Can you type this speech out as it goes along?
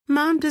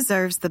Mom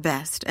deserves the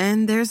best,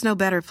 and there's no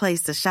better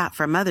place to shop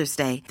for Mother's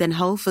Day than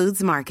Whole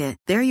Foods Market.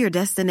 They're your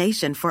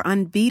destination for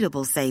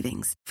unbeatable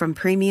savings, from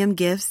premium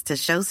gifts to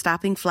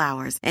show-stopping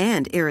flowers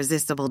and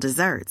irresistible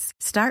desserts.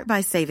 Start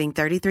by saving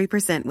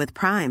 33% with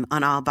Prime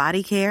on all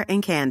body care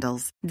and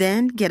candles.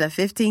 Then get a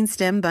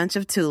 15-stem bunch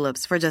of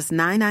tulips for just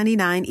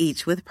 $9.99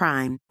 each with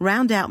Prime.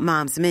 Round out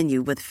Mom's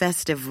menu with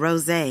festive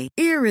rosé,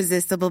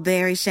 irresistible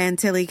berry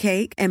chantilly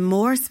cake, and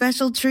more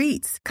special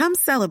treats. Come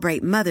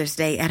celebrate Mother's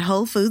Day at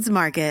Whole Foods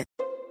Market.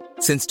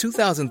 Since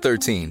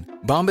 2013,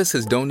 Bombas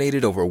has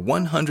donated over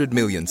 100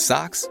 million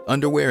socks,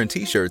 underwear, and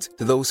T-shirts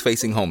to those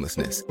facing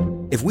homelessness.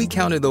 If we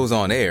counted those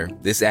on air,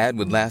 this ad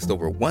would last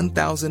over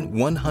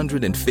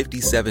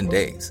 1,157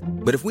 days.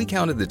 But if we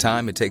counted the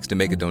time it takes to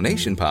make a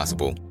donation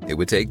possible, it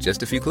would take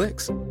just a few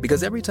clicks.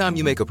 Because every time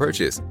you make a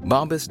purchase,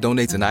 Bombas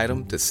donates an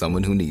item to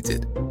someone who needs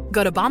it.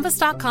 Go to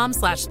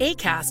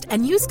bombas.com/ACAST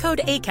and use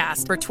code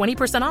ACAST for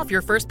 20% off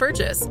your first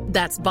purchase.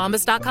 That's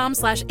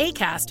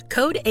bombas.com/ACAST,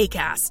 code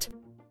ACAST.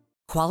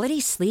 Quality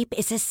sleep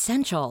is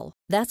essential.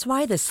 That's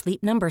why the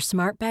Sleep Number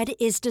Smart Bed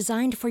is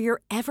designed for your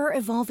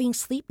ever-evolving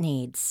sleep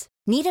needs.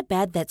 Need a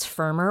bed that's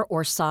firmer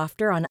or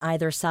softer on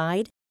either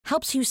side?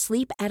 Helps you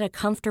sleep at a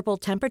comfortable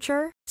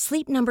temperature?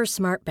 Sleep Number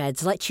Smart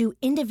Beds let you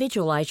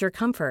individualize your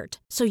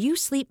comfort, so you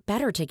sleep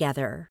better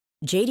together.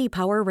 J.D.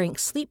 Power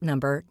ranks Sleep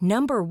Number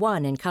number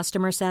 1 in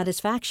customer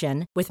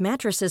satisfaction with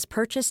mattresses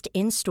purchased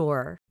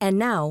in-store. And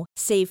now,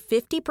 save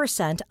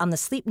 50% on the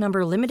Sleep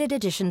Number Limited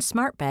Edition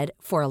Smart Bed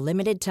for a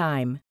limited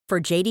time. For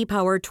J.D.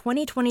 Power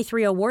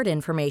 2023 award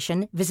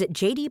information, visit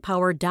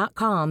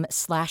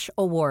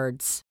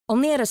jdpower.com/awards.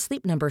 Only at a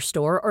Sleep Number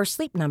store or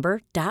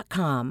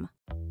sleepnumber.com.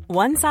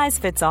 One size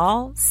fits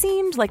all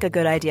seemed like a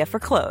good idea for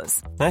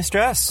clothes. Nice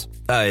dress.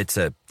 It's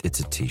a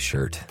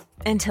T-shirt.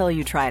 Until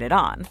you tried it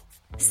on.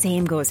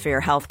 Same goes for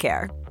your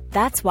healthcare.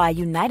 That's why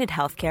United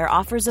Healthcare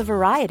offers a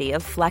variety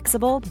of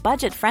flexible,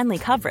 budget-friendly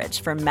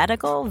coverage for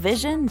medical,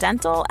 vision,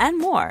 dental, and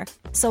more.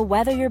 So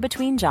whether you're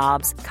between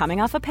jobs,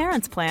 coming off a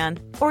parent's plan,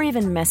 or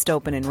even missed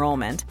open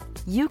enrollment,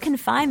 you can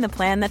find the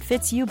plan that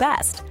fits you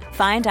best.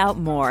 Find out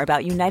more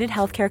about United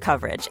Healthcare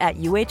coverage at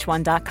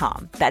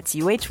uh1.com. That's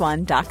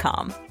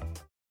uh1.com.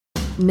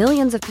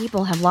 Millions of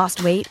people have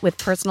lost weight with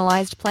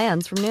personalized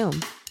plans from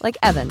Noom. Like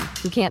Evan,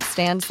 who can't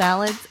stand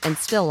salads and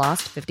still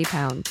lost 50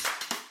 pounds.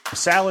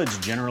 Salads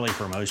generally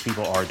for most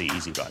people are the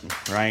easy button,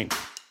 right?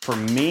 For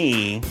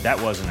me, that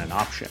wasn't an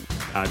option.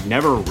 I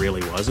never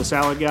really was a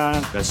salad guy.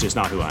 That's just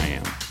not who I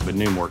am. But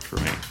Noom worked for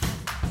me.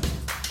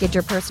 Get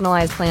your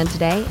personalized plan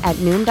today at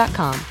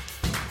Noom.com.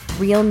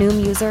 Real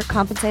Noom user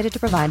compensated to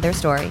provide their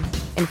story.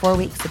 In 4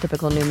 weeks, the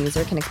typical Noom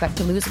user can expect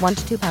to lose 1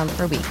 to 2 pounds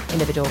per week.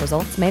 Individual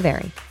results may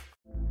vary.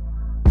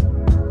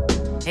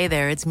 Hey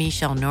there, it's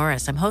Michelle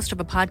Norris. I'm host of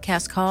a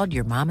podcast called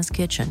Your Mama's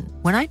Kitchen.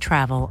 When I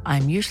travel,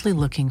 I'm usually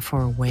looking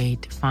for a way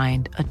to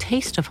find a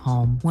taste of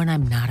home when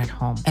I'm not at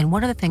home. And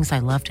one of the things I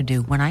love to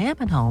do when I am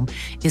at home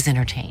is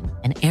entertain.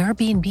 And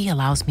Airbnb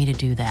allows me to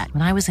do that.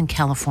 When I was in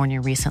California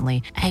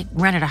recently, I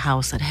rented a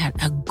house that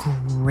had a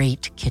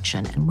great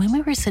kitchen. And when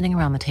we were sitting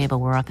around the table,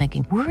 we were all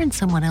thinking, we're in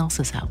someone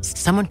else's house.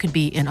 Someone could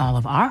be in all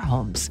of our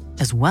homes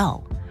as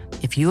well.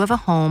 If you have a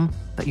home,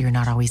 but you're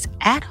not always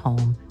at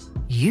home,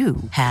 you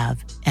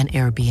have an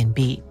Airbnb.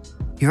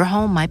 Your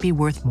home might be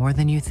worth more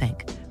than you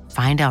think.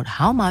 Find out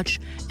how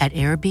much at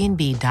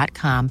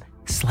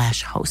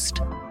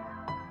airbnb.com/host.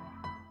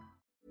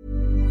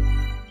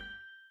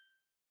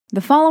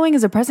 The following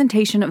is a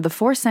presentation of the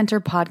Force Center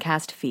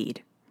podcast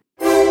feed.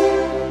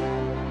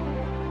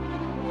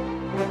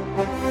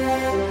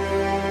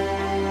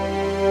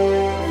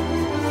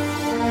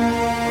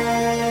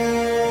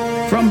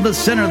 From the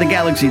center of the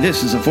galaxy,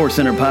 this is a Force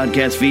Center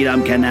podcast feed.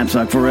 I'm Ken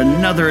Knapsack for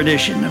another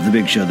edition of the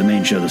big show, the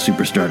main show, the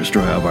Superstar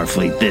Destroyer of our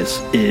fleet. This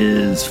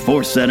is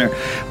Force Center.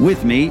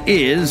 With me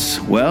is,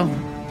 well,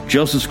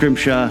 Joseph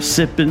Scrimshaw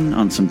sipping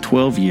on some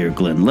 12-year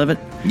Glenlivet.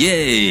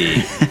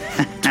 Yay!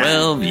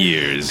 12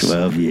 years.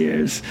 12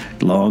 years.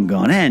 Long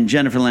gone. And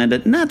Jennifer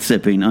Landa not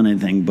sipping on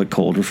anything but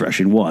cold,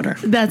 refreshing water.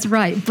 That's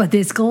right. But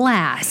this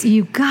glass,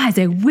 you guys,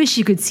 I wish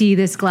you could see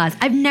this glass.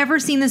 I've never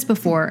seen this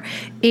before.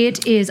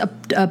 It is a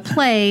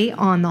play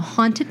on the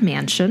Haunted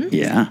Mansion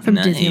from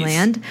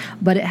Disneyland.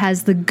 But it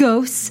has the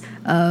ghosts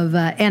of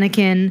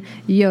Anakin,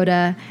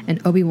 Yoda,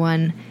 and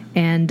Obi-Wan,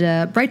 and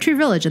Bright Tree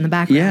Village in the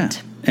background.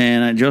 Yeah.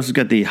 And Joseph's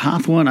got the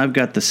Hoth one. I've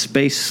got the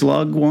Space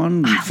Slug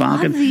one.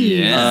 Falcon. Love these.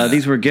 Yeah.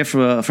 These were a gift from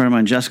a friend of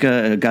mine,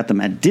 Jessica. Got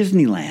them at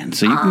Disneyland.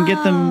 So you can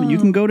get them. You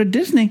can go to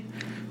Disney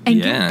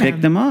and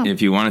pick them up.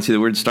 If you want to see the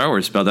word Star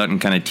Wars spelled out in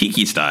kind of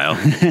tiki style,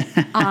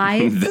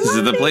 this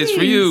is the place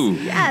for you.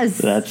 Yes.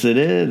 That it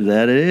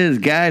is.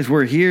 Guys,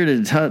 we're here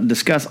to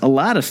discuss a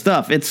lot of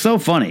stuff. It's so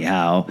funny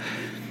how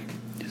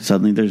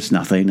suddenly there's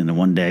nothing, and then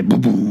one day,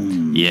 boom,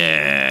 boom.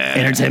 Yeah.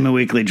 Entertainment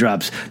Weekly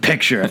drops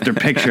picture after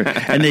picture.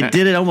 And they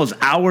did it almost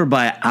hour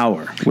by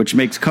hour, which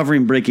makes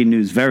covering breaking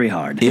news very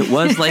hard. It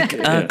was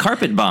like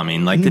carpet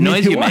bombing, like the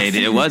noise you made.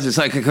 It's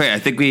like, okay, I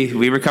think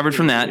we recovered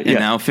from that, and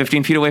now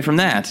 15 feet away from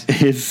that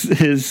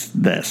is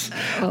this.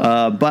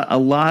 But a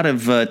lot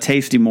of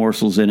tasty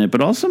morsels in it,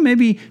 but also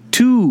maybe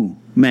too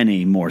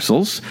many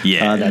morsels.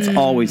 Yeah. That's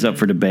always up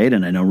for debate,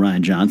 and I know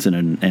Ryan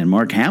Johnson and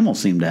Mark Hamill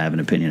seem to have an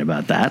opinion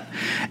about that.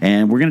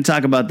 And we're going to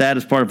talk about that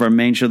as part of our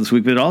main show this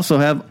week, but also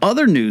have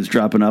other news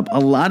dropping up. A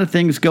lot of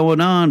things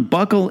going on.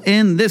 Buckle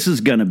in. This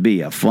is going to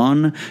be a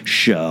fun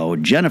show.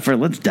 Jennifer,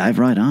 let's dive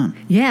right on.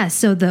 Yeah,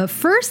 so the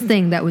first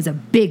thing that was a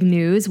big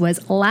news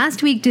was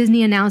last week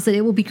Disney announced that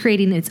it will be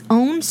creating its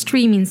own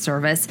streaming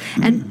service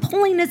and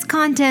pulling its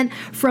content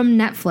from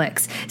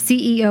Netflix.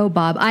 CEO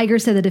Bob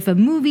Iger said that if a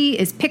movie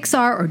is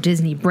Pixar or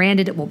Disney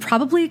branded, it will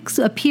probably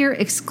appear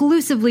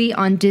exclusively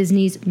on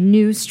Disney's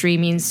new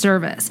streaming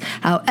service.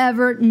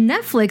 However,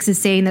 Netflix is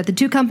saying that the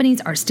two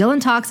companies are still in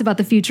talks about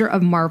the future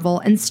of Marvel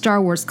and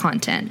Star Wars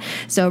content.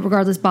 So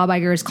regardless, Bob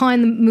Iger is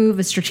calling the move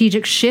a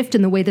strategic shift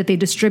in the way that they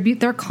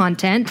distribute their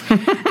content.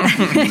 Strategic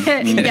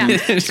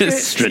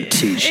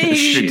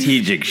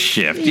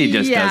shift. He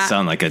just does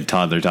sound like a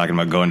toddler talking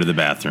about going to the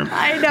bathroom.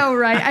 I know,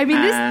 right? I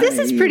mean, this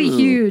is pretty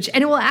huge.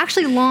 And it will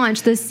actually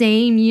launch the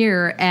same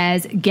year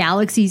as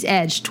Galaxy's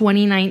Edge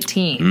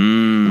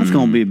 2019. That's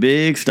going to be a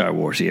big Star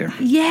Wars year.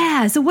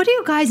 Yeah. So what do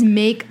you guys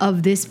make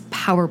of this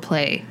power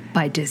play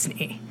by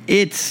Disney?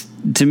 It's,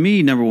 to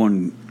me, number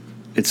one,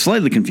 it's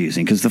slightly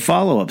confusing because the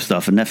follow-up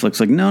stuff and Netflix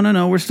like,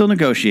 no, we're still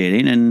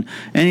negotiating. And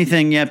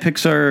anything,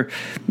 Pixar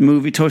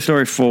movie, Toy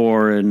Story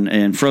 4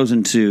 and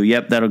Frozen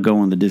 2, that'll go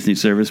on the Disney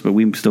service, but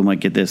we still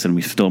might get this and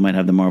we still might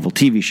have the Marvel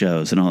TV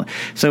shows and all that.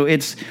 So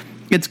it's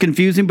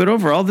confusing, but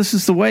overall, this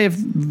is the way of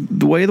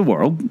the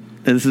world.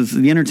 This is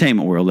the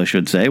entertainment world, I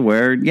should say,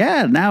 where,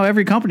 now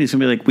every company's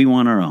going to be like, we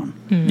want our own.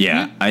 Mm-hmm.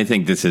 Yeah, I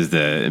think this is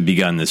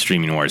begun the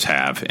streaming wars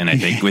have. And I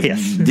think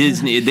with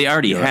Disney, they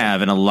already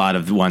have, and a lot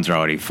of the ones are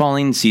already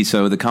falling.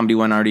 CISO, the comedy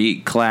one,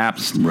 already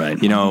collapsed. Right.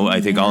 I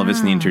think all of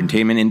us in the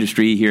entertainment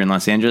industry here in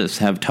Los Angeles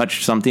have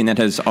touched something that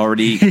has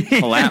already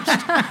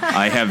collapsed.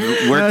 I have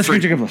worked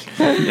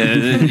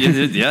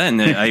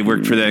and I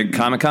worked for the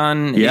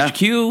Comic-Con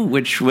HQ,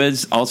 which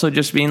was also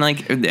just being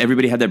like,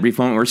 everybody had that brief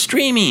moment where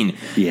streaming.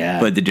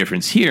 Yeah. But the difference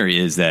here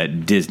is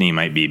that Disney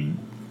might be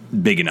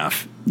big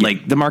enough.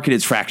 Like, the market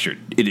is fractured.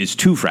 It is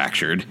too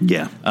fractured.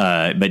 Yeah.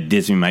 But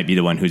Disney might be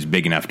the one who's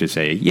big enough to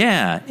say,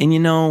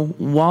 and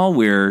while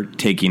we're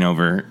taking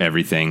over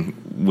everything,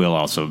 we'll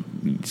also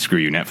screw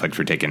you, Netflix,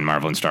 for taking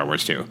Marvel and Star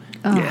Wars too.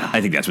 Oh. Yeah. I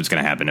think that's what's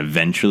going to happen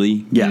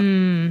eventually. Yeah.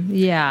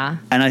 Yeah.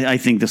 And I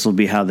think this will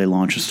be how they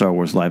launch a Star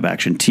Wars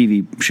live-action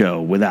TV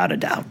show, without a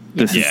doubt.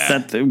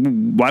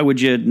 Why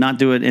would you not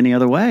do it any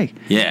other way?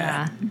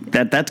 Yeah.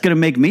 That's going to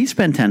make me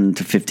spend $10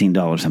 to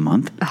 $15 a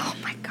month. Oh,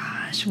 my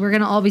gosh. We're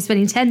going to all be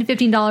spending $10 to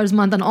 $15 a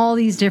month on all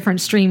these different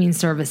streaming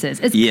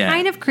services. It's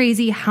kind of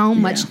crazy how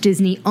much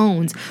Disney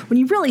owns when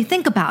you really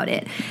think about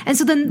it. And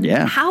so then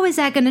how is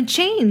that going to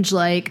change?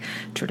 Like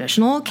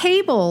traditional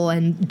cable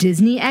and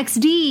Disney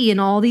XD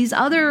and all these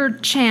other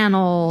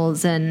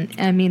channels. And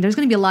I mean, there's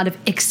going to be a lot of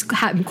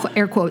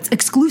air quotes,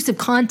 exclusive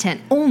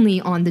content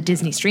only on the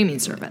Disney streaming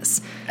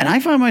service. And I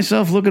find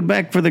myself looking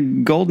back for the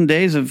golden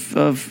days of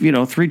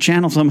 3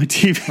 channels on my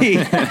TV.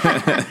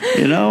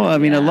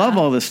 I love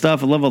all this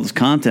stuff. I love all this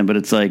content, but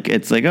it's like,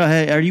 oh,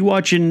 hey, are you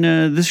watching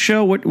this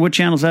show? What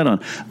channel's that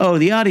on? Oh,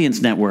 the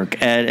Audience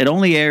Network. It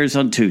only airs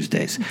on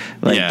Tuesdays.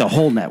 The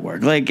whole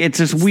network. Like, it's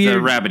this weird.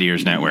 The Rabbit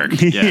Ears Network.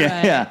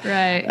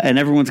 Right. And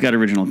everyone's got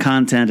original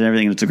content and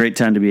everything. It's a great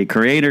time to be a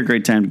creator,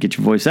 great time to get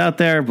your voice out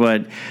there.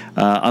 But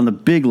on the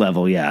big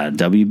level,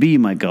 WB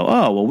might go,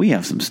 oh, well, we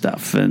have some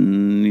stuff.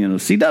 And,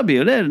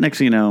 CW, next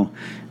thing you know,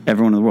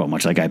 everyone in the world,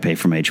 much like I pay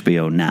from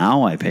HBO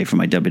now, I pay for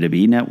my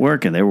WWE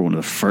network, and they were one of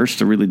the first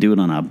to really do it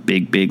on a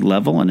big, big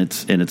level, and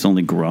it's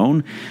only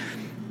grown.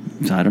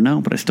 So I don't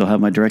know, but I still have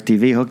my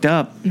DirecTV hooked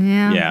up.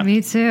 Yeah,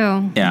 me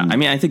too. Yeah, I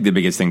mean, I think the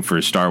biggest thing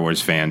for Star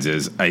Wars fans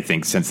is, I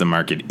think since the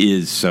market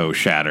is so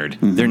shattered,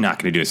 they're not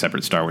going to do a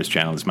separate Star Wars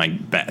channel, is my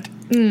bet.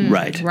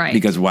 Right.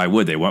 Because why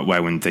would they? Why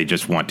wouldn't they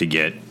just want to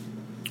get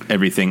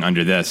everything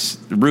under this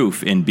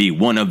roof and be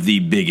one of the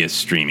biggest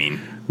streaming?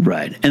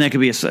 Right. And that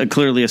could be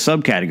clearly a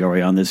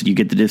subcategory on this. You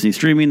get the Disney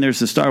streaming, there's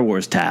the Star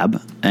Wars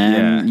tab.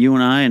 And you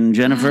and I and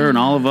Jennifer and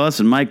all of us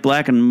and Mike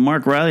Black and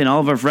Mark Riley and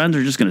all of our friends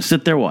are just going to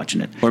sit there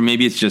watching it. Or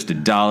maybe it's just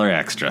 $1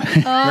 extra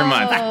per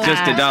month.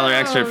 Just $1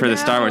 extra for the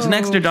Star Wars. An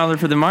extra $1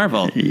 for the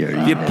Marvel.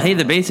 If you pay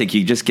the basic,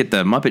 you just get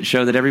the Muppet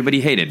Show that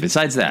everybody hated.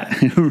 Besides that.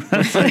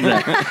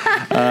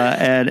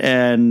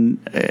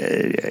 And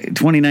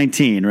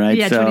 2019, right?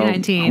 Yeah, so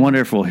 2019. I wonder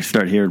if we'll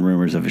start hearing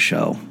rumors of a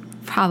show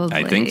Probably.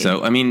 I think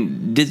so. I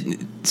mean,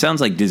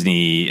 sounds like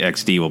Disney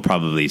XD will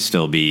probably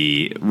still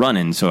be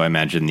running, so I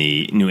imagine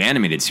the new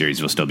animated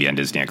series will still be on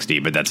Disney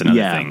XD, but that's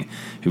another thing.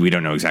 We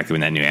don't know exactly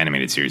when that new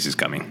animated series is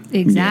coming.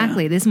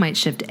 Exactly. This might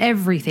shift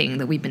everything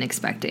that we've been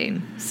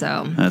expecting.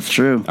 So that's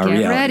true.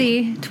 Get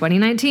ready.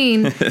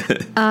 2019.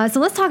 So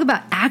let's talk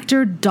about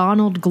actor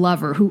Donald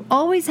Glover, who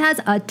always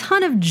has a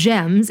ton of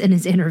gems in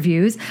his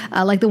interviews,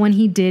 like the one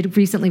he did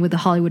recently with The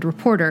Hollywood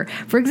Reporter.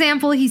 For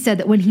example, he said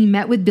that when he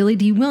met with Billy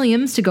D.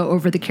 Williams to go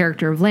over the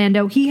character of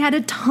Lando, he had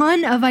a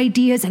ton of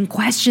ideas and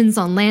questions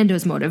on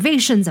Lando's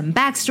motivations and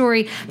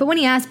backstory. But when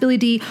he asked Billy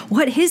D.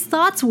 what his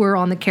thoughts were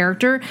on the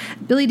character,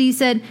 Billy D.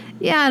 said,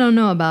 "Yeah, I don't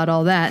know about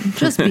all that.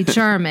 Just be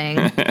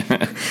charming."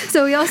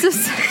 So he also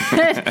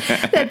said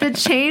that the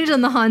change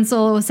on the Han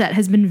Solo set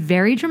has been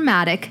very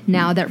dramatic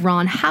now that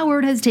Ron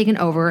Howard has taken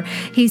over.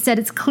 He said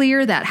it's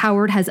clear that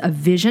Howard has a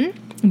vision,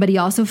 but he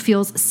also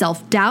feels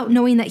self-doubt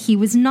knowing that he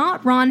was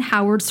not Ron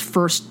Howard's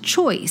first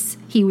choice.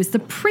 He was the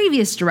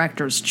previous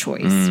director's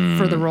choice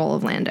for the role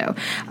of Lando.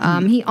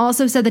 He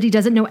also said that he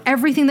doesn't know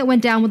everything that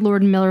went down with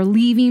Lord and Miller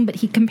leaving, but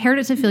he compared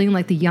it to feeling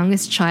like the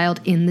youngest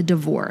child in the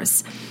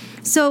divorce.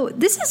 So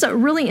this is a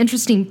really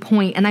interesting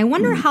point, and I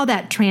wonder how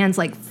that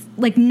translates.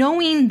 Like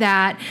knowing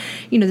that,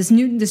 this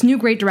new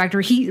great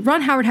director,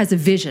 Ron Howard has a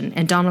vision,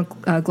 and Donald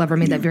Glover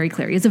made that very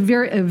clear. He has a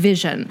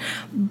vision,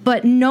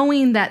 but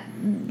knowing that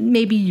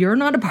maybe you're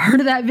not a part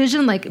of that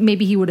vision, like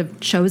maybe he would have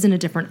chosen a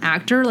different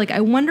actor. Like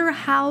I wonder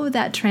how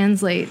that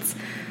translates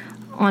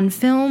on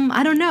film.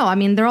 I don't know. I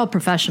mean, they're all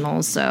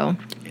professionals, so.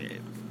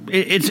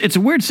 It's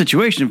a weird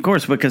situation, of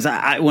course, because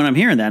when I'm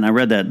hearing that, and I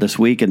read that this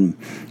week, and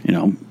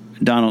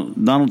Donald,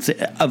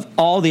 of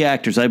all the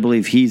actors, I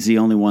believe he's the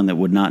only one that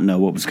would not know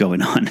what was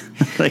going on.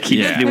 Like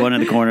he'd be one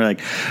in the corner, like,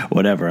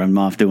 whatever, I'm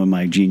off doing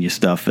my genius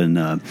stuff and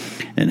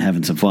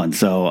having some fun.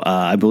 So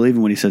I believe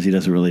him when he says he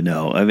doesn't really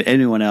know. If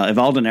anyone else, if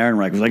Alden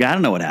Ehrenreich was like, I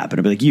don't know what happened,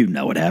 I'd be like, you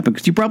know what happened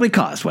because you probably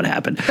caused what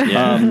happened.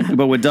 Yeah.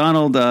 But with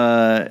Donald,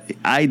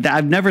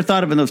 I've never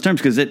thought of it in those terms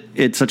because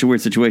it's such a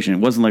weird situation. It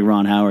wasn't like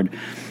Ron Howard.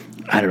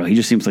 I don't know. He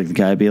just seems like the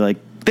guy would be like,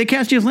 they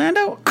cast you as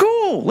Lando?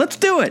 Cool, let's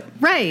do it.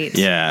 Right.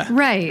 Yeah.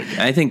 Right.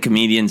 I think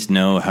comedians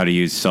know how to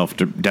use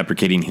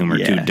self-deprecating humor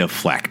to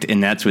deflect.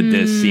 And that's what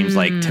this seems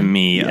like to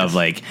me of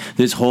like,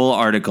 this whole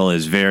article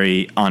is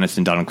very honest,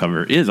 and Donald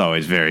Glover is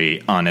always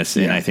very honest.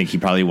 And I think he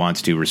probably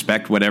wants to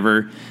respect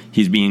whatever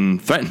he's being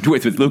threatened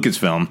with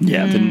Lucasfilm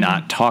to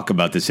not talk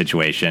about the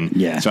situation.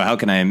 Yeah. So how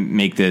can I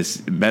make this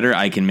better?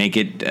 I can make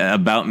it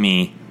about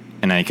me,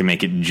 and I can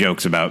make it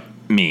jokes about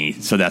me.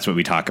 So that's what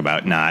we talk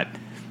about, not...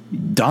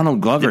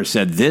 Donald Glover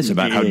said this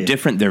about how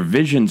different their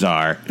visions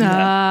are.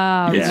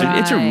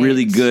 It's a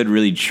really good,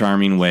 really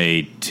charming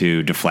way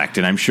to deflect.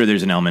 And I'm sure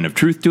there's an element of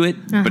truth to it,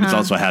 but it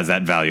also has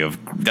that value of,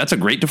 that's a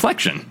great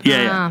deflection.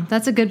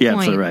 That's a good point. Yeah,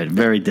 absolutely right.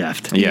 Very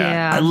deft.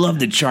 Yeah. I love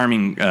the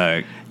charming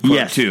quote,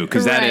 too,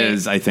 because that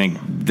is, I think,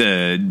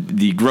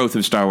 the growth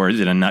of Star Wars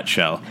in a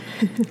nutshell.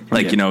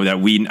 Like, that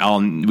we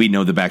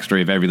know the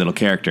backstory of every little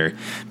character.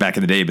 Back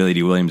in the day, Billy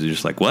D. Williams was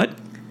just like, what?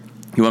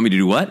 You want me to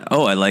do what?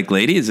 Oh, I like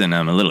ladies and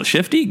I'm a little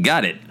shifty?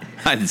 Got it.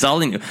 That's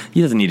all he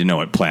doesn't need to know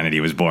what planet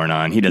he was born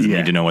on. He doesn't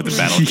need to know what the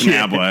Battle of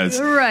Kanab was.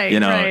 Right.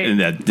 And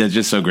that's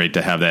just so great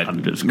to have that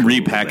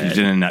repackaged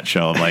in a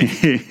nutshell. Like,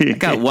 I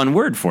got one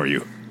word for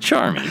you.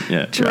 Charming.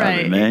 Yeah.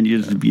 Charming, man.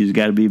 You just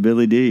got to be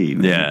Billy D.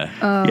 Man. Yeah.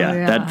 Oh,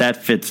 yeah.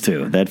 That fits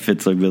too. That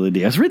fits like Billy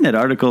D. I was reading that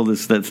article,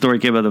 that story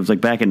came out that was like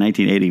back in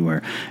 1980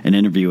 where an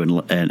interview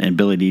and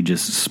Billy D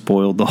just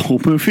spoiled the whole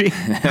movie.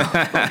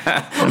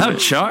 How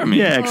charming.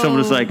 Yeah, someone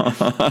was like,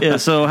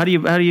 so how do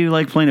you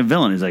like playing a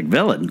villain? He's like,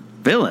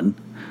 villain?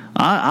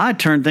 I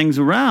turn things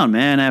around,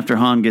 man, after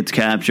Han gets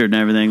captured and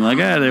everything. Like,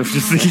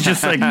 he's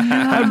just like,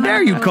 how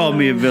dare you call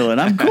me a villain?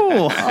 I'm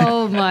cool.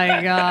 Oh,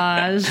 my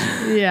gosh.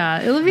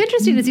 Yeah. It'll be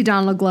interesting to see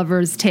Donald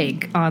Glover's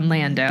take on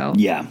Lando.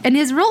 Yeah. And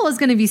his role is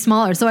going to be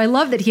smaller. So I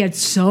love that he had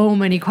so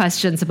many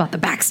questions about the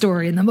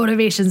backstory and the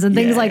motivations and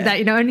things like that,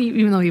 and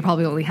even though he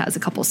probably only has a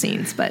couple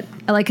scenes. But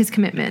I like his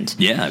commitment.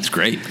 Yeah, it's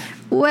great.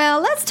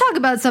 Well, let's talk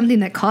about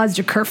something that caused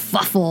a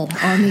kerfuffle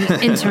on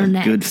the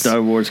internet. Good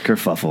Star Wars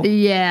kerfuffle.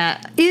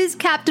 Yeah. Is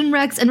Captain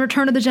Rex in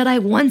Return of the Jedi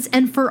once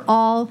and for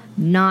all?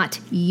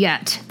 Not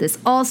yet. This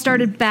all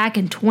started back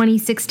in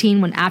 2016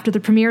 when, after the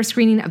premiere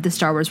screening of the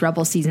Star Wars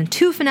Rebels Season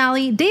 2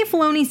 finale, Dave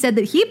Filoni said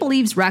that he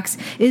believes Rex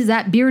is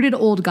that bearded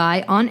old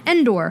guy on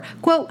Endor.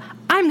 Quote,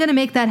 I'm going to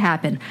make that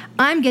happen.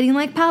 I'm getting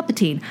like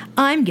Palpatine.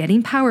 I'm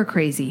getting power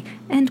crazy.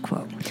 End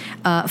quote.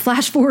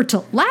 Flash forward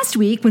to last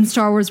week when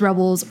Star Wars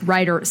Rebels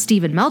writer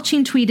Stephen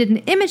Melching tweeted an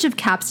image of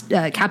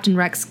Captain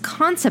Rex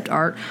concept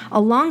art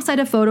alongside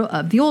a photo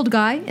of the old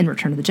guy in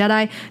Return of the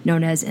Jedi,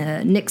 known as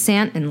Nick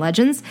Sant in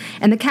Legends.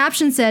 And the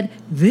caption said,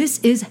 "This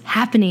is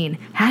happening.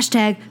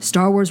 Hashtag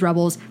Star Wars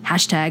Rebels.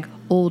 Hashtag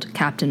old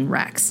Captain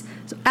Rex."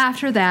 So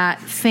after that,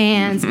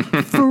 fans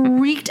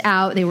freaked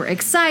out. They were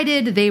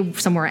excited.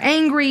 Some were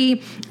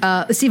angry.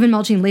 Stephen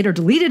Melching later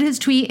deleted his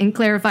tweet and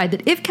clarified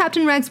that if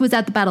Captain Rex was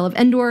at the Battle of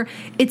Endor,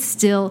 it's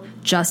still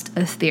just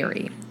a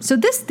theory. So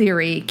this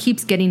theory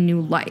keeps getting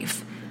new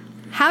life.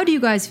 How do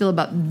you guys feel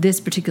about this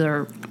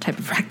particular type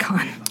of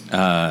retcon?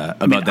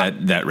 About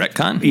that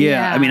retcon?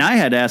 Yeah, I mean, I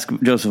had to ask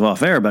Joseph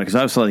off air about it because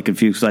I was slightly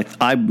confused.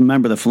 I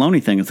remember the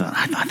Filoni thing and thought,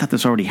 I thought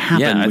this already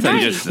happened,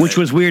 which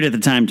was weird at the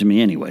time to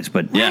me anyways.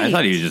 But yeah, I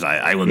thought he was just,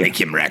 I will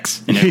make him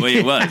Rex. And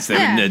it was.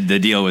 The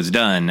deal was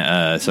done.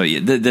 So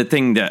the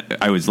thing that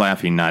I was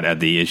laughing, not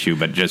at the issue,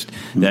 but just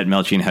that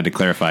Melchian had to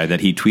clarify that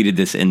he tweeted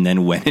this and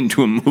then went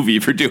into a movie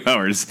for 2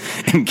 hours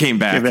and came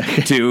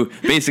back to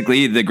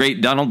basically the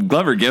great Donald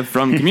Glover gift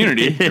from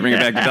Community to bring it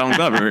back to Donald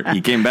Glover. He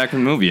came back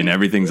from the movie and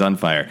everything's on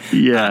fire.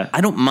 Yeah.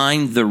 I don't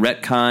mind the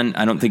retcon.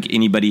 I don't think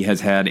anybody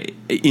has had,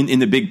 in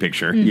the big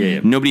picture,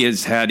 nobody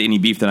has had any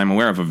beef that I'm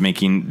aware of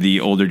making the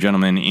older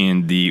gentleman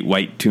in the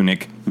white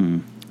tunic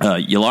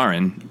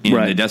Yularen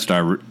in the Death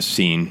Star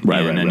scene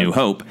in A New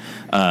Hope.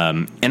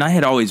 And I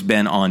had always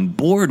been on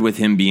board with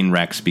him being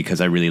Rex because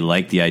I really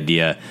liked the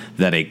idea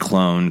that a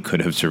clone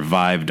could have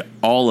survived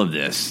all of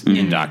this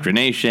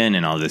indoctrination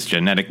and all this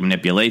genetic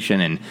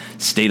manipulation and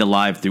stayed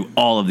alive through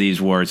all of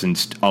these wars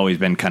and always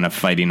been kind of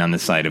fighting on the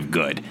side of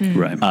good.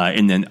 Right.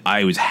 And then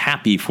I was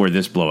happy for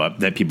this blow up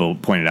that people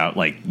pointed out,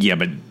 like, yeah,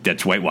 but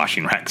that's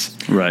whitewashing Rex.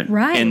 Right.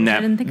 And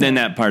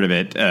that part of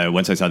it,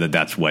 once I saw that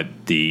that's what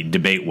the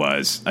debate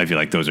was, I feel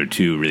like those are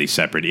two really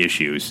separate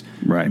issues.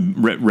 Right.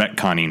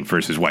 Retconning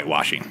versus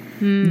whitewashing.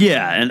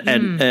 Yeah,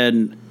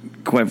 and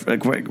quite,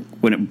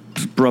 when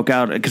it broke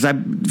out, because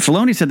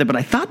Filoni said that, but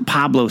I thought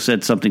Pablo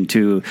said something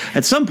too.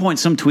 At some point,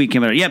 some tweet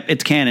came out. Yep,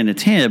 it's canon,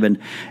 it's him, and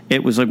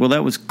it was like, well,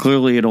 that was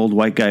clearly an old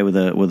white guy with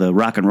a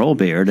rock and roll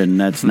beard, and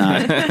that's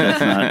not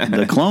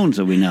the clones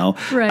that we know.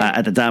 Right.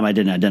 At the time, I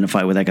didn't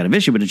identify with that kind of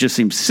issue, but it just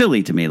seems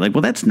silly to me. Like,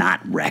 well, that's not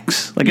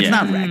Rex. Like, it's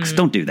not Rex.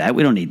 Don't do that.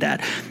 We don't need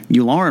that.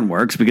 Yularen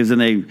works because then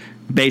they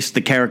based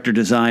the character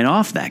design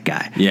off that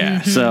guy.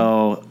 Yeah.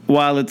 So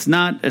while it's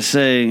not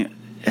saying,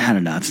 I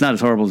don't know, it's not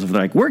as horrible as if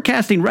they're like, we're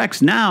casting Rex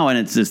now, and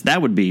it's just,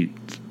 that would be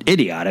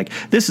idiotic.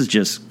 This is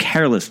just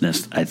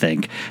carelessness, I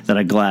think, that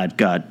I'm glad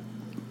got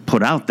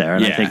put out there,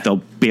 and I think they'll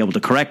be able to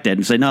correct it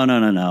and say, no,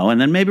 and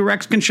then maybe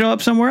Rex can show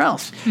up somewhere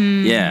else.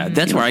 Yeah,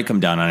 that's where I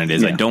come down on it,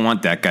 is I don't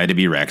want that guy to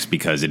be Rex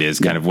because it is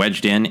kind of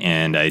wedged in,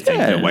 and I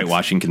think the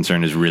whitewashing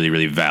concern is really,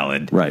 really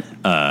valid. Right.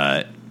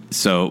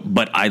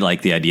 But I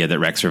like the idea that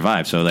Rex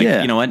survived. So,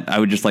 you know what? I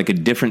would just like a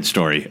different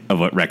story of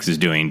what Rex is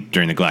doing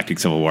during the Galactic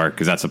Civil War,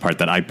 because that's the part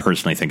that I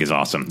personally think is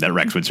awesome, that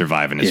Rex would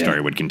survive and his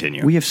story would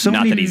continue. We have so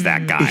Not many, that he's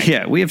that guy.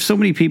 Yeah, we have so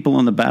many people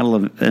on the Battle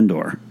of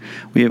Endor.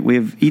 We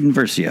have Eden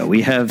Versio.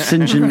 We have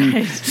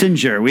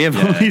Sinjir. We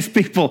have all these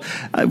people.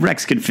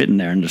 Rex could fit in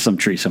there into some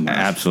tree somewhere.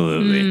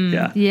 Absolutely.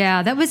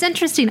 Yeah, that was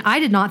interesting. I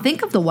did not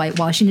think of the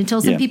whitewashing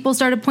until some people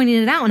started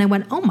pointing it out, and I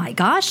went, oh my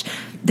gosh,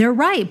 they're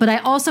right. But I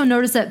also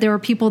noticed that there were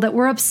people that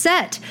were upset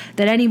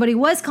that anybody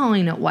was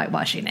calling it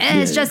whitewashing.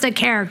 It's just a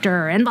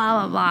character and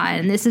blah, blah, blah.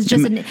 And this is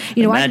just,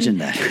 imagine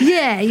that.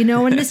 Yeah,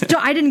 and this,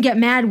 I didn't get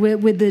mad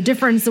with the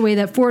difference, the way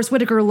that Forrest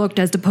Whitaker looked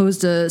as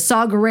opposed to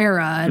Saw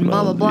Gerrera and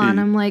blah, blah, blah. And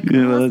I'm like,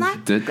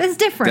 that's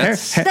different.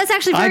 That's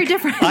actually very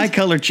different. Eye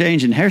color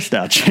change and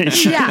hairstyle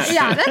change.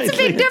 Yeah, that's a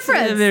big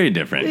difference. Very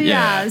different.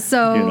 Yeah,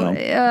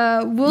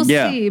 so we'll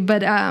see.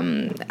 But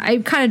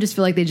I kind of just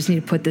feel like they just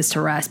need to put this to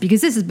rest,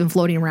 because this has been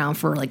floating around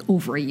for like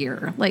over a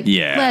year. Like,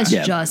 let's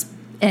just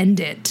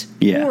end it.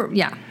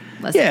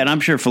 And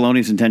I'm sure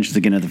Filoni's intentions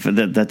again.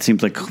 That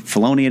seems like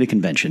Filoni at a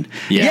convention.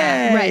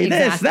 Yeah, yay, right,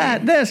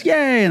 exactly. this,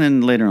 yay, and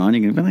then later on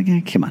you can be like, hey,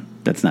 come on,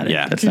 that's not it.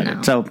 That's not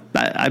it. So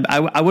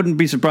I wouldn't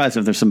be surprised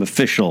if there's some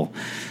official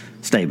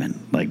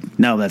statement like,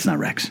 no, that's not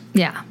Rex.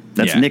 Yeah.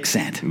 That's Nick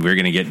Sant. We're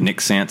going to get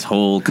Nick Sant's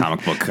whole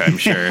comic book, I'm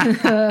sure.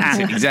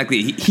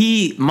 Exactly.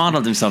 He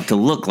modeled himself to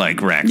look like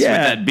Rex with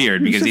that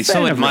beard because he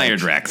so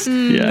admired Rex.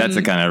 That's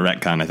the kind of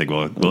retcon I think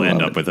we'll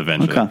end up with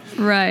eventually.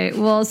 Okay. Right.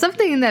 Well,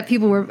 something that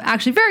people were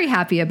actually very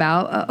happy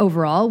about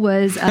overall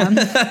was... kind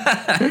of.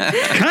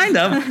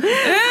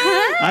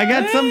 I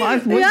got some...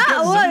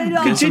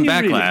 Get some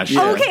backlash.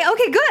 Yeah.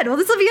 Okay, good. Well,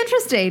 this will be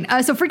interesting.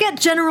 So forget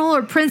General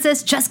or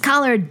Princess, just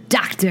call her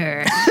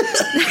Doctor.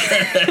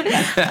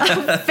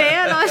 A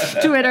fan on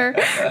Twitter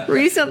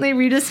recently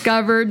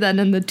rediscovered that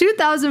in the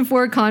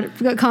 2004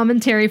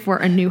 commentary for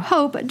A New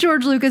Hope,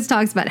 George Lucas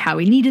talks about how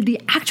he needed the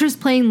actress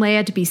playing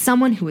Leia to be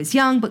someone who was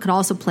young but could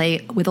also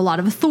play with a lot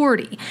of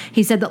authority.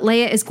 He said that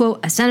Leia is, quote,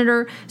 a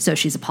senator, so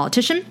she's a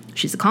politician,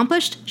 she's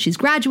accomplished, she's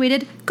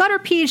graduated, got her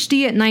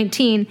PhD at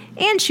 19,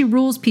 and she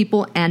rules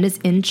people and is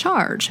in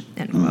charge,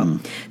 end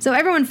quote. So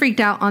everyone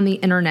freaked out on the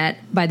internet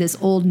by this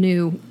old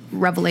new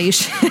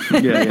revelation.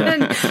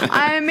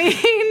 I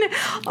mean,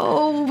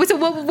 so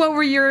what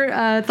were your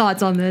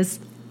thoughts on this?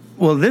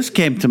 Well, this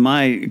came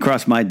to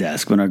across my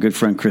desk when our good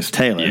friend Chris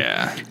Taylor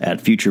at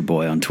Future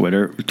Boy on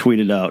Twitter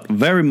tweeted out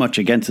very much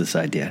against this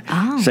idea,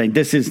 saying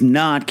this is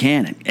not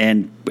canon.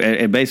 And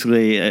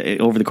basically,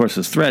 over the course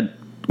of this thread,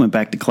 went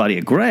back to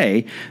Claudia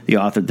Gray, the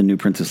author of the new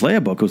Princess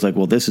Leia book, who was like,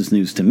 well, this is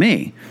news to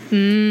me.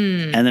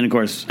 And then, of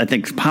course, I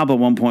think Pablo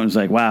at one point was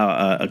like,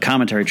 wow, a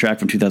commentary track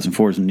from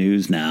 2004 is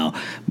news now.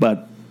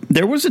 But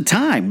there was a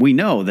time, we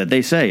know, that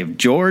they say if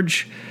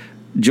George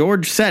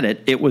said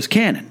it, it was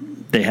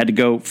canon. they had to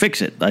go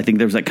fix it. I think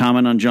there was that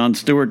comment on Jon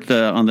Stewart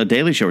on the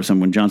Daily Show or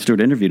something when Jon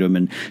Stewart interviewed him,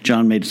 and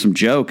Jon made some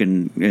joke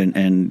and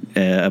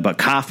about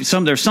coffee.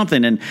 There's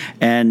something,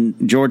 and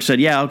George said,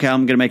 "Yeah, okay,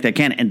 I'm going to make that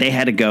canon." And they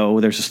had to go.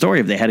 There's a story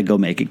of they had to go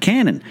make it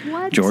canon.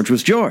 What? George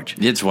was George.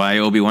 It's why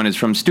Obi-Wan is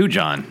from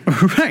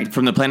Stewjon, right?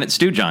 From the planet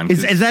Stewjon.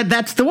 Is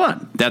that's the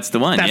one? That's the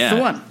one. That's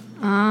the one.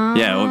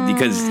 Yeah, well,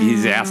 because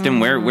he's asked him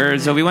where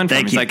is Obi-Wan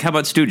from. He's like, how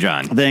about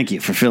Stewjon? Thank you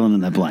for filling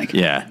in that blank.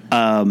 Yeah.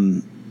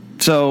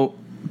 So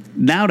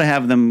now to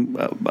have them,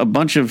 a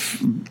bunch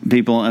of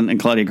people, and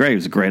Claudia Gray,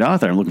 who's a great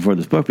author, I'm looking forward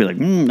to this book, be like,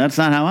 that's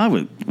not how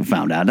I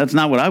found out. That's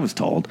not what I was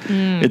told.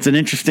 It's an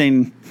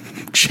interesting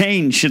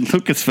change in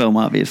Lucasfilm,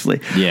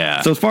 obviously.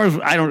 Yeah. So as far as,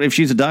 if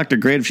she's a doctor,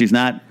 great. If she's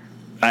not,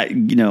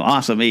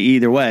 awesome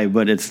either way,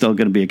 but it's still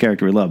going to be a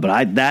character we love.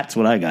 But that's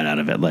what I got out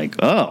of it. Like,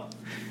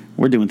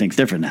 we're doing things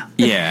different now.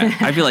 Yeah,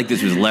 I feel like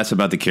this was less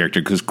about the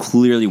character because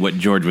clearly what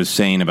George was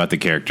saying about the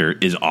character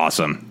is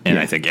awesome. And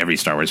I think every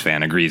Star Wars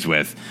fan agrees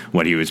with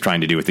what he was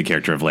trying to do with the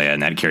character of Leia,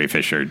 and that Carrie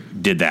Fisher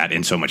did that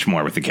and so much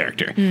more with the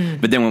character.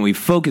 But then when we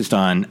focused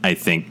on, I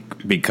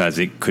think, because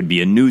it could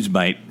be a news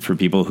bite for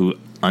people who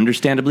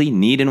understandably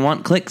need and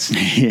want clicks.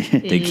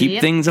 They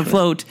keep things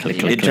afloat.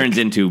 It turns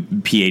into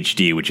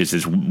PhD, which is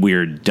this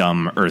weird,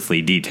 dumb,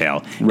 earthly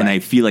detail. Right. And I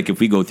feel like if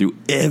we go through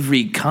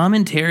every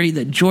commentary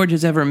that George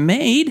has ever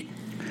made,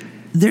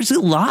 there's a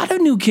lot of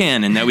new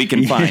canon that we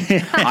can find.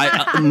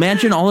 I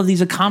imagine all of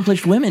these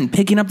accomplished women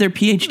picking up their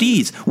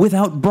PhDs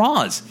without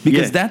bras,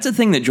 because that's a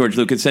thing that George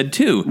Lucas said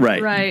too.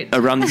 Right.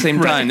 Around the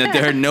same time that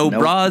there are no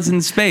bras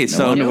in space.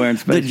 No underwear in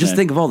space. Just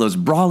think of all those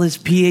braless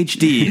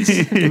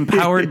PhDshs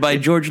empowered by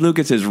George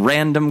Lucas's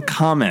random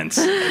comments.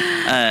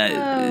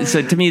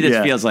 So to me,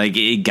 this feels like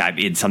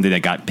it's something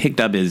that got picked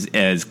up as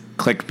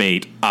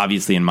clickbait.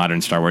 Obviously, in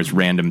modern Star Wars,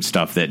 random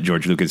stuff that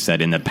George Lucas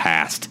said in the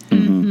past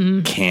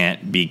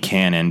can't be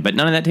canon, but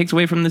none of that takes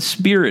away from the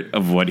spirit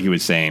of what he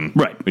was saying,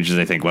 right? Which is,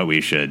 I think, what we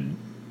should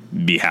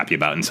be happy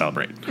about and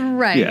celebrate.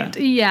 Right.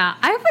 Yeah.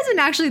 I wasn't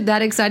actually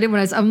that excited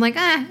when I'm like,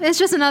 it's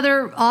just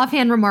another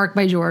offhand remark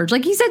by George.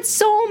 Like, he said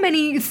so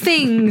many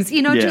things,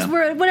 just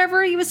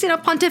whatever he was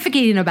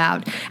pontificating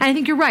about. And I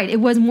think you're right. It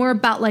was more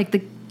about like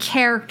the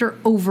character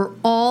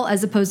overall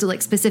as opposed to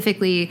like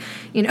specifically,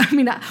 we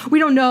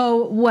don't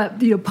know what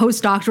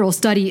postdoctoral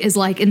study is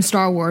like in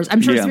Star Wars.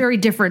 I'm sure it's very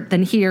different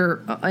than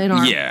here in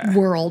our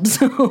world.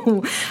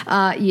 So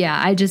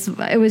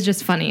it was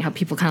just funny how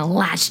people kind of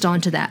latched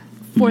onto that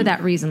for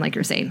that reason, like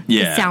you're saying.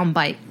 The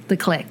soundbite, the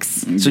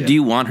clicks. So do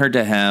you want her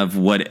to have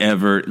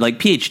whatever, like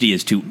PhD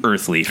is too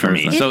earthly for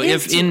me. So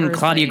if in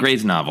Claudia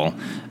Gray's novel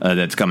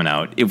that's coming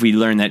out, if we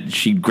learn that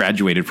she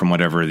graduated from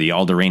whatever the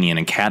Alderaanian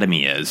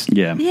Academy is,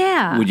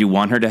 would you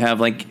want her to have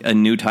like a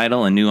new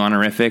title, a new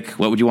honorific?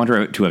 What would you want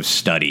her to have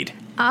studied?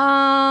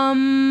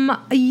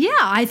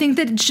 I think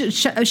that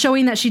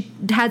showing that she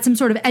had some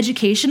sort of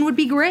education would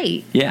be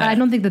great. Yeah. I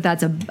don't think that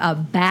that's a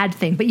bad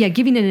thing. But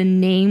giving it a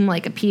name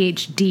like a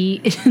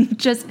PhD,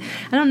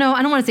 I don't know.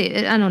 I don't want to say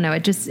it. I don't know.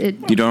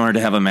 You don't want her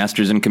to have a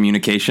master's in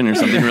communication or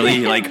something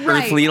really like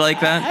earthly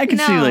like that? I could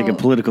see like a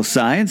political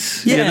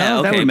science.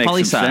 Yeah, that would make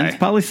some sense.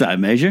 Poli-sci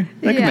major.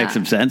 That could make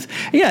some sense.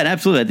 Yeah, and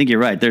absolutely. I think you're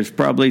right. There's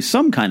probably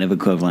some kind of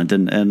equivalent,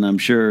 and I'm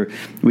sure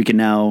we can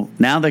now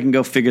they can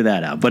go figure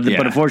that out. But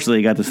unfortunately,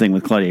 you got this thing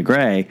with Claudia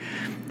Gray.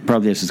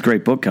 Probably has this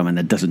great book coming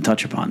that doesn't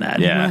touch upon that.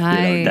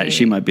 Yeah, that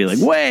she might be like,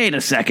 wait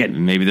a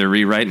second, maybe they're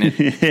rewriting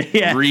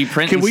it,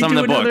 reprinting some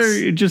of the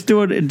books. Just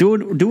do a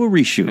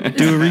reshoot.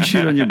 Do a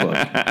reshoot on your book.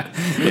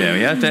 Yeah, we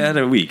have to add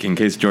a week in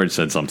case George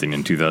said something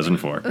in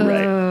 2004.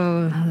 Right.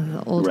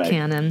 Oh, old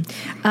canon.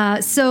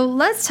 So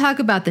let's talk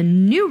about the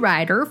new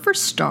writer for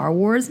Star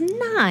Wars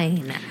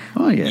 9.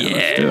 Oh,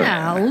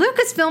 yeah.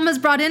 Lucasfilm has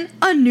brought in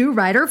a new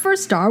writer for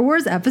Star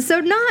Wars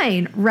Episode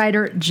 9.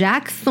 Writer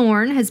Jack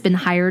Thorne has been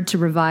hired to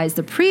revise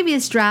the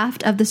previous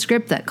draft of the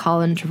script that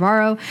Colin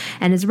Trevorrow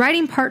and his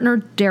writing partner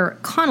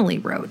Derek Connolly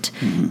wrote.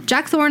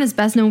 Jack Thorne is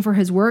best known for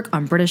his work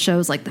on British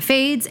shows like The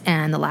Fades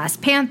and The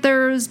Last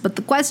Panthers, but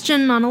the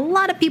question on a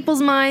lot of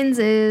people's minds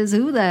is,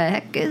 who the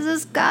heck is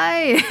this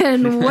guy?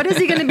 And what is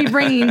he going to be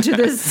bringing to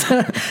this,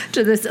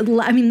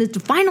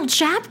 the final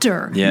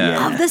chapter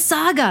of the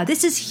saga?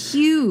 This is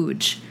huge.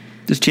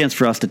 Just a chance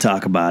for us to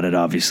talk about it.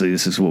 Obviously,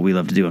 this is what we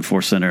love to do in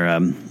Force Center.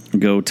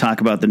 Go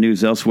talk about the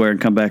news elsewhere and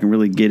come back and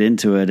really get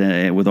into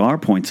it with our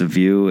points of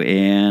view.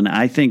 And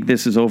I think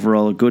this is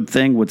overall a good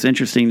thing. What's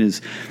interesting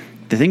is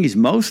the thing he's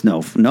most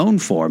known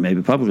for,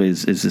 maybe publicly,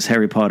 is this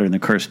Harry Potter and the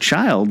Cursed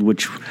Child,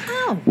 which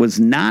was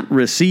not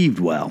received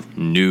well.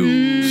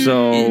 No.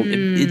 So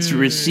it's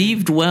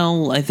received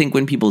well, I think,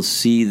 when people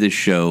see the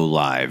show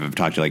live. I've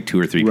talked to like 2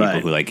 or 3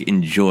 people who like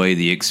enjoy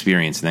the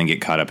experience and then get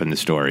caught up in the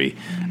story.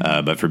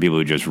 But for people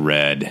who just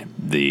read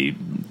the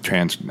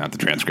not the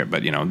transcript,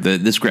 but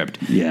the script,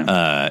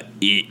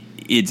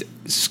 it's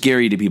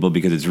scary to people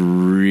because it's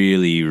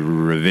really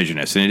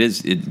revisionist, and it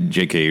is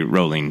J.K.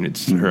 Rowling.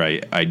 It's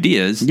her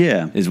ideas,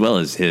 as well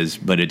as his,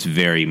 but it's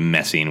very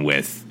messing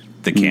with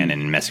the canon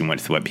and messing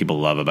with what people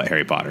love about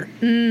Harry Potter.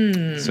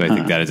 So I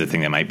think that is a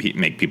thing that might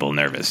make people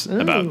nervous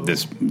about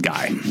this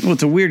guy. Well,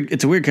 it's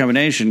a weird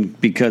combination,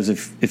 because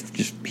if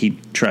just he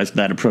tries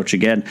that approach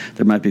again,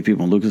 there might be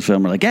people in Lucasfilm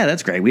who are like, yeah,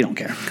 that's great, we don't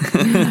care.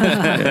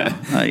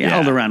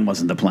 Alderaan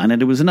wasn't the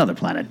planet, it was another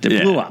planet.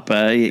 It blew up.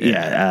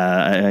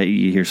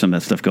 You hear some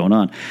of that stuff going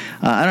on.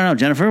 I don't know,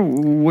 Jennifer,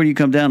 where do you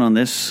come down on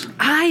this?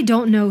 I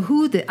don't know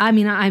who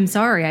I'm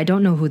sorry, I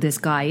don't know who this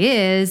guy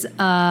is.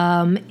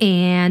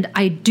 And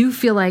I do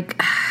feel like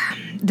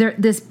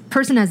this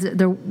person has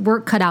their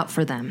work cut out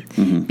for them,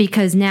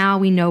 because now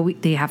we know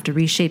they have to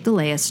reshape the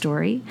Leia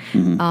story.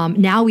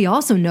 Now we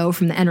also know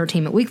from the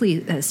Entertainment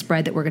Weekly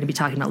spread that we're going to be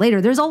talking about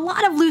later, there's a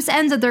lot of loose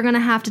ends that they're going to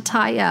have to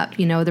tie up.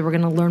 You know, that we're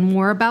going to learn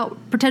more about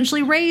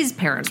potentially Rey's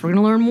parents. We're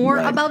going to learn more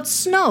about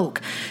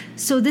Snoke.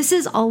 So this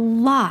is a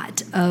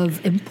lot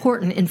of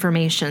important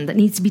information that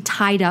needs to be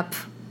tied up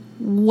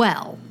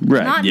well.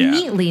 Not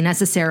neatly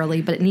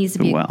necessarily, but it needs to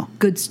be a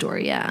good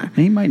story,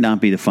 He might not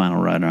be the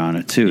final writer on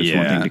it, too. It's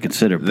one thing to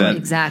consider. But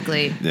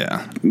exactly.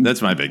 Yeah,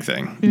 that's my big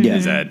thing.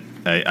 Is that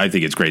I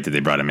think it's great that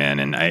they brought him in,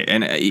 and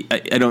I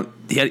don't.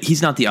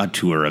 He's not the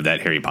auteur of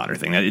that Harry Potter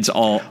thing. It's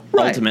all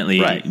ultimately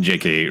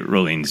J.K.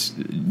 Rowling's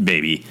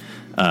baby.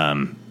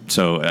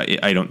 So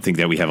I don't think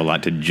that we have a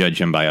lot to judge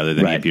him by, other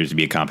than he appears to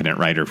be a competent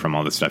writer from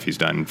all the stuff he's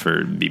done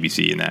for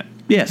BBC and that.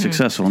 Yeah,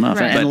 successful enough.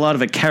 And a lot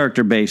of it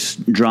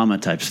character-based drama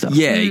type stuff.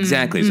 Yeah,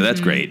 exactly. So that's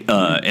great.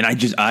 And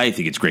I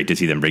think it's great to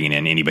see them bringing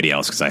in anybody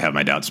else, because I have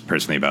my doubts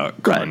personally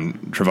about Colin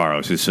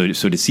Trevorrow.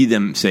 So to see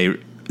them say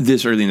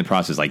this early in the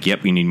process, like,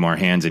 yep, we need more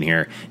hands in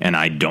here, and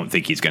I don't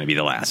think he's going to be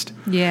the last.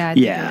 Yeah.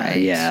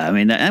 I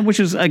mean, which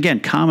is,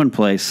 again,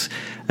 commonplace.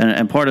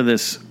 And part of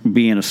this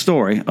being a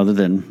story, other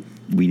than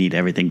we need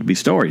everything to be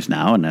stories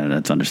now, and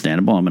that's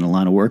understandable. I'm in a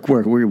line of work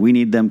where we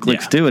need them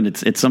clicks too, and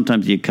it's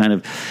sometimes you kind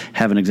of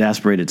have an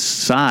exasperated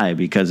sigh,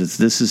 because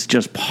this is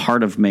just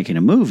part of making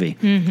a movie.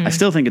 I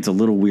still think it's a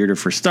little weirder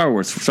for Star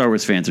Wars. Star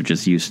Wars fans are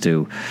just used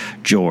to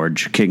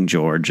King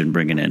George, and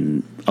bringing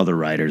in other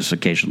writers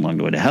occasionally along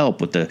the way to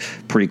help with the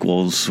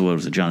prequels. What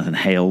was it? Jonathan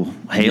Hales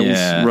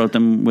wrote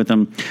them with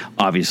him.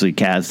 Obviously,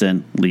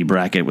 Kasdan, Lee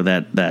Brackett with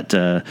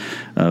that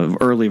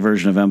early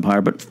version of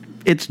Empire, but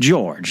it's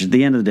George. At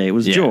the end of the day, it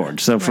was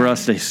George. So for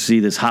us to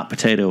see this hot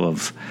potato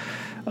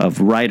of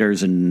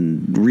writers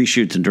and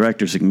reshoots and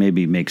directors, it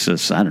maybe makes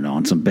us, I don't know,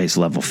 on some base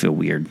level feel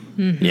weird.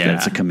 Yeah,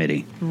 it's a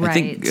committee. I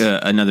think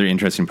another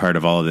interesting part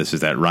of all of this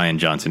is that Rian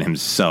Johnson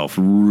himself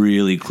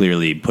really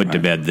clearly put to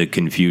bed the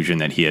confusion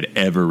that he had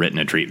ever written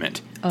a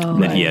treatment.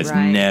 That he has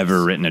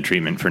never written a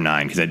treatment for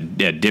 9, because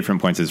at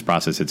different points in this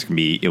process,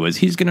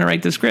 he's going to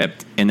write the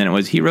script, and then it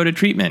was he wrote a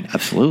treatment.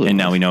 Absolutely. And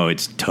now we know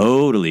it's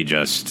totally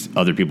just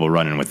other people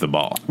running with the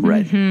ball.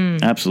 Right.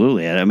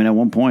 Absolutely. I mean, at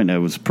one point it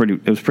was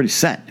pretty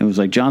set. It was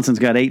like Johnson's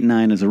got 8 and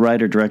 9 as a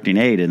writer, directing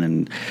 8, and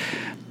then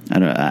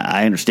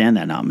I understand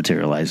that not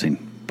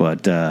materializing,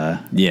 but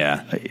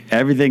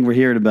everything we're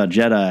hearing about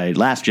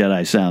Last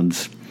Jedi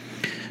sounds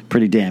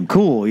pretty damn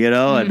cool, you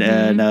know,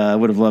 and I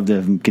would have loved to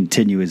have him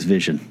continue his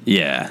vision.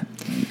 Yeah.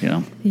 You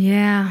know?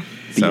 Yeah.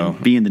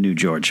 Being the new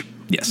George.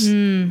 Yes.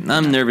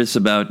 I'm nervous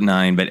about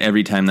 9, but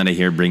every time that I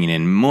hear bringing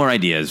in more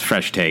ideas,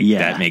 fresh take,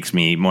 that makes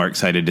me more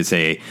excited to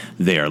say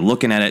they are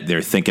looking at it,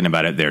 they're thinking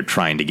about it, they're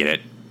trying to get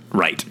it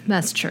right.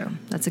 That's true.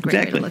 That's a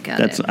great way to look at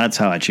it. That's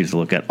how I choose to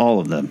look at all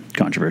of the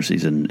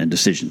controversies and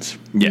decisions.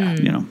 Yeah.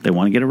 You know, they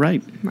want to get it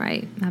right.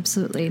 Right.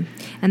 Absolutely.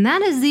 And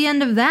that is the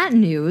end of that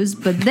news.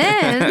 But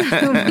then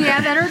we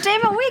have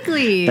Entertainment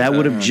Weekly. That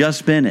would have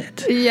just been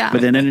it. Yeah.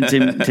 But then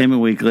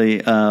Entertainment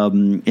Weekly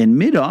in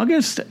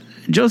mid-August,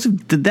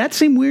 Joseph, did that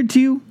seem weird to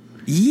you?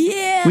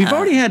 Yeah. We've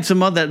already had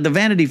some other, the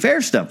Vanity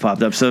Fair stuff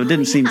popped up, so it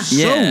didn't seem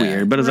so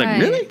weird. But I was like,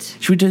 really?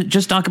 Should we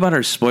just talk about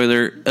our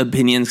spoiler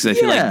opinions? Because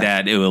I feel like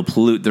that it will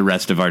pollute the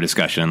rest of our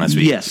discussion unless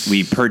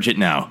we purge it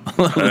now.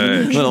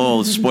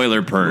 Little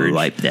spoiler purge.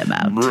 Wipe them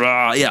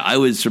out. Yeah, I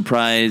was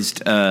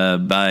surprised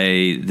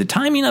by the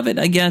timing of it,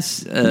 I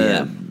guess,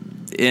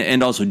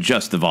 and also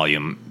just the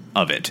volume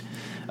of it.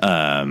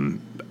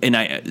 And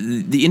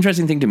the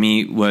interesting thing to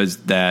me was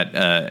that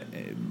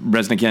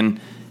Resnick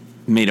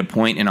made a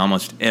point in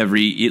almost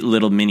every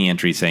little mini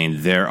entry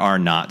saying there are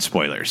not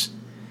spoilers.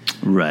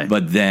 Right.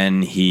 But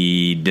then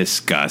he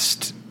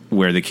discussed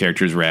where the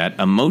characters were at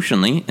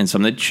emotionally and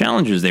some of the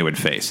challenges they would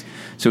face.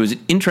 So it was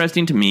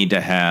interesting to me to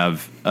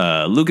have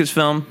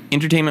Lucasfilm,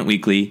 Entertainment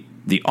Weekly,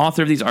 the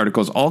author of these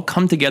articles all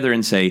come together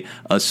and say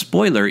a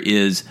spoiler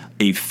is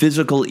a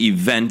physical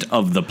event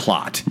of the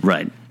plot.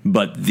 Right.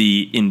 But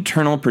the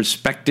internal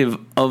perspective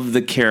of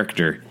the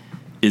character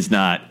is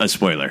not a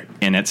spoiler.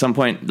 And at some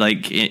point,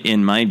 like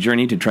in my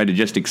journey to try to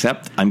just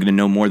accept, I'm going to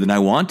know more than I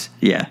want.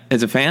 Yeah.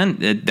 As a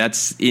fan,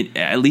 that's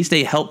at least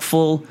a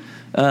helpful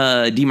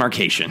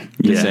demarcation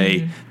to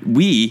say,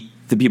 we,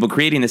 the people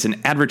creating this and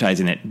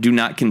advertising it, do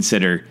not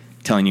consider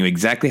telling you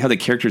exactly how the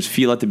characters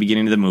feel at the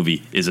beginning of the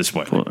movie is a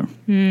spoiler.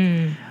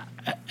 And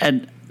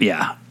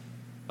yeah.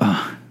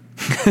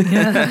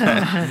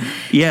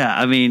 Yeah,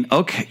 I mean,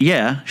 okay,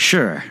 yeah,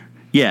 sure.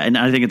 Yeah, and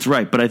I think it's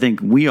right, but I think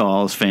we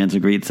all as fans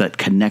agree it's that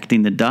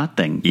connecting the dot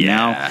thing. Yeah.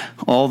 Now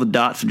all the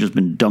dots have just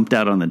been dumped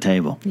out on the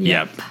table.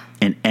 Yep.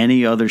 And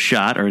any other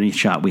shot or any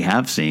shot we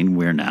have seen,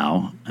 we're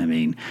now, I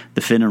mean,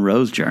 the Finn and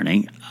Rose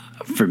journey,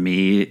 for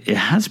me, it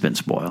has been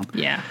spoiled.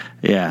 Yeah.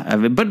 Yeah, I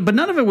mean, but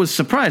none of it was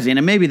surprising,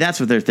 and maybe that's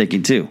what they're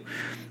thinking too.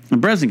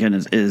 And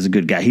Bresinkin is a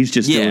good guy. He's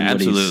just doing what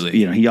absolutely.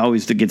 he's, he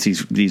always gets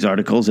these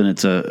articles, and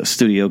it's a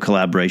studio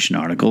collaboration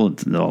article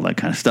and all that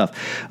kind of stuff.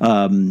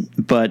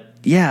 But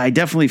yeah, I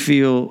definitely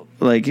feel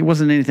like it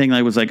wasn't anything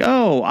I was like,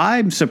 oh,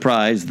 I'm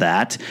surprised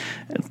that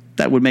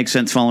would make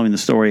sense following the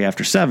story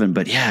after 7.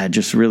 But yeah,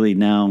 just really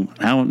now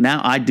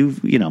I do,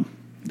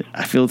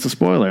 I feel it's a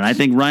spoiler, and I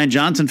think Rian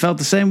Johnson felt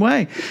the same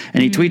way,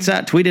 and he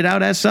tweeted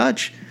out as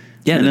such.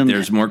 Yeah, and then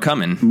there's more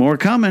coming. More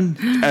coming.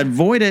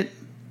 Avoid it.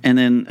 And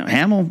then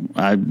Hamill,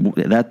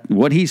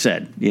 what he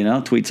said,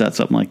 tweets out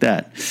something like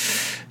that.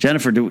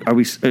 Jennifer,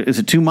 is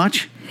it too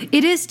much?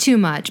 It is too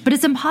much, but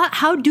it's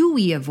how do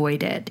we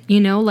avoid it?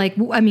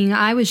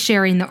 I was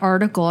sharing the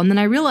article, and then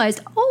I realized,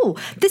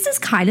 this is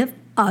kind of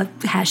a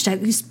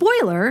hashtag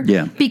spoiler,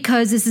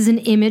 because this is an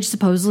image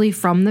supposedly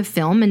from the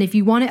film, and if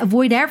you want to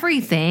avoid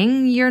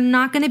everything, you're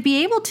not going to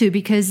be able to,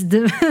 because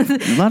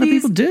a lot of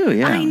people do.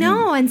 Yeah, I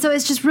know, and so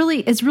it's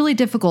really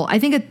difficult. I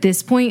think at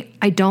this point,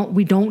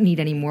 we don't need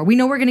any more. We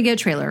know we're going to get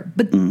a trailer,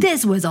 but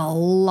this was a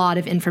lot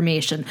of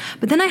information.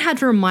 But then I had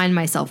to remind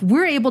myself,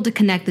 we're able to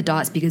connect the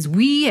dots because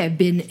we have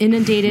been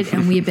inundated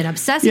and we have been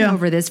obsessing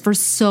over this for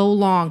so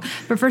long.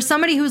 But for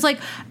somebody who's like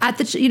at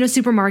the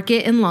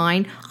supermarket in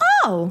line,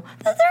 there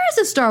is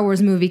a Star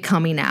Wars movie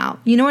coming out.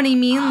 You know what I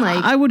mean?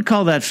 Like, I would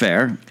call that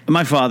fair.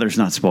 My father's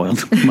not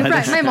spoiled.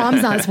 Right, my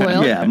mom's not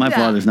spoiled. Yeah, my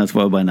father's not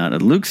spoiled by not.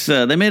 Luke's,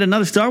 they made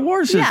another Star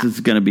Wars? Yeah.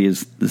 It's going to be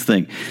his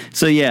thing.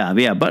 So,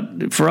 yeah.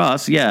 But for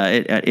us,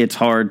 it's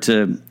hard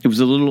to, it was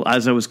a little,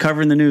 as I was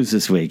covering the news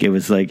this week, it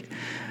was like,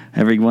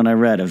 every one I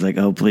read, I was like,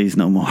 oh, please,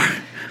 no more.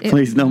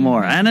 Please, no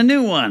more. And a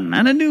new one.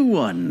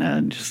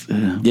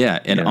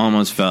 It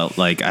almost felt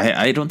like,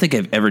 I don't think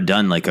I've ever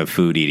done like a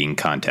food eating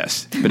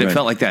contest, but it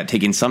felt like that,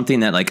 taking something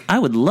that like, I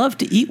would love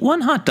to eat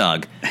 1 hot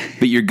dog,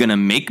 but you're going to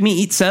make me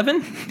eat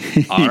 7?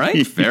 All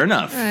right, fair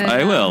enough.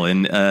 I will.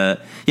 And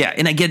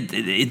and I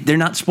get, they're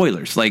not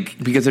spoilers, like,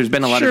 because there's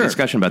been a lot of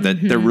discussion about that.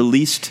 Mm-hmm. They're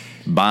released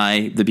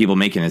by the people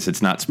making this.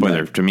 It's not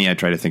spoiler. Right. To me, I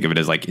try to think of it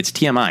as like, it's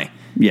TMI.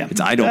 Yeah. It's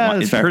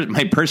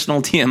my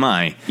personal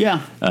TMI.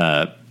 Yeah.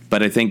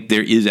 But I think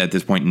there is, at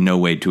this point, no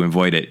way to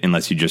avoid it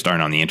unless you just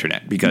aren't on the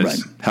internet.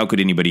 Because how could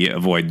anybody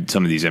avoid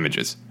some of these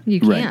images? You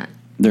can't.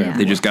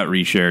 They just got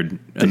reshared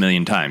a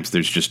million times.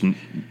 There's just,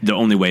 the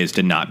only way is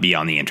to not be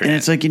on the internet. And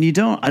it's like,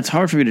 it's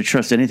hard for me to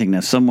trust anything. Now,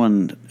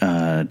 someone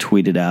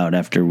tweeted out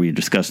after we were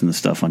discussing the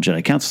stuff on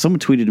Jedi Council, someone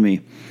tweeted to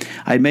me,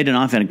 I made an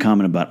offhand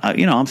comment about,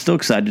 I'm still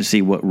excited to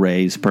see what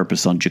Rey's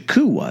purpose on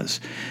Jakku was,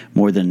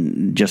 more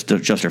than just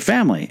her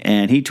family.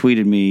 And he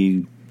tweeted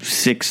me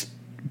 6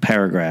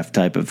 paragraph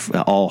type of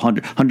all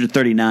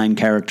 139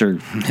 character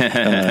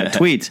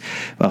tweets,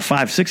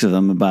 5-6 of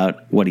them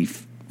about what he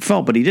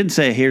felt, but he didn't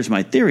say, here's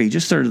my theory. He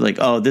just started like,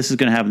 this is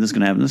going to happen, this is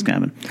going to happen, this is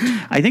going to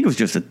happen. I think it was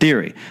just a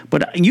theory,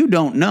 but you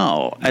don't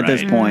know at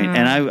this point.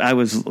 And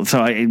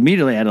I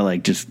immediately had to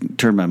like just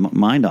turn my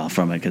mind off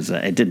from it, because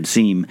it didn't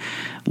seem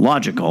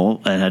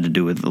logical. It had to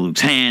do with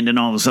Luke's hand and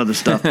all this other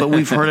stuff, but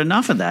we've heard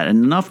enough of that,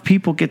 and enough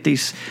people get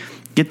these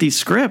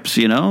scripts,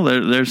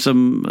 there's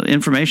some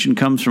information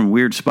comes from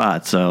weird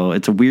much. So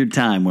it's a weird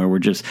time where we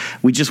just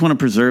want to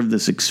preserve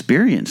this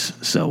experience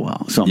so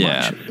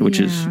much, which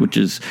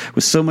was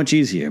so much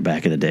easier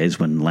back in the days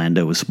when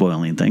Lando was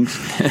spoiling things.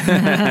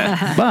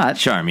 But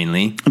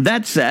charmingly,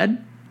 that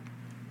said,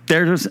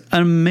 there's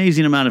an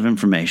amazing amount of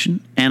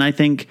information, and I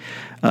think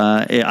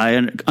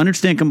I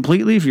understand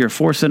completely if you're a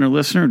Force Center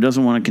listener who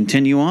doesn't want to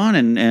continue on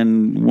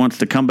and wants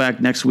to come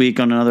back next week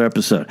on another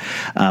episode.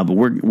 But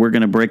we're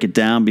going to break it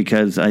down,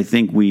 because I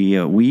think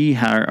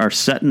we're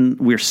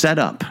set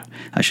up,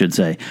 I should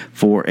say,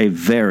 for a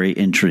very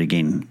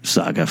intriguing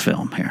saga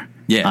film here.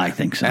 Yeah, I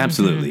think so.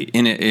 Absolutely.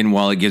 Mm-hmm. And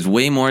while it gives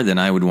way more than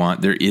I would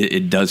want,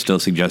 it does still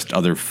suggest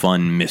other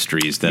fun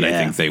mysteries that I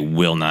think they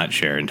will not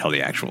share until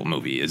the actual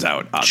movie is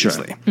out,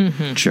 obviously. Sure.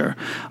 Mm-hmm. Sure.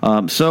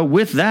 So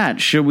with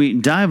that, should we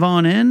dive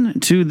on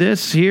in to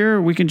this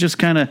here? We can just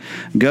kind of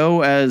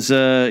go as,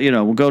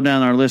 we'll go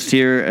down our list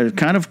here,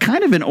 kind of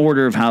in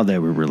order of how they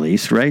were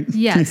released, right?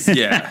 Yes.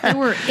 Yeah. There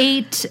were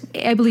 8,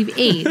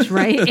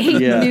 right? 8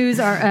 news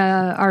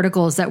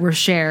articles that were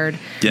shared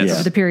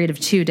over the period of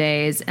 2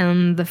 days.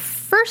 And the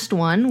first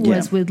one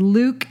was with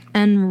Luke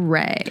and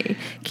Rey.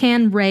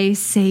 Can Rey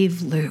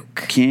save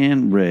Luke?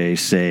 Can Rey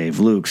save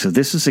Luke? So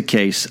this is a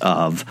case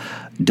of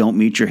don't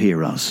meet your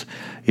heroes.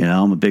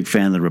 I'm a big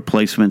fan of The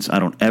Replacements. I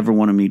don't ever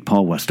want to meet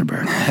Paul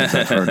Westerberg, because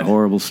I've heard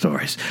horrible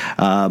stories.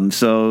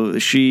 So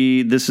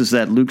this is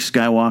that Luke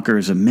Skywalker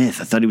is a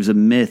myth. I thought he was a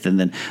myth. And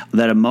then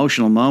that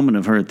emotional moment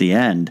of her at the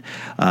end,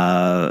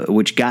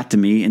 which got to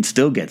me and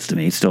still gets to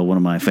me, still one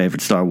of my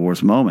favorite Star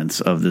Wars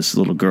moments, of this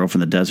little girl from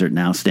the desert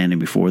now standing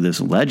before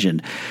this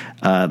legend,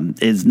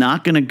 is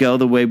not going to go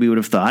the way we would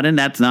have thought, and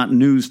that's not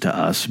news to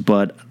us.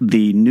 But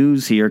the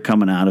news here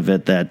coming out of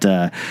it that,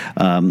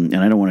 and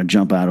I don't want to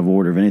jump out of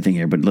order of anything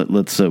here, but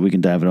let's we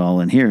can dive it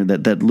all in here.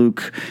 That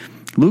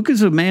Luke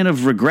is a man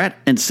of regret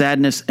and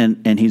sadness,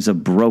 and he's a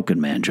broken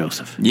man,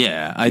 Joseph.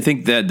 Yeah, I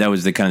think that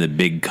was the kind of the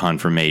big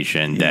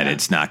confirmation that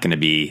it's not going to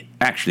be,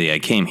 actually, I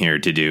came here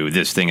to do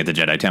this thing at the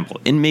Jedi Temple.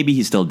 And maybe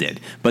he still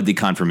did. But the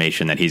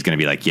confirmation that he's going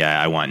to be like,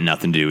 yeah, I want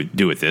nothing to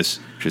do with this,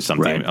 which is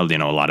something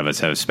a lot of us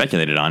have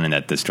speculated on, and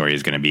that the story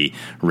is going to be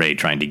Rey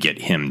trying to get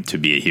him to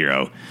be a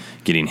hero,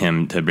 getting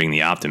him to bring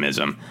the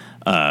optimism.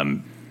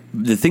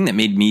 The thing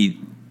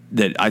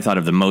that I thought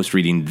of the most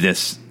reading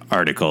this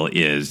article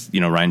is,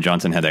 Rian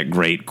Johnson had that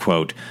great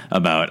quote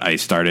about, I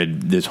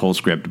started this whole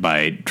script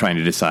by trying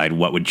to decide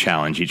what would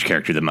challenge each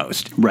character the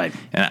most. Right.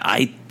 And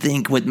I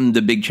think what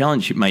the big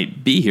challenge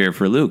might be here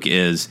for Luke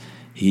is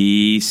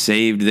he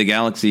saved the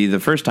galaxy the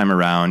first time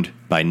around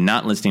by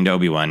not listening to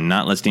Obi-Wan,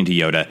 not listening to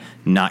Yoda,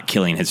 not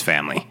killing his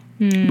family.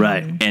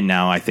 Right. And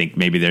now I think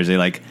maybe there's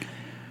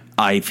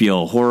I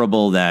feel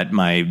horrible that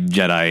my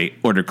Jedi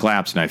Order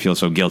collapsed, and I feel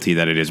so guilty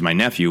that it is my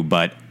nephew,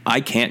 but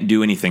I can't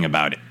do anything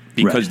about it.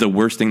 Because the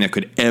worst thing that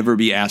could ever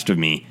be asked of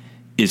me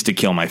is to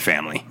kill my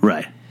family.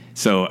 Right.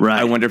 So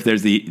I wonder if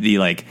there's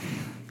the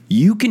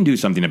you can do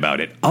something about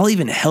it. I'll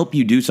even help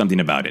you do something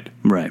about it.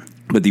 Right.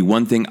 But the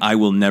one thing I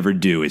will never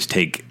do is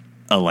take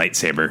a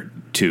lightsaber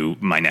to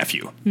my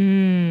nephew.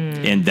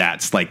 And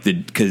that's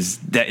because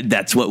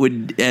that's what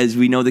would, as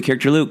we know the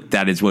character Luke,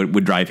 that is what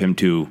would drive him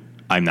to,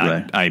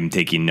 I'm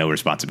taking no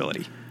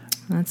responsibility.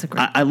 That's a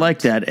great I like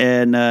that.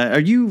 And are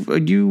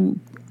you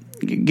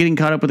getting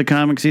caught up with the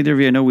comics, either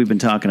of you? I know we've been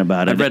talking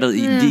about it. I've read a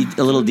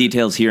little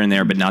details here and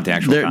there, but not the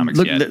actual comics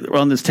yet.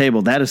 On this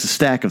table, that is a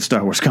stack of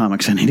Star Wars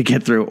comics I need to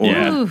get through,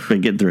 or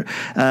been getting through.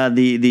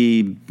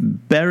 The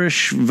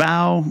Barish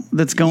Vow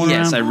that's going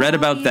around. Yes, I read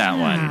about that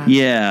one.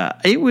 Yeah,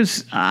 it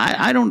was.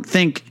 I don't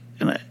think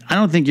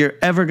you're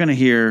ever going to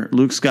hear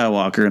Luke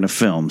Skywalker in a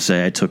film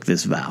say, I took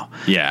this vow.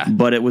 Yeah.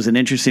 But it was an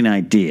interesting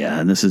idea,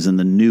 and this is in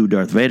the new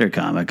Darth Vader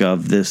comic,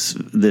 of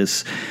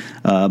this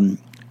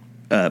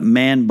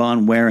man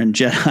bun wearing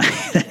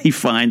Jedi that he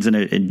finds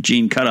in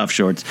jean cutoff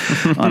shorts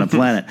on a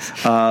planet.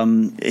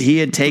 He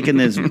had taken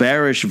this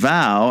bearish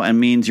vow, and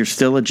means you're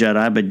still a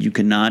Jedi, but you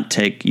cannot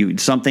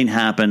something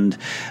happened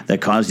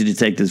that caused you to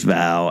take this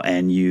vow,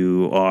 and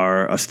you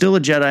are still a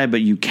Jedi,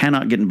 but you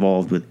cannot get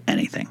involved with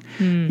anything.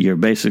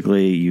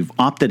 You've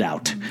opted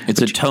out.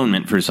 It's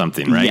atonement for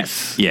something, right?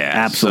 Yes. Yeah,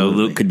 absolutely. So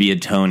Luke could be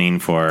atoning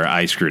for,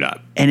 I screwed up.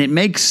 And it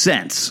makes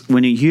sense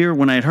when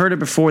I had heard it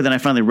before, then I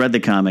finally read the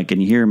comic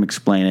and you hear him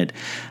explain it.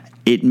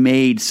 It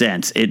made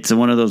sense. It's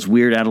one of those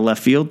weird out of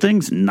left field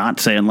things, not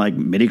saying like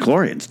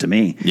midichlorians to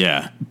me.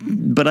 Yeah.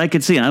 But I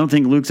could see it. I don't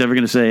think Luke's ever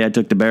going to say, I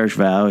took the Barish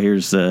vow.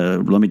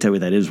 Let me tell you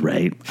what that is,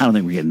 right? I don't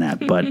think we're getting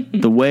that. But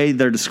the way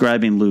they're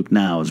describing Luke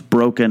now is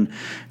broken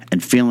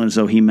and feeling as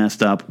though he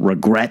messed up,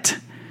 regret.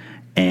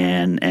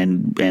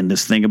 And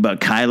this thing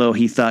about Kylo,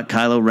 he thought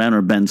Kylo Ren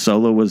or Ben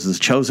Solo was his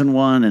chosen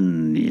one,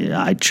 and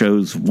I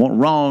chose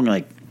wrong.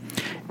 Like,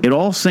 it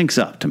all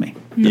syncs up to me.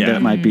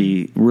 That might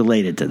be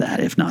related to that,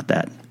 if not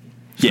that.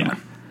 Yeah.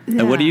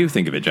 And what do you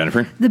think of it,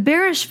 Jennifer? The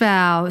Barish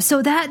Vow.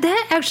 So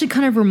that actually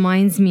kind of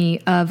reminds me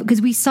of,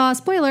 because we saw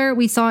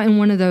in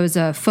one of those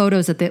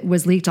photos that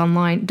was leaked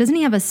online. Doesn't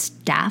he have a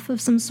staff of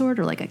some sort,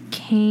 or like a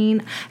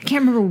cane? I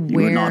can't remember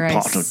where. You are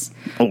not part of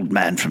old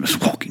man from his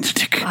walking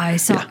stick. I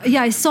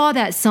saw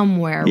that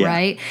somewhere,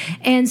 right?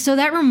 And so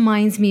that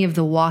reminds me of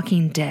The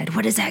Walking Dead.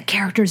 What is that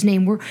character's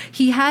name? Where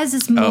he has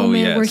this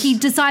moment where he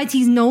decides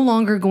he's no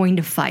longer going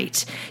to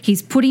fight.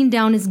 He's putting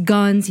down his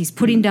guns. He's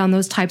putting down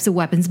those types of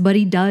weapons, but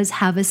he does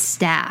have a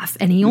staff,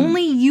 and he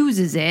only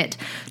uses it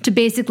to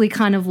basically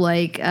kind of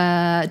like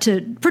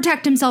to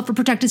protect himself or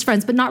protect his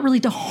friends, but not really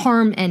to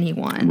harm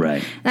anyone.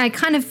 Right. And I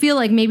kind of feel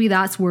like maybe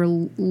that's where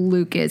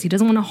Luke is. He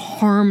doesn't want to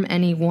harm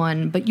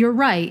anyone, but you're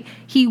right.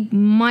 He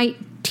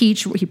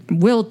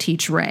will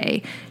teach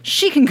Rey.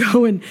 She can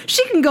go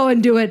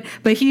and do it,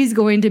 but he's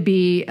going to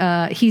be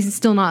he's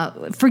still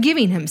not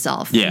forgiving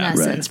himself in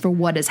essence for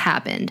what has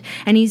happened,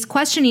 and he's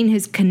questioning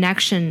his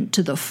connection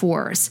to the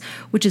Force,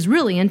 which is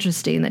really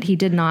interesting that he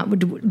did not.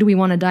 Do we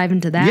want to dive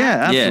into that?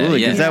 Yeah, absolutely.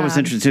 Because that was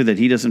interesting too, that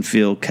he doesn't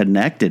feel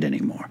connected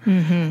anymore.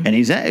 And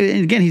he's at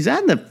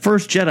the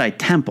first Jedi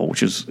Temple,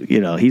 which is,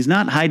 he's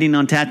not hiding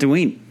on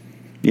Tatooine.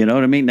 You know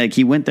what I mean? Like,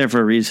 he went there for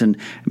a reason,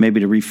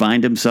 maybe to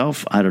refine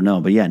himself. I don't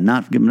know. But yeah,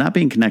 not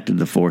being connected to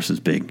the Force is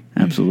big.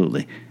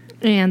 Absolutely.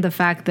 And the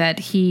fact that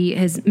he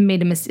has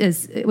made a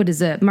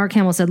mistake, Mark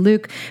Hamill said,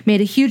 Luke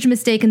made a huge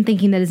mistake in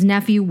thinking that his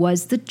nephew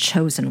was the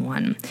chosen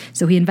one.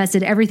 So he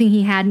invested everything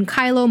he had in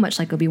Kylo, much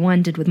like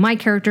Obi-Wan did with my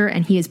character,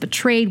 and he is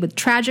betrayed with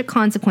tragic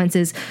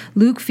consequences.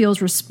 Luke feels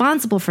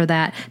responsible for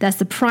that. That's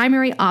the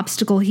primary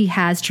obstacle he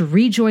has to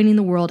rejoining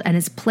the world and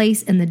his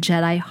place in the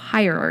Jedi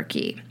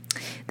hierarchy.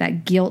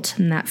 That guilt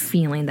and that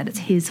feeling that it's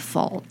his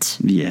fault.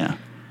 Yeah.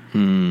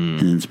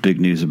 And it's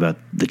big news about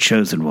the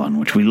Chosen One,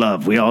 which we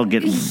love. We all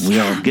get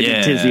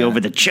tizzy over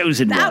the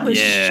Chosen One. That was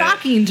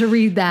shocking to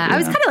read that. I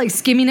was kind of like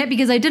skimming it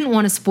because I didn't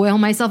want to spoil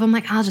myself. I'm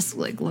like, I'll just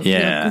like look.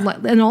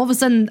 And all of a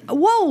sudden,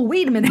 whoa,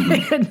 wait a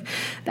minute.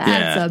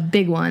 That's a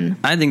big one.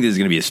 I think this is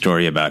going to be a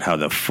story about how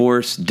the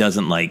Force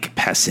doesn't like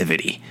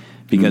passivity.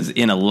 Because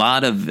in a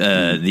lot of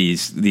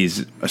these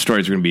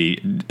stories we're going to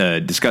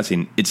be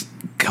discussing, it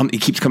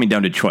keeps coming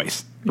down to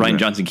choice. Rian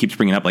Johnson keeps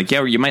bringing up, like,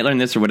 you might learn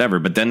this or whatever,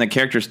 but then the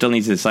character still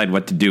needs to decide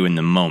what to do in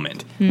the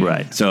moment.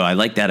 Right. So I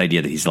like that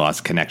idea that he's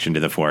lost connection to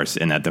the Force,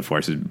 and that the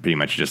Force is pretty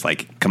much just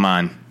like, come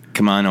on,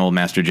 old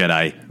Master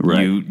Jedi,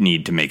 you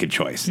need to make a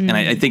choice. And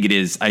I think it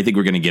is. I think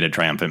we're going to get a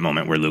triumphant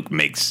moment where Luke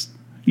makes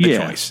the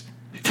choice.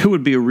 That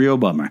would be a real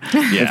bummer.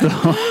 Yeah. The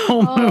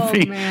whole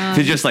movie. If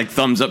it's just like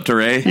thumbs up to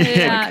Rey.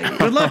 Yeah.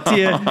 Good luck to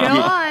you.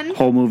 Go on.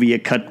 Whole movie, you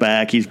cut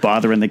back. He's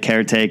bothering the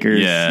caretakers.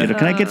 Yeah.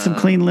 Can I get some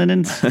clean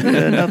linens?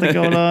 Nothing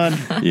going on.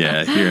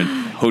 Yeah, here in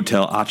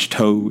Hotel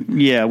Achto.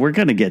 Yeah, we're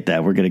going to get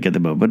that. We're going to get the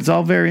movie. But it's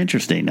all very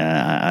interesting.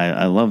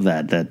 I love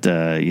that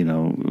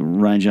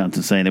Rian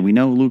Johnson saying that we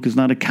know Luke is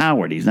not a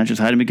coward. He's not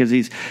just hiding because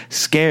he's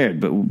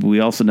scared, but we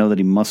also know that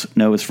he must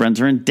know his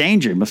friends are in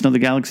danger. He must know the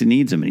galaxy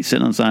needs him. And he's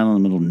sitting on this island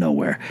in the middle of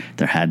nowhere.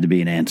 There had to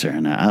be an answer.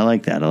 And I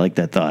like that. I like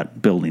that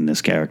thought, building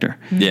this character.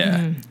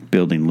 Yeah.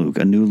 Building Luke,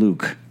 a new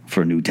Luke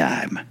for a new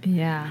time.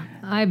 Yeah.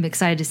 I'm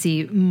excited to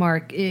see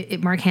Mark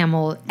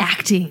Hamill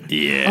acting.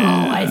 Yeah.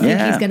 Oh, I think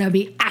he's going to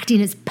be acting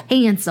his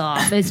pants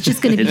off. It's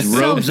just going to be his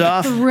robes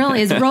off. Thrilling.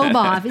 His robe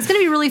off. It's going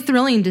to be really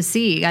thrilling to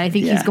see. I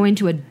think he's going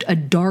to a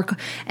dark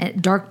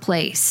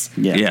place.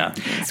 Yeah.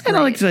 And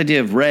I like this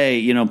idea of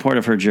Rey, part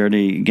of her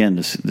journey, again,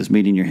 this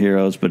meeting your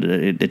heroes, but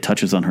it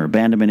touches on her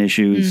abandonment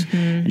issues,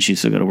 and she's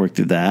still got to work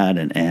through that,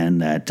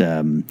 and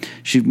that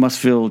she must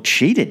feel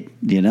cheated,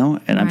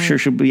 and I'm sure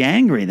she'll be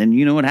angry. Then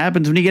you know what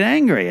happens when you get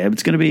angry.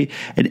 It's going to be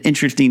an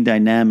interesting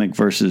dynamic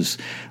versus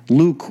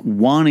Luke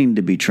wanting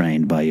to be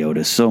trained by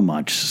Yoda so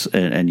much,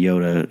 and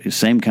Yoda,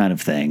 same kind of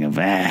thing of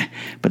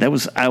but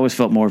I always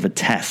felt more of a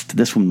test.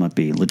 This one might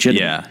be legitimate.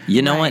 Yeah,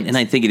 you know what? And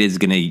I think this is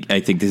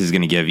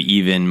going to give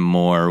even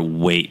more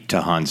weight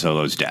to Han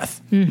Solo's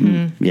death.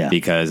 Mm-hmm. Yeah,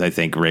 because I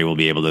think Rey will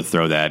be able to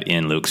throw that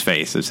in Luke's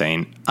face of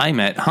saying, I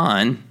met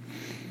Han,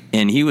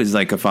 and he was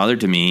like a father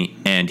to me,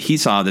 and he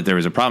saw that there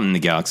was a problem in the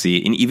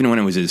galaxy, and even when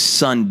it was his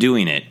son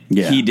doing it,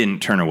 he didn't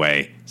turn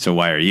away. So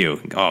why are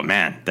you? Oh,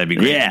 man, that'd be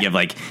great to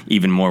give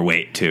even more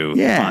weight to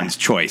Han's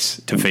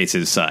choice to face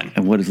his son.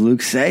 And what does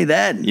Luke say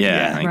then?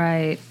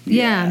 Right.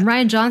 Yeah, and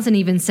Rian Johnson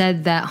even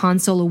said that Han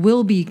Solo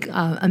will be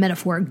a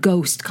metaphoric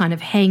ghost kind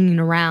of hanging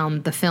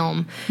around the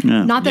film.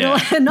 Yeah. Not that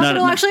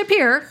it'll actually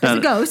appear as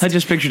a ghost. I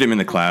just pictured him in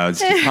the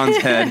clouds, Han's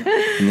head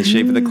in the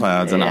shape of the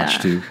clouds on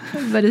Achtu.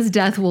 But his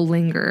death will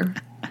linger.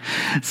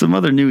 Some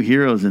other new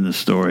heroes in the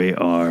story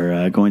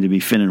are going to be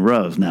Finn and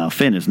Rose. Now,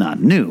 Finn is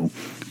not new,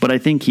 but I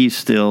think he's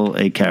still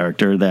a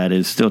character that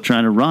is still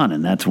trying to run,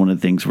 and that's one of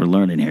the things we're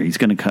learning here. He's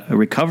going to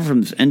recover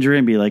from this injury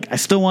and be like, I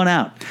still want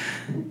out.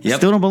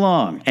 Still don't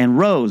belong. And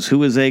Rose,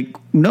 who is a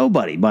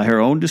nobody by her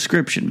own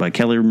description, by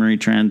Kelly Marie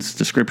Tran's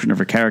description of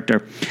her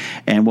character,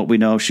 and what we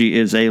know, she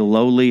is a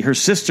lowly, her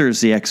sister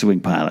is the X-Wing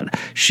pilot.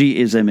 She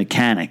is a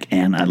mechanic,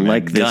 and I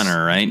like this.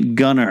 Gunner, right?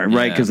 Gunner,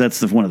 right, because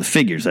that's one of the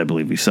figures I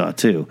believe we saw,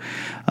 too.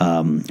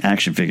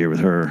 Action figure with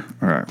her,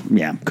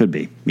 could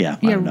be. I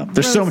don't know.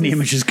 There's so many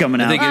images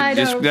coming out.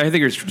 I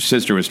think her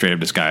sister was straight up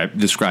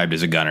described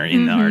as a gunner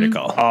in the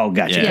article. Oh,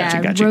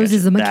 gotcha. Rose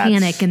is a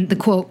mechanic, and the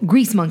quote,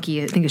 grease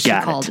monkey, I think she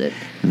called it.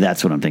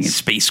 That's what I'm thinking.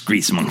 Space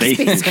grease monkey.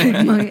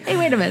 Hey,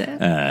 wait a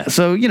minute.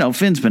 So,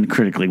 Finn's been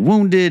critically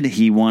wounded.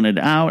 He wanted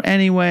out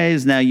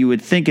anyways. Now, you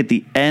would think at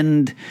the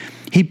end,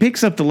 he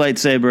picks up the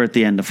lightsaber at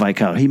the end to fight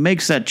Kylo. He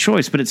makes that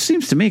choice, but it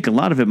seems to me a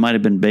lot of it might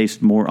have been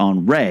based more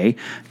on Rey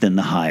than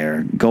the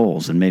higher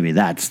goals, and maybe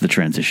that's the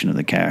transition of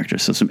the character.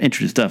 So some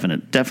interesting stuff, and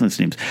it definitely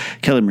seems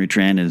Kelly Marie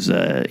Tran is,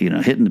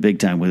 hitting the big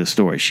time with the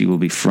story. She will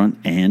be front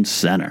and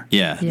center.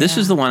 Yeah. This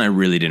is the one I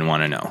really didn't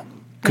want to know.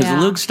 Because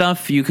the Luke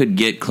stuff, you could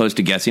get close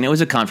to guessing. It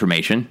was a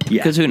confirmation.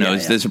 Because who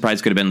knows? The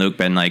surprise could have been Luke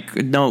been like,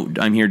 no,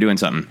 I'm here doing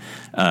something.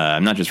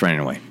 I'm not just running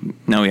away.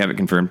 No, we have it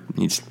confirmed.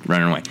 He's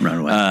running away.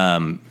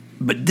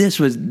 But this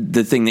was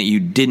the thing that you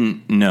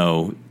didn't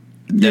know.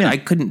 That I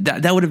couldn't.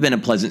 That would have been a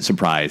pleasant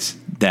surprise.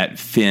 That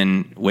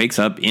Finn wakes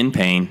up in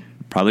pain,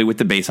 probably with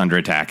the base under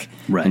attack,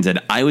 and said,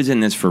 I was in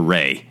this for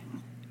Rey,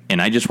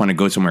 and I just want to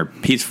go somewhere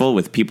peaceful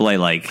with people I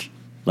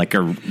like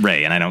a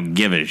Rey, and I don't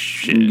give a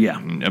shit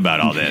about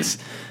all this.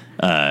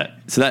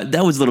 So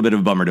that was a little bit of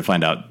a bummer to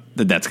find out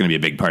that that's going to be a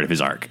big part of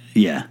his arc.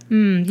 Yeah.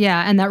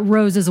 And that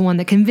Rose is the one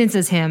that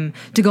convinces him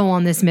to go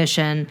on this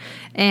mission,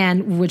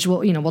 and which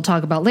we'll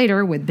talk about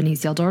later with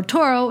Benicio del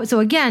Toro. So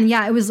again,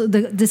 it was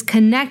this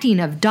connecting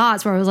of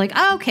dots where I was like,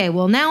 oh, okay,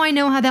 well now I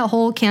know how that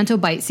whole Canto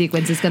Bight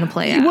sequence is going to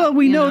play out. Well,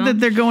 we know that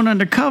they're going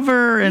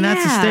undercover, and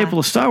that's a staple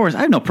of Star Wars.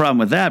 I have no problem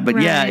with that, but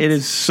it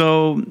is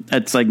so.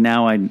 It's like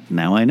now I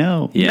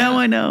know. Yeah. Now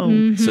I know.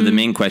 Mm-hmm. So the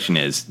main question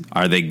is,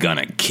 are they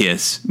gonna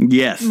kiss?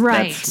 Yes,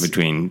 right.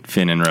 Between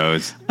Finn and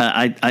Rose.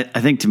 I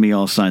think to me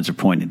all signs are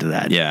pointing into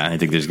that. Yeah, I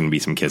think there's going to be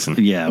some kissing.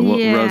 Yeah,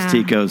 Rose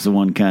Tico's the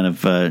one kind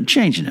of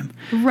changing him.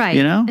 Right.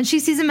 You know? And she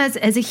sees him as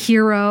a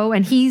hero,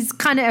 and he's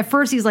kind of, at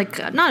first, he's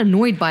like, not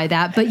annoyed by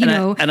that, but, you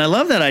know. And I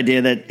love that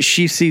idea that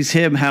she sees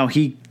him how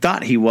he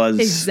thought he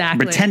was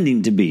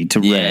pretending to be to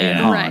Rey and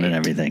Han and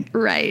everything.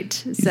 Right.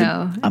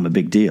 So I'm a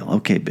big deal.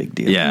 Okay, big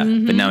deal. Yeah,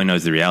 but now he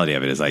knows the reality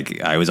of it. Is like,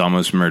 I was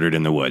almost murdered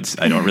in the woods.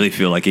 I don't really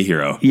feel like a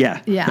hero.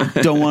 Yeah. Yeah.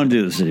 Don't want to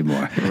do this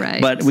anymore.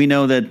 Right. But we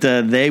know that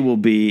they will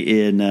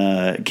be in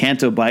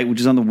Canto Bight,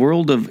 which is on the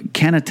world of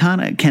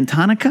Cantonica?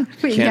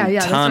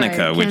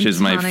 Cantonica, which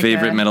is my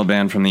favorite metal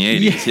band from the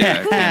 80s.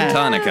 Yeah,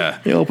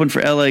 Cantonica. They opened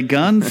for LA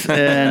Guns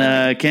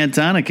and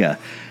Cantonica.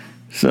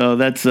 So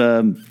that's...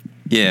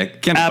 Yeah,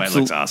 Canto Bight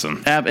looks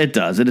awesome. It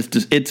does.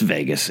 It's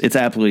Vegas. It's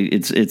absolutely.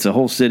 It's a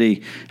whole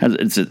city.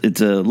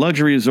 It's a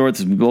luxury resort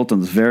that's built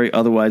on this very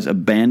otherwise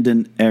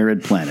abandoned,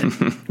 arid planet.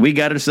 We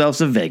got ourselves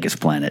a Vegas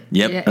planet.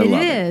 Yep, yeah,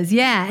 it is.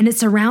 Yeah, and it's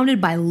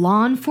surrounded by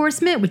law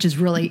enforcement, which is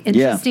really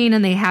interesting.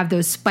 And they have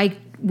those spiked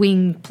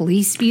wing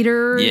police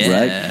speeders.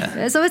 Yeah.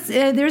 Right. So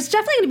there's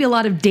definitely going to be a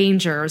lot of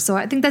danger. So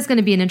I think that's going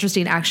to be an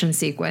interesting action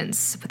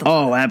sequence.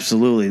 Oh,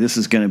 absolutely. This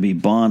is going to be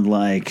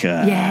Bond-like.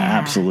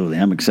 Absolutely.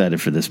 I'm excited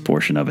for this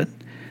portion of it,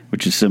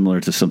 which is similar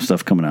to some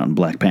stuff coming out in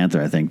Black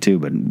Panther, I think, too.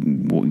 But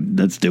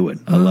let's do it.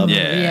 I love it.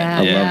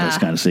 I love those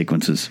kind of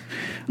sequences.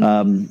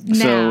 Let's.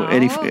 This is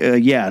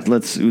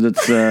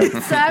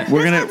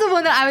the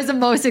one that I was the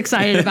most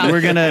excited about.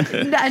 We're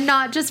gonna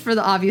not just for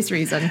the obvious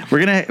reason.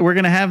 We're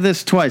gonna have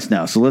this twice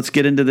now. So let's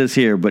get into this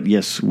here. But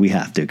yes, we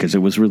have to because it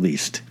was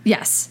released.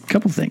 Yes. A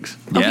couple things.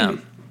 Yeah.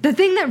 The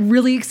thing that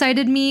really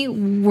excited me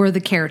were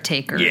the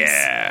caretakers.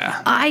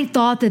 Yeah. I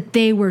thought that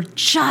they were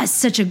just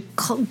such a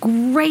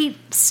great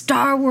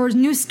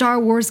new Star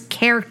Wars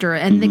character.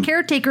 And the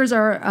caretakers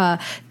are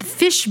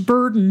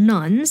Fishbird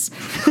nuns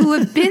who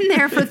have been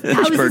there for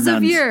thousands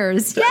of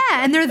years. Yeah,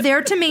 and they're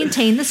there to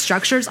maintain the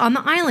structures on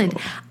the island.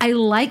 I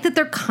like that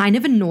they're kind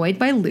of annoyed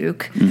by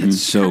Luke.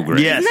 That's so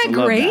great. Yes, Isn't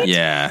that great? That.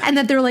 Yeah. And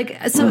that they're like,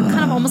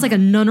 kind of almost like a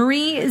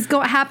nunnery is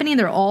happening.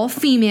 They're all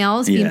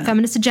females. The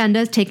feminist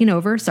agenda is taking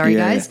over. Sorry,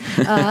 guys.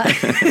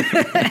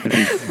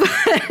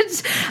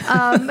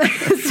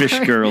 Fish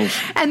girls.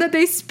 And that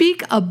they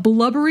speak a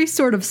blubbery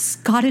sort of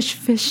Scottish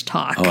fish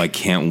talk. Oh, I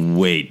can't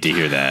wait to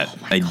hear that.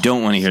 I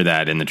don't want to hear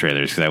that in the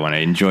trailers because I want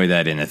to enjoy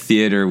that in a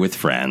theater with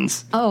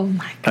friends. Oh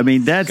my god! I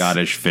mean, that's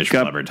Scottish fish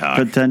blubber talk.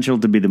 Potential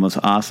to be the most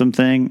awesome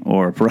thing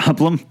or a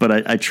problem,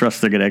 but I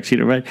trust they're going to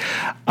execute it right.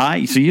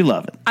 So you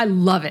love it. I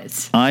love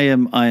it. I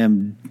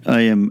am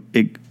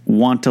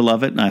want to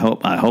love it, and I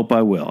hope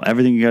I will.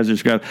 Everything you guys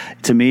described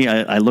to me,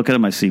 I look at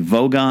them, I see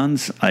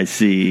Vogons, I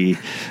see,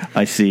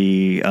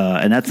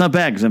 and that's not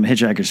bad because I'm a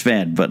Hitchhiker's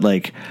fan, but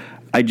like,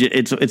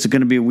 it's going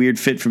to be a weird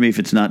fit for me if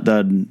it's not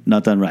done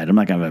right. I'm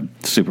not going to have a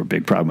super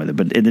big problem with it,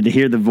 but and then to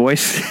hear the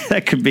voice,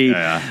 that could be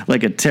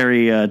like a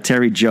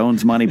Terry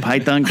Jones Monty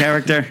Python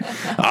character.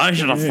 I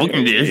should have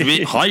fucking this.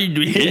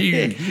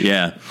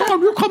 Yeah.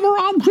 You come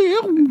around here,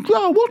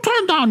 we'll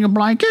turn down your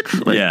blanket.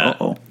 Like,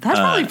 that's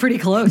probably pretty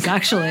close,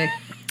 actually.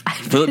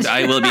 Will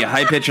it be a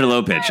high pitch or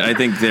low pitch? I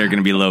think they're going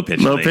to be low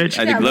pitch. Low pitch?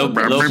 I think low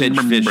pitch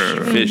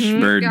fish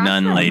bird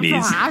nun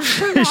ladies.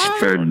 Fish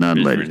bird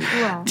nun ladies.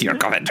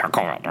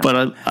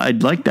 But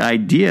I'd like the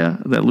idea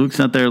that Luke's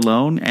not there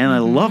alone, and I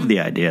love the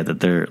idea that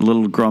they're a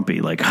little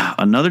grumpy, like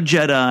another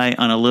Jedi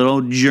on a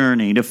little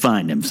journey to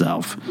find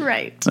himself.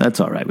 Right. That's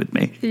all right with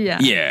me. Yeah.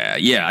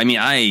 I mean,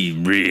 I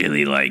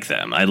really like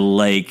them. I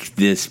like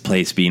this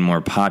place being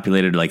more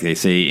populated. Like they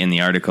say in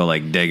the article,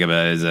 like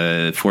Dagobah is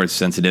a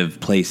force-sensitive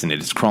place, and it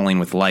is crawling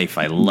with life.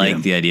 I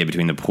like the idea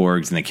between the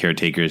Porgs and the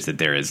caretakers that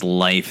there is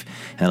life,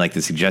 and I like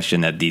the suggestion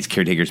that these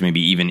caretakers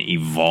maybe even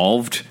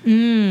evolved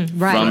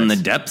from the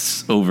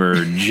depths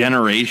over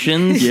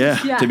generations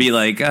to be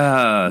like,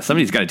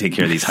 somebody's got to take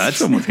care of these huts.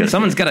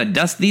 Someone's got to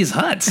dust these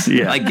huts.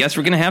 I guess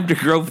we're going to have to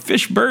grow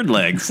fish bird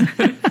legs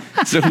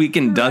so we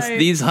can dust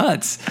these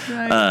huts.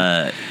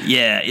 I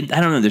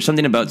don't know. There's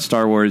something about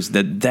Star Wars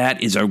that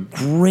is a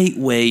great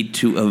way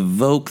to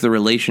evoke the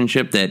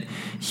relationship that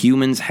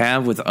humans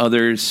have with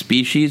other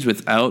species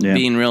without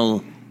being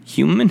real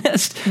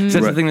humanist. So that's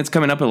the thing that's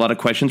coming up. A lot of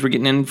questions we're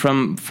getting in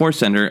from Force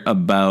Center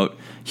about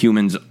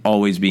humans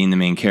always being the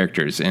main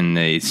characters, and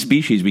the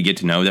species we get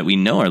to know that we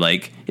know are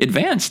like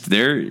advanced.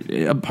 They're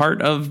a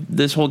part of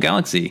this whole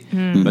galaxy,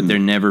 but they're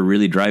never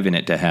really driving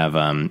it to have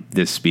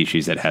this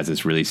species that has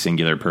this really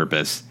singular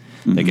purpose.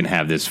 They can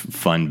have this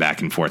fun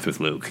back and forth with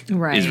Luke.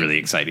 Is really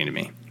exciting to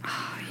me.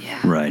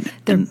 Right.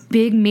 They're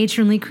big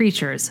matronly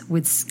creatures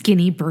with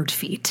skinny bird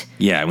feet.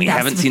 Yeah, we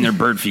haven't seen their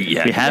bird feet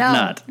yet. We have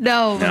not.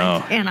 No.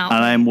 And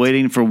I'm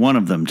waiting for one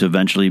of them to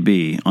eventually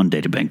be on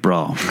Databank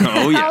Brawl.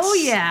 Oh, yes. Oh,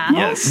 yeah.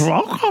 Yes.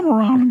 I'll come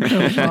around and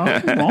kill you.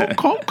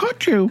 I'll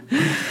cut you.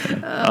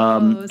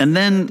 And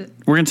then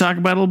we're going to talk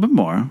about it a little bit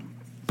more,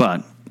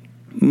 but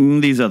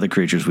these other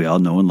creatures we all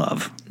know and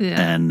love,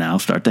 and now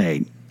start to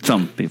hate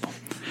some people.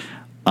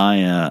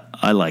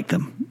 I like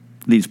them.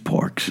 These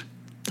porks.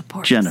 The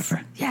porks.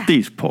 Jennifer. Yeah.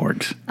 These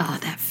porks. Oh,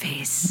 that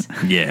face.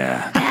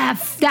 Yeah.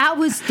 That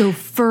was the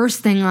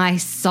first thing I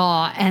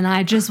saw, and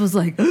I just was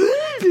like,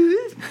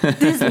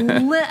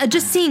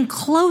 just seeing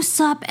close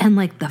up and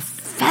like the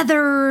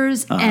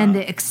feathers and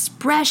the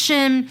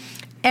expression.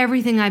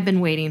 Everything I've been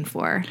waiting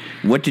for.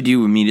 What did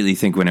you immediately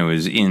think when it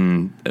was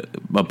in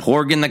a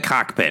Porg in the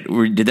cockpit?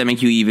 Did that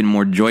make you even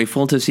more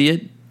joyful to see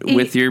it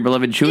with your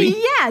beloved Chewie?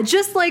 Yeah,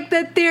 just like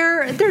that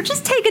they're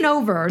just taking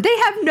over. They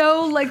have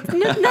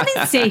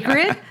nothing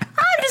sacred.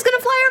 I'm just gonna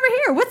fly over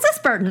here. What's this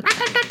burden?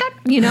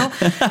 You know?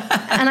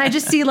 And I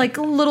just see like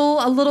a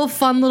little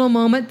fun little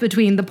moment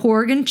between the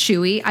Porg and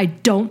Chewie. I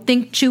don't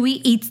think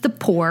Chewie eats the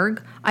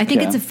Porg. I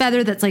think it's a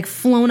feather that's like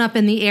flown up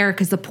in the air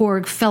because the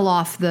Porg fell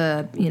off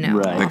the,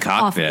 the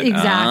cockpit.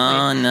 Exactly.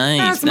 Oh, nice.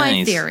 That's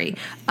my theory.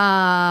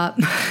 But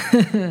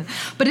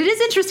it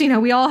is interesting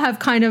how we all have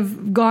kind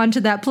of gone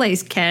to that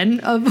place, Ken,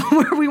 of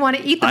where we want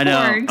to eat the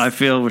Porgs. I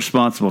feel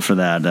responsible for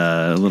that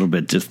a little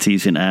bit, just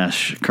teasing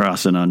Ash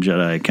Crossan on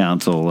Jedi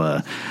Council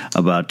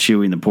about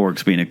chewing the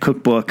Porgs being a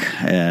cookbook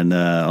and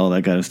all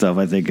that kind of stuff.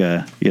 I think,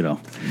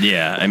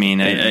 Yeah, I mean,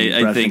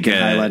 I think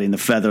highlighting the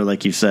feather,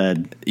 like you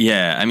said.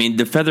 Yeah, I mean,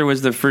 the feather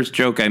was the first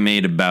joke I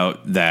made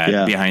about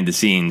that behind the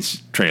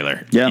scenes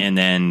trailer. Yeah. And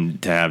then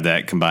to have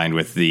that combined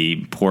with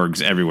the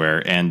Porgs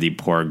everywhere and the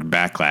Porg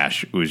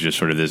backlash was just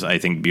sort of this, I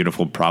think,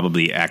 beautiful,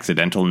 probably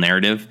accidental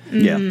narrative.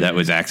 Yeah. That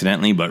was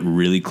accidentally, but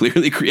really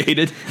clearly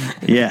created.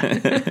 Yeah.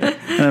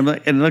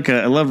 and look,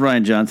 I love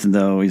Rian Johnson,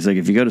 though. He's like,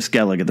 if you go to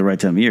Skellig at the right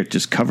time of year, it's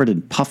just covered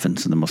in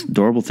puffins and the most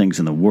adorable things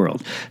in the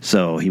world.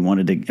 So he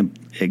wanted to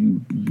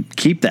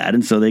keep that,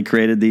 and so they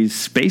created these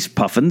space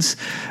puffins.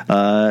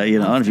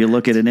 And if you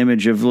look at an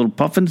image of little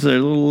puffins, they're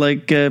little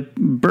like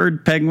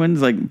bird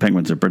penguins. Like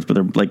penguins are birds, but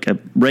they're like a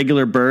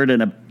regular bird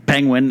and a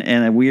penguin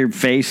and a weird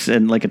face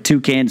and like a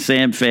toucan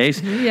Sam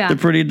face. Yeah. They're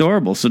pretty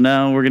adorable. So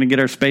now we're going to get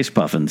our space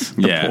puffins,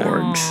 the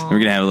Porgs. Aww. We're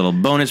going to have a little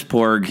bonus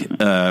Porg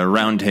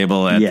round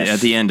table at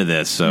the end of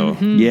this. So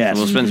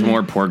we'll spend some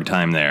more Porg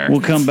time there.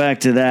 We'll come back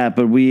to that,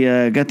 but we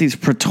got these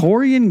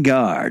Praetorian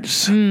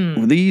Guards.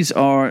 These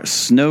are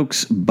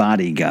Snoke's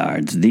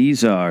bodyguards.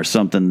 These are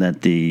something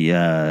that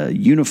the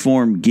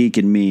uniform geek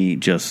in me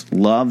just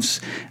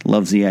loves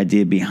the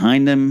idea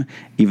behind them,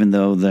 even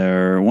though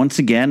they're, once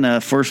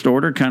again, First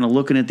Order kind of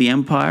looking at the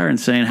Empire and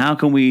saying, how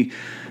can we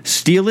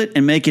steal it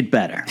and make it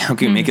better? How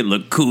can we make it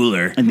look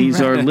cooler? And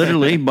these are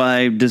literally,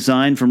 by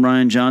design from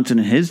Rian Johnson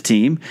and his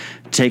team,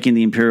 taking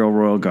the Imperial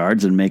Royal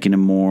Guards and making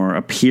them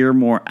appear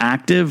more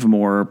active,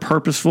 more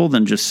purposeful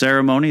than just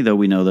ceremony, though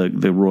we know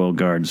the Royal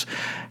Guards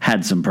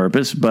had some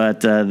purpose. But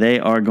they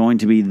are going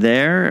to be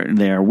there.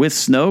 They are with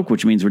Snoke,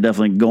 which means we're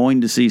definitely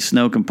going to see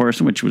Snoke in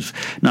person, which was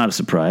not a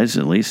surprise,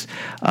 at least.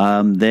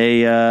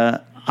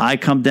 I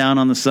come down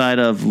on the side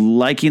of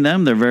liking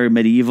them. They're very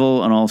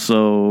medieval and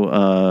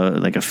also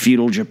like a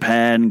feudal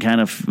Japan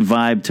kind of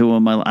vibe to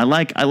them. I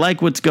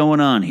like what's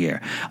going on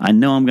here. I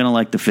know I'm going to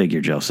like the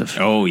figure, Joseph.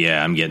 Oh,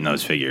 yeah, I'm getting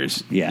those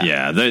figures.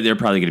 Yeah, they're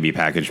probably going to be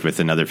packaged with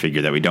another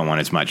figure that we don't want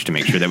as much to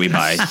make sure that we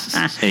buy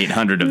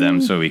 800 of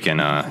them so we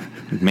can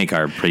make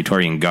our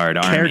Praetorian Guard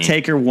army.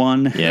 Caretaker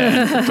 1.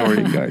 Yeah.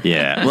 Praetorian Guard.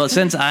 Yeah. Well,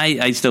 since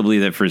I still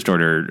believe that First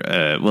Order,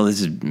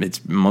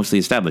 it's mostly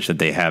established that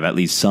they have at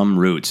least some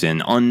roots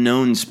in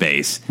unknown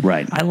space.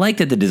 Right. I like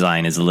that the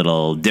design is a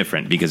little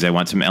different because I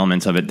want some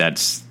elements of it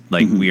that's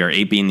like we are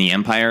aping the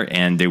Empire,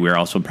 and we're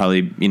also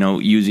probably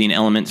using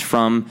elements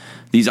from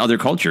these other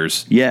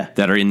cultures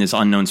that are in this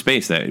unknown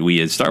space that we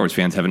as Star Wars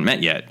fans haven't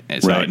met yet.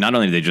 So not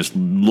only do they just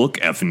look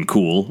effing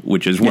cool,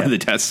 which is one of the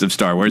tests of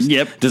Star Wars.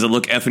 Yep. Does it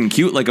look effing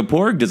cute like a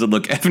Porg? Does it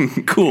look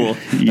effing cool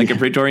like a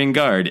Praetorian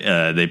Guard?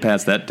 They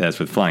passed that test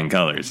with flying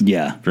colors.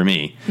 Yeah. For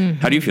me.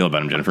 How do you feel about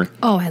them, Jennifer?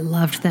 Oh, I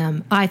loved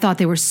them. I thought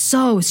they were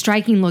so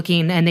striking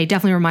looking, and they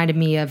definitely reminded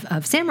me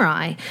of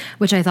Samurai,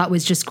 which I thought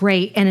was just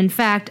great. And in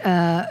fact,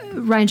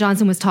 Rian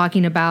Johnson was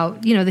talking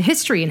about, the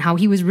history and how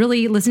he was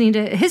really listening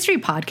to history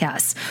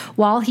podcasts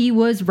while he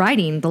was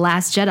writing The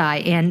Last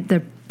Jedi, and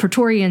the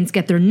Praetorians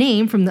get their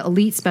name from the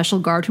elite special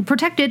guard who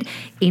protected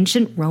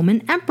ancient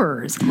Roman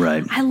emperors.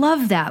 Right. I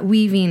love that,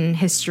 weaving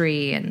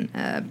history and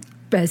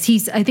I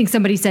think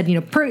somebody said,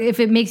 if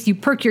it makes you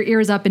perk your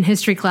ears up in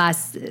history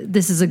class,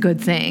 this is a good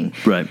thing.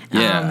 Right.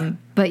 Yeah.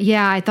 But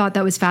yeah, I thought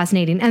that was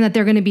fascinating, and that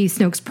they're going to be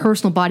Snoke's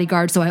personal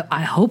bodyguard. So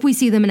I hope we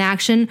see them in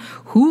action.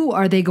 Who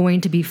are they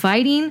going to be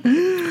fighting?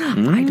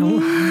 I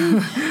don't.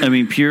 I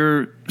mean,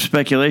 pure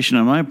speculation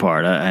on my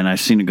part, and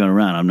I've seen it going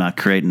around. I'm not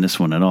creating this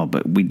one at all,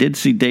 but we did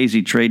see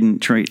Daisy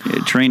training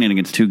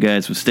against two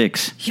guys with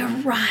sticks. You're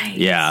right.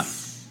 Yeah.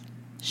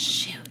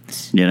 Shoot.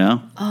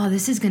 Oh,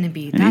 this is going to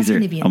be, that's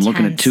going to be intense. I'm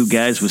looking at two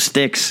guys with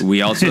sticks.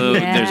 We also,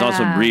 there's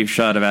also a brief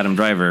shot of Adam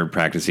Driver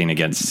practicing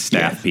against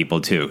staff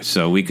people too.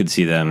 So we could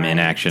see them in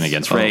action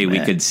against Rey. We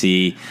could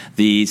see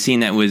the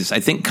scene that was, I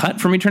think, cut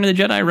from Return of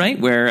the Jedi, right?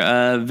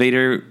 Where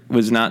Vader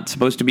was not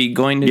supposed to be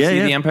going to see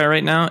the Emperor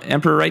right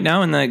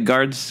now, and the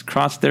guards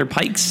crossed their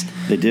pikes.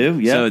 They do,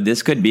 yeah. So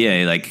this could be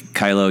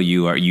Kylo,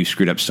 you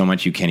screwed up so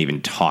much you can't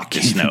even talk to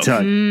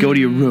Snoke. Go to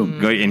your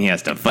room. And he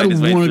has to fight his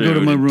way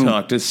through to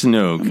talk to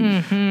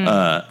Snoke.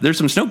 There's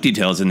some Snoke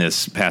details in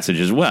this passage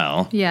as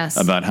well. Yes.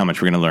 About how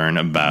much we're going to learn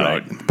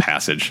about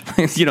Passage.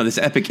 This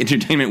epic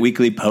Entertainment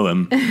Weekly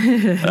poem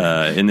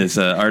in this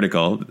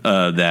article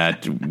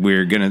that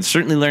we're going to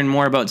certainly learn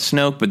more about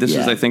Snoke, but this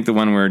is, I think, the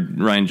one where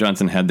Rian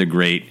Johnson had the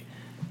great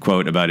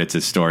quote about it's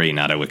a story,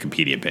 not a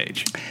Wikipedia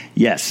page.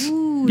 Yes.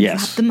 Ooh,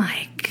 yes. Drop the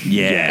mic.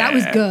 Yeah. That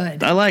was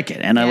good. I like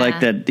it. And I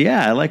like that.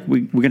 Yeah, I like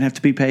we're going to have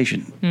to be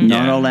patient.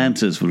 Not all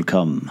answers will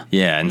come.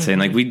 Yeah, and saying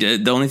like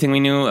the only thing we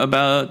knew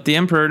about the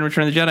Emperor in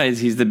Return of the Jedi is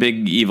he's the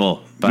big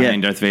evil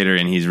behind Darth Vader,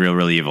 and he's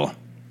real evil.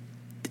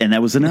 And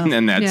that was enough.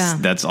 And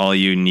that's all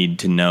you need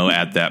to know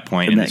at that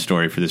point in the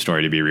story for the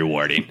story to be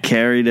rewarding.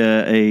 Carried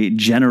a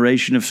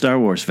generation of Star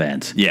Wars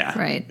fans. Yeah.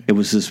 Right. It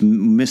was this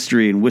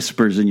mystery and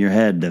whispers in your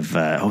head of,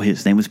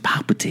 his name was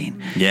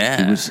Palpatine.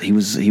 Yeah. He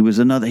was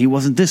another, he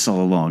wasn't this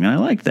all along. And I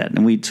like that.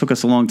 And we took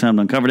us a long time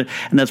to uncover it.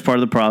 And that's part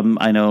of the problem,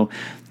 I know,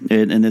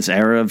 in this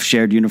era of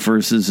shared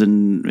universes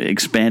and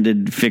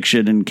expanded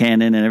fiction and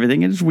canon and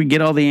everything, is we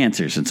get all the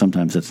answers, and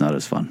sometimes that's not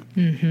as fun.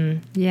 Mm-hmm.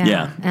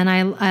 Yeah. And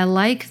I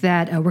like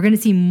that we're going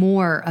to see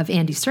more of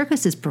Andy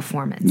Serkis's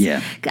performance.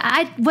 Yeah.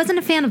 I wasn't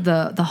a fan of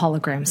the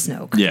hologram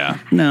Snoke. Yeah.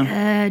 No.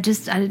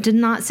 It did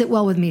not sit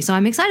well with me. So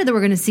I'm excited that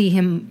we're going to see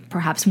him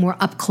perhaps more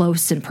up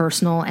close and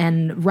personal.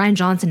 And Rian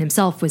Johnson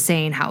himself was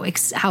saying how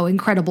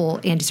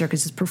incredible Andy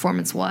Serkis's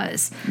performance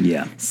was.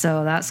 Yeah.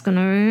 So that's going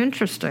to be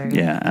interesting.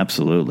 Yeah,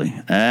 absolutely.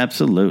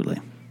 Absolutely.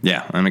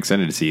 Yeah, I'm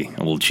excited to see a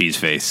little cheese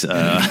face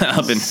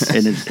up in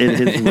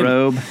his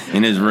robe,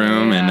 in his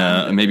room,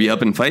 and maybe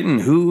up and fighting.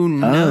 Who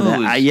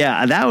knows?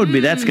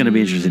 That's going to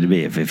be interesting to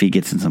me if he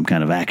gets in some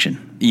kind of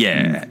action.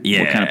 Yeah.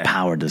 What kind of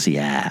power does he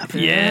have?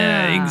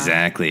 Yeah,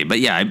 exactly.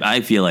 But yeah,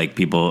 I feel like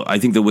I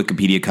think the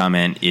Wikipedia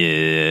comment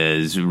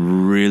is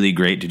really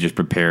great to just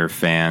prepare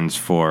fans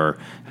for.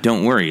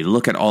 Don't worry,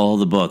 look at all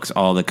the books,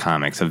 all the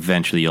comics.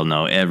 Eventually, you'll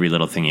know every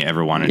little thing you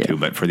ever wanted to.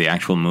 But for the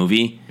actual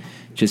movie.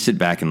 Just sit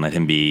back and let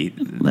him be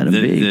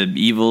the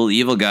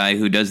evil guy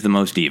who does the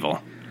most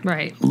evil.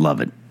 Right.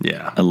 Love it.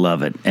 Yeah. I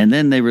love it. And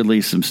then they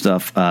released some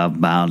stuff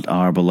about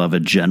our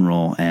beloved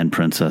General and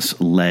Princess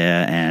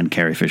Leia and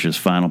Carrie Fisher's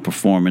final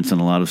performance, and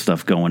a lot of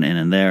stuff going in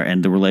and there,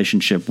 and the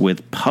relationship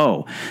with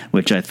Poe,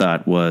 which I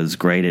thought was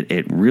great.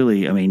 It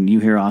really, I mean, you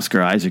hear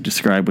Oscar Isaac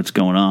describe what's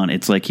going on.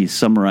 It's like he's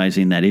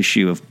summarizing that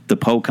issue of the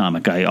Poe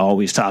comic I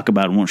always talk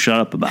about and won't shut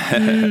up about.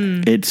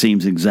 It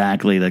seems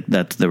exactly like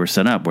that they were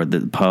set up, where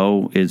the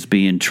Poe is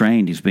being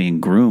trained, he's being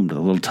groomed, a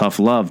little tough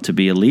love to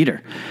be a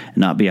leader, and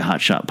not be a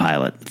hotshot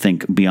pilot.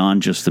 Think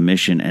beyond just the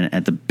mission and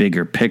at the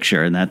bigger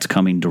picture, and that's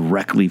coming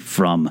directly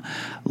from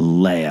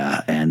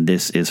Leia, and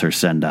this is her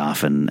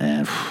send-off,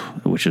 and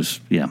which is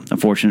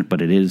unfortunate,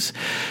 but it is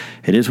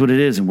what it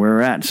is, and where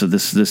we're at. So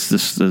this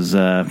is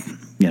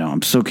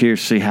I'm so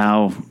curious to see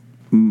how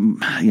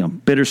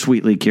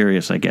bittersweetly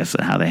curious, I guess,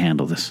 at how they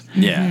handle this.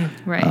 Yeah.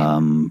 Right.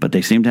 But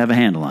they seem to have a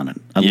handle on it.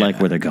 I like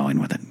where they're going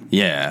with it.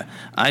 Yeah.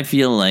 I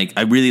feel like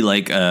I really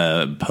like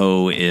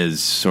Poe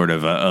is sort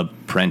of a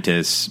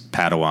apprentice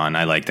Padawan.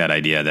 I like that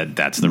idea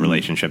that's the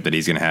relationship that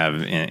he's going to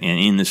have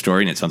in the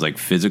story, and it sounds like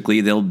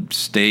physically they'll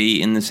stay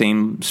in the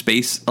same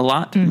space a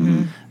lot.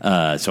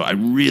 So I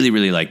really,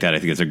 really like that. I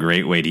think it's a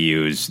great way to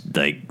use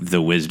like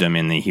the wisdom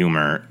and the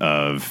humor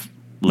of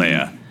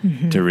Leia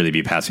to really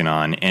be passing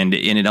on. And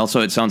it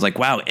also, it sounds like,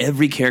 wow,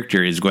 every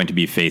character is going to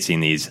be facing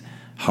these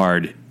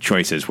hard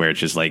choices where it's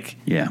just like,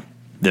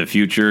 the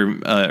future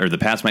or the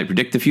past might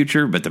predict the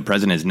future, but the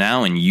present is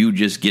now, and you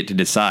just get to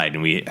decide.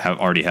 And we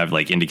already have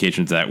like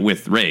indications of that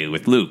with Rey,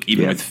 with Luke,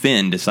 even with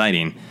Finn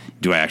deciding,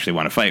 do I actually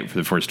want to fight for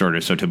the First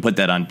Order? So to put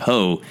that on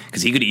Poe,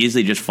 because he could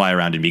easily just fly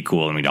around and be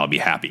cool and we'd all be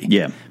happy.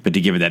 Yeah. But to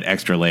give it that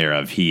extra layer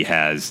of he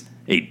has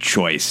a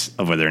choice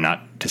of whether or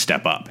not to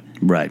step up.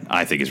 Right.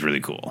 I think is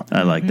really cool.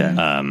 I like that.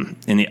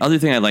 And the other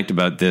thing I liked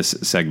about this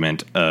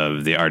segment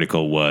of the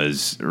article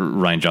was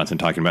Rian Johnson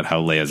talking about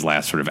how Leia's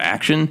last sort of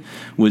action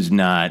was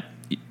not,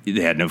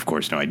 they had, of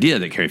course, no idea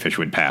that Carrie Fisher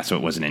would pass, so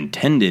it wasn't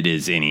intended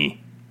as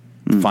any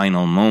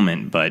final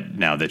moment, but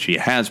now that she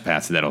has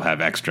passed, that'll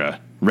have extra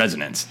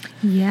resonance.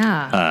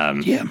 Yeah.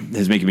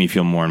 It's making me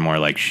feel more and more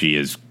like she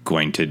is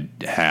going to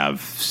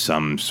have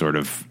some sort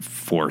of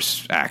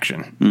force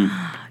action.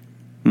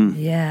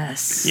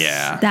 Yes.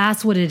 Yeah.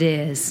 That's what it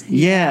is.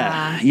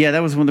 Yeah,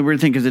 that was one of the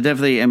weird things, because it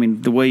definitely, I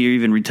mean, the way you're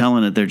even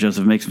retelling it there,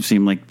 Joseph, makes it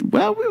seem like,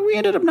 well, we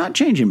ended up not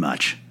changing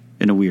much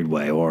in a weird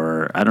way,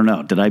 or I don't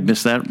know. Did I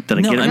miss that? Did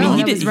I get it? I mean,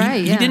 he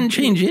didn't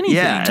change anything.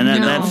 Yeah,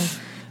 and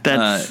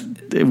that's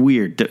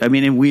weird. I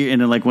mean,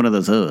 in like one of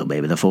those, oh,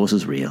 baby, the force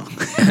is real.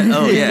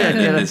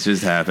 This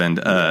just happened.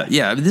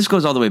 This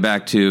goes all the way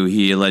back to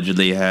he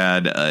allegedly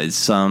had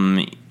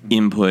some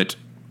input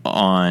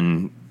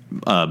on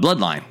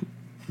Bloodline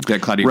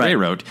that Claudia Gray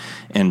wrote,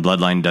 and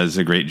Bloodline does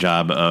a great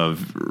job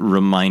of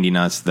reminding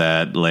us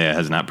that Leia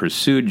has not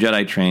pursued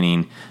Jedi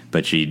training,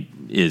 but she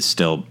is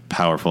still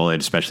powerful,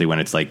 especially when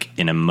it's like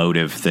an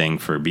emotive thing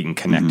for being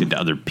connected to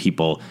other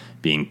people,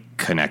 being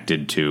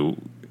connected to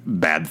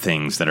bad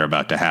things that are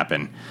about to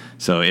happen.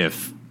 So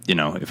if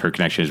her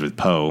connection is with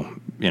Poe,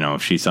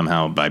 if she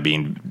somehow, by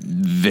being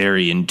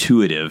very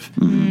intuitive,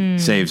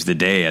 saves the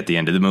day at the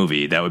end of the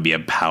movie, that would be a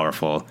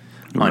powerful,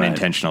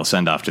 unintentional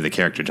send-off to the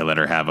character to let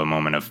her have a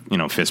moment of,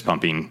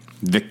 fist-pumping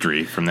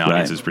victory from the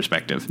audience's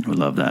perspective. We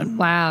love that.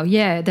 Wow,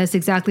 yeah, that's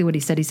exactly what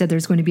he said. He said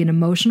there's going to be an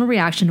emotional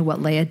reaction to what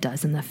Leia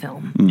does in the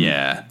film.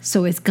 Yeah.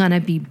 So it's going to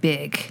be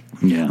big.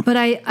 Yeah. But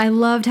I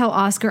loved how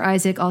Oscar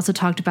Isaac also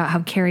talked about how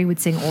Carrie would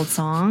sing old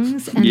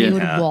songs and they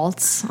would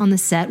waltz on the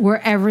set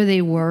wherever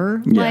they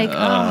were.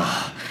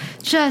 Yeah.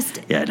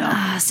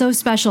 So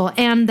special.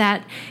 And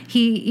that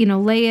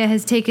Leia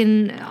has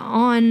taken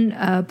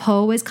on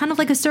Poe as kind of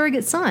like a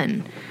surrogate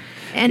son.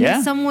 And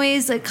in some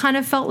ways, it kind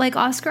of felt like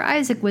Oscar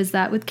Isaac was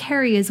that with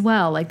Carrie as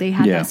well. Like they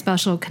had that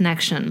special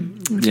connection.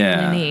 It's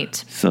really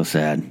neat. So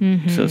sad.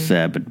 So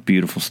sad, but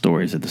beautiful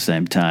stories at the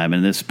same time.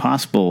 And it's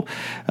possible,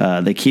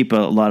 they keep a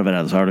lot of it out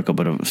of this article,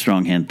 but a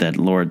strong hint that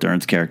Laura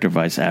Dern's character,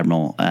 Vice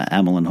Admiral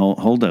Amilyn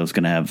Holdo, is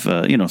going to have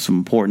some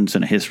importance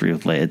and a history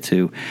with Leia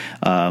too,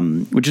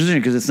 which is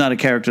interesting because it's not a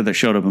character that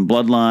showed up in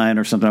Bloodline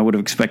or something. I would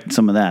have expected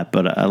some of that,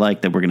 but I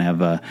like that we're going to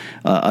have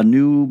a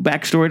new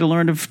backstory to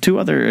learn of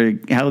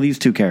how these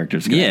two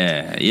characters.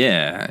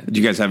 Yeah.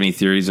 Do you guys have any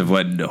theories of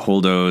what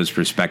Holdo's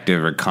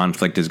perspective or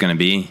conflict is going to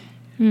be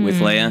with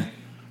Leia?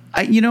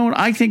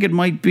 I think it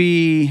might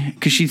be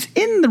because she's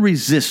in the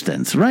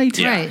Resistance, right?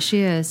 Yeah. Right,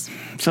 she is.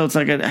 So it's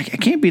like it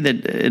can't be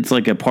that it's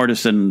like a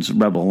partisan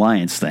Rebel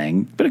Alliance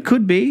thing, but it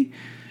could be.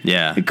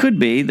 Yeah, it could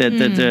be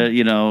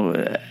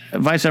that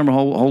Vice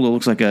Admiral Holdo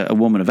looks like a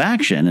woman of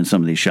action in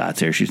some of these shots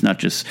here. She's not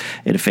just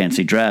in a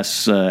fancy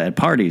dress at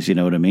parties, you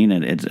know what I mean?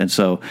 And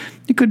so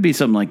it could be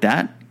something like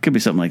that.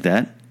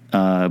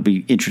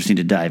 Be interesting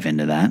to dive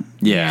into that.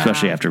 Yeah.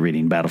 Especially after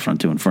reading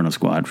Battlefront 2 Inferno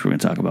Squad, which we're going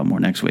to talk about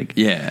more next week.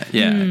 Yeah.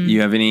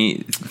 You have any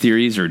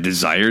theories or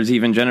desires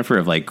even, Jennifer,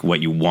 of like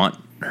what you want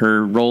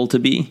her role to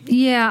be?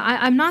 Yeah,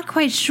 I'm not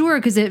quite sure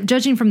because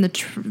judging from the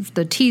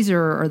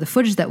teaser or the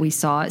footage that we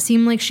saw, it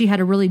seemed like she had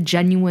a really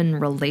genuine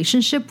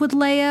relationship with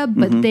Leia,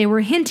 but they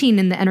were hinting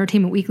in the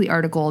Entertainment Weekly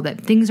article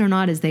that things are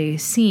not as they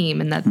seem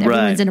and that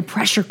everyone's in a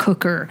pressure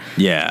cooker.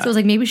 Yeah. So it was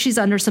like maybe she's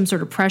under some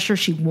sort of pressure.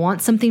 She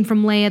wants something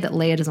from Leia that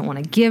Leia doesn't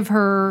want to give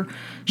her.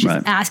 She's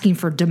asking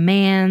for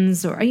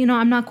demands or,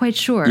 I'm not quite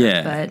sure.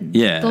 But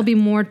there'll be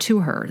more to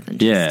her than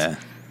just...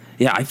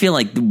 Yeah, I feel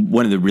like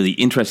one of the really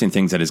interesting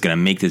things that is going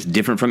to make this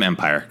different from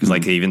Empire, because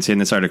like they even say in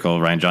this article,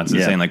 Ryan Johnson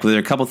is saying, like, well, there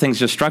are a couple things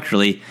just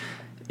structurally,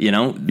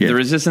 the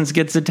Resistance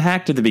gets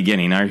attacked at the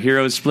beginning. Our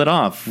heroes split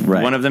off.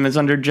 Right. One of them is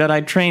under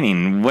Jedi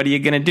training. What are you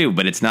going to do?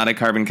 But it's not a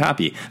carbon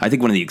copy. I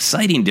think one of the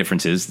exciting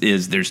differences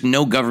is there's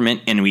no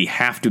government, and we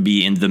have to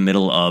be in the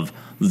middle of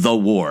the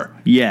war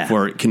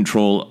for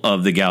control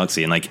of the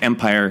galaxy. And like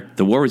Empire,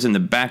 the war was in the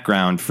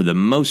background for the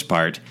most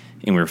part,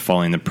 and we're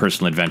following the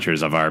personal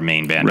adventures of our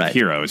main band of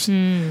heroes.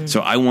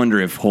 So I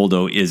wonder if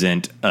Holdo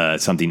isn't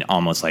something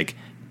almost like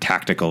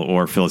tactical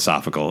or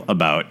philosophical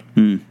about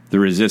the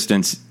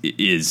Resistance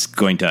is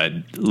going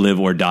to live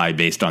or die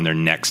based on their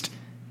next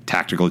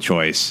tactical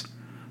choice.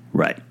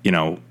 Right.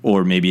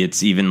 Or maybe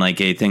it's even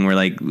like a thing where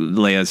like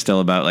Leia's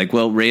still about like,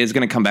 well, Rey is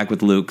going to come back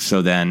with Luke,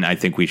 so then I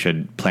think we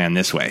should plan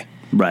this way.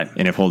 Right.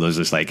 And if Holdo's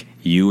just like,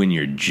 you and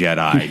your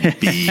Jedi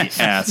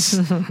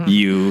BS,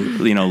 you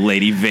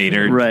Lady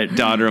Vader,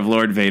 daughter of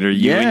Lord Vader,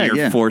 you and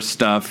your Force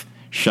stuff,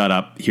 shut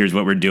up. Here's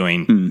what we're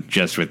doing,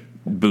 just with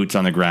boots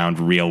on the ground,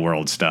 real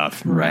world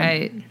stuff.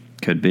 Right.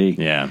 Could be.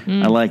 Yeah.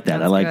 I like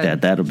that. I like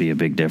that. That'll be a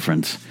big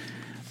difference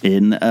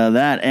in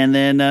that. And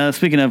then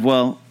speaking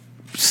of,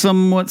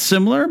 somewhat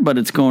similar, but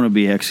it's going to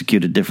be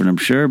executed different, I'm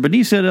sure.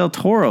 Benicio del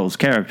Toro's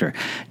character,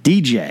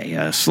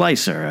 DJ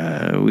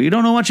Slicer, we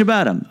don't know much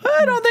about him.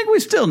 I don't think we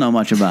still know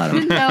much about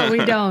him. No,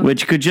 we don't.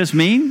 Which could just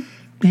mean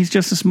he's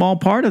just a small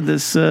part of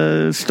this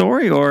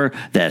story, or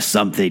there's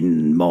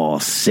something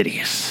more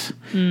serious.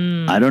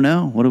 I don't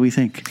know. What do we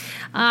think?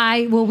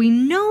 We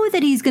know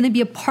that he's going to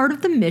be a part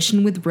of the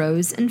mission with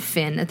Rose and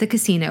Finn at the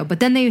casino. But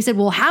then they said,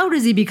 well, how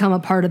does he become a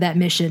part of that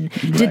mission?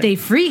 Did they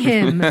free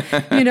him?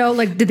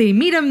 Did they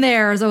meet him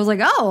there? So I was like,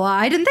 oh,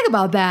 I didn't think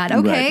about that.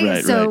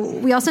 Okay.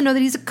 We also know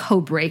that he's a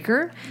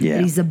code-breaker. Yeah.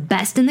 That he's the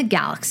best in the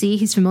galaxy.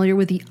 He's familiar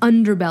with the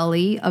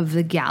underbelly of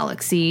the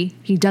galaxy.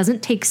 He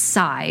doesn't take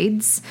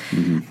sides.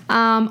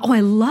 I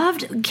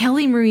loved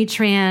Kelly Marie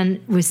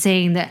Tran was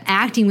saying that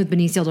acting with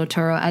Benicio del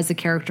Toro as the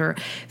character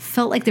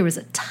felt like there was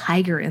a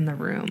tiger in the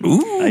room.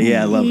 Ooh.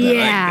 Yeah, I love that. Yeah, I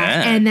like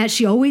that. And that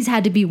she always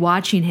had to be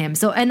watching him.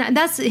 So, and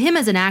that's him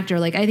as an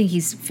actor. Like, I think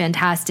he's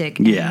fantastic.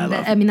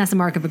 Yeah, I mean, that's the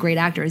mark of a great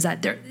actor is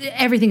that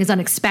everything is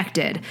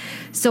unexpected.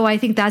 So I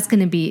think that's going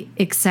to be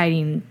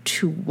exciting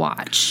to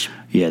watch.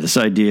 Yeah, this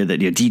idea that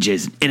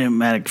DJ's an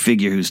enigmatic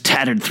figure whose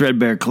tattered,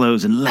 threadbare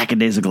clothes and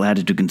lackadaisical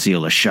attitude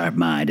conceal a sharp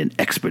mind and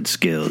expert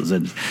skills.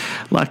 And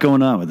a lot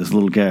going on with this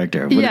little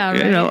character. But,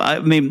 I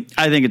mean,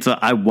 I think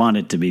I want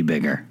it to be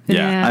bigger.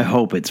 Yeah. I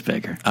hope it's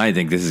bigger. I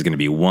think this is going to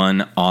be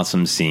one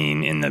awesome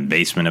scene in the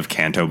basement of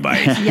Canto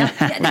Bight.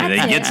 They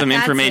get some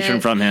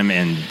information from him,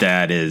 and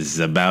that is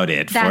about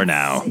it for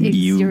now.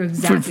 You're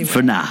exactly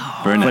for now.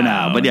 For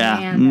now. But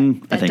yeah,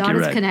 I think you're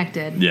right.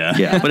 Connected.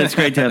 Yeah. But it's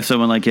great to have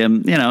someone like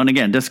him, and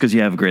again, just because you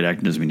you have a great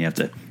actor doesn't mean you have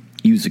to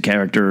use the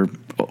character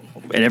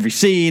at every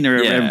scene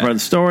or every part of the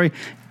story.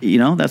 You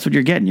know, that's what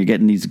you're getting. You're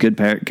getting these good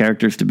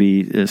characters to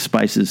be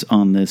spices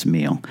on this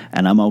meal,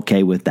 and I'm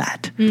okay with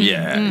that.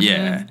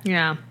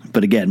 Yeah.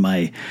 But again,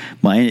 my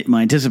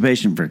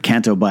anticipation for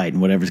Canto Bight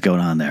and whatever's going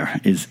on there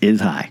is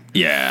high.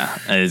 Yeah,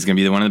 it's going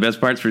to be one of the best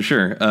parts for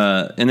sure.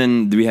 And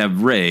then we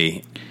have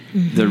Ray.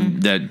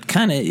 That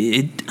kind of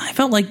I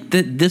felt like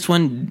this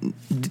one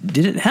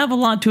did it have a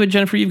lot to it.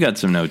 Jennifer, you've got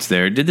some notes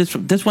there. Did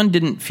this one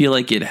didn't feel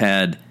like it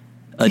had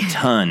a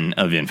ton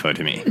of info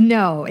to me.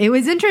 No, it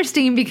was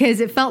interesting because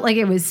it felt like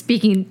it was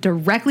speaking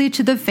directly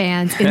to the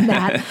fans in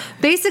that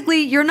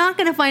basically you're not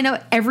going to find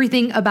out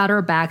everything about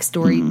her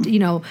backstory. You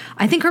know,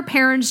 I think her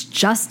parents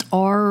just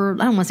are,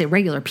 I don't want to say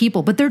regular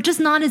people, but they're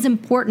just not as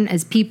important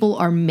as people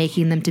are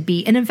making them to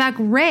be. And in fact,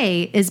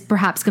 Ray is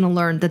perhaps going to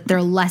learn that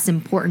they're less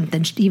important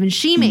than even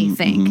she may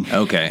think.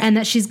 Okay. And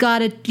that she's got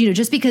to, you know,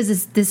 just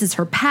because this is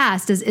her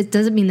past, it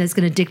doesn't mean that it's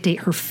going to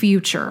dictate her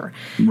future.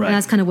 Right. And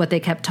that's kind of what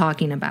they kept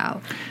talking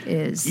about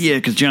is. Yeah,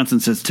 because Johnson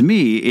says, to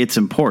me, it's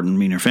important,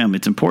 me and her family,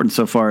 it's important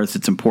so far as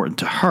it's important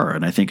to her,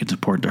 and I think it's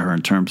important to her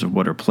in terms of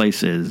what her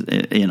place is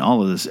in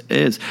all of this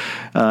is.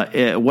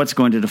 What's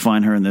going to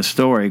define her in this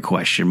story, ?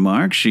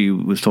 She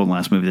was told in the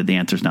last movie that the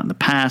answer's not in the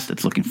past,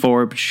 it's looking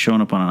forward, but she's showing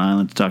up on an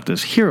island to talk to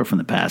this hero from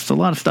the past. A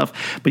lot of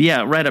stuff. But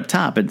yeah, right up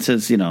top, it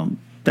says, you know,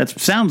 that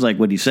sounds like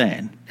what he's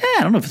saying. I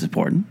don't know if it's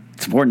important.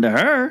 It's important to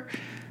her.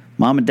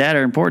 Mom and Dad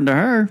are important to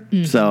her.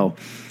 So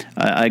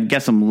I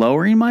guess I'm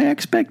lowering my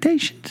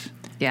expectations.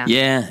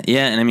 Yeah.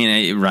 And I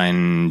mean,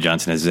 Rian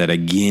Johnson has said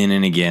again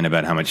and again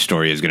about how much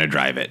story is going to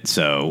drive it.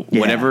 So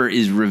whatever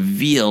is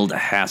revealed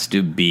has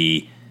to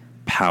be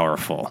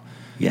powerful.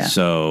 Yeah.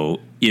 So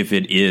if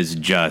it is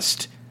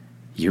just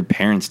your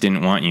parents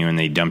didn't want you and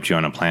they dumped you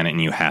on a planet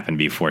and you happen to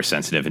be force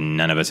sensitive and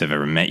none of us have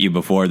ever met you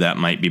before, that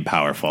might be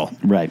powerful.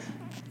 Right.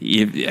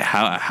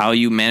 How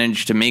you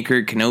managed to make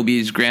her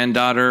Kenobi's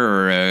granddaughter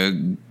or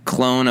a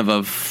clone of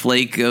a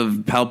flake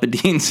of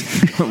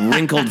Palpatine's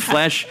wrinkled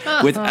flesh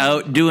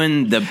without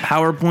doing the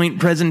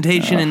PowerPoint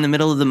presentation in the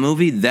middle of the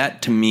movie,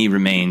 that to me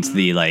remains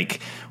the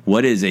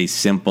what is a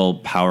simple,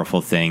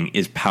 powerful thing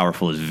is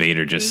powerful as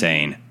Vader just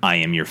saying, I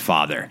am your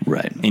father.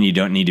 Right. And you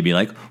don't need to be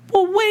like,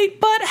 well, wait,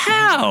 but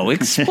how?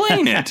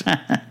 Explain it.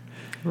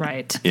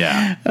 Right.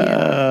 Yeah.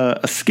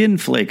 A skin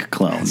flake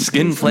clone.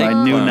 Skin flake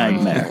my new clone.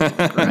 nightmare.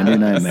 My new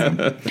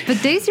nightmare.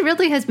 But Daisy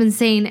Ridley has been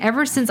saying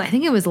ever since, I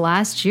think it was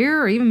last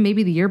year or even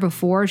maybe the year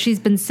before, she's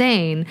been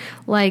saying,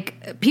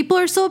 people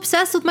are so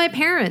obsessed with my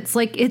parents.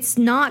 It's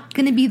not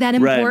going to be that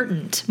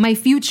important. Right. My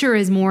future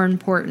is more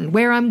important.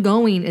 Where I'm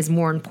going is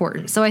more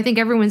important. So I think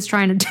everyone's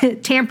trying to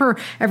tamper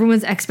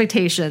everyone's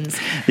expectations.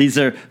 These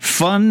are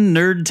fun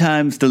nerd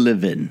times to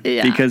live in.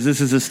 Yeah. Because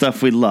this is the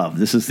stuff we love.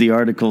 This is the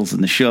articles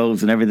and the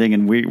shows and everything,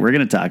 and we're going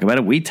to talk about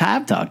it. We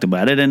have talked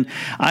about it, and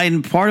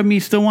part of me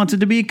still wants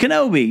it to be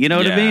Kenobi. You know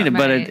what I mean? Right.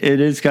 But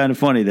it is kind of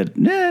funny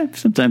that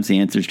sometimes the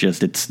answer is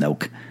just it's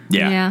Snoke.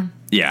 Yeah.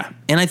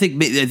 And I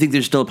think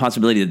there's still a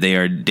possibility that they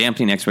are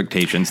dampening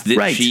expectations.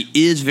 That she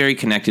is very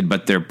connected,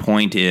 but their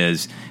point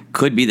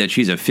could be that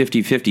she's a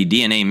 50-50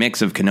 DNA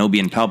mix of Kenobi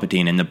and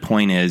Palpatine, and the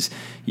point is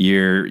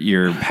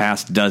your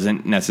past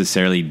doesn't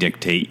necessarily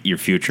dictate your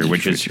future,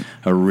 which is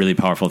a really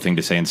powerful thing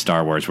to say in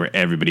Star Wars, where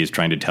everybody is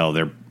trying to tell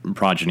their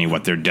progeny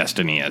what their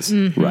destiny is.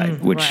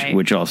 Mm-hmm.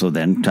 Which also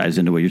then ties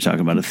into what you're talking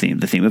about,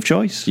 the theme of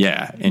choice.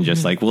 Yeah, and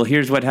just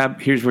here's what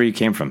happened, here's where you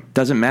came from.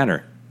 Doesn't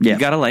matter. Yeah. You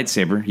got a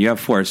lightsaber, you have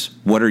Force,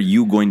 what are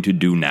you going to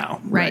do now?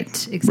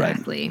 Right,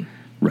 exactly.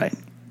 Right.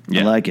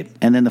 Yeah. I like it.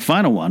 And then the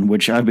final one,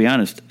 which I'll be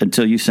honest,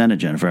 until you sent it,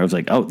 Jennifer, I was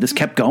like, oh, this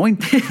kept going?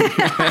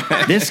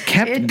 This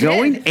kept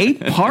going?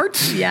 8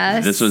 parts?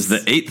 Yes. This was the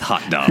 8th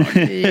hot dog.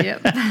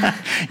 Yep.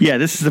 Yeah,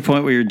 this is the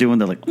point where you're doing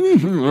the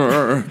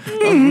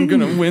I'm going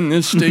to win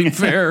this state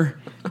fair.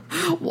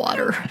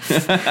 Water.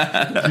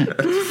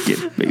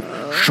 Give me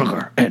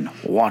sugar and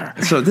water.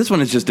 So this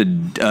one is just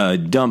a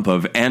dump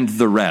of and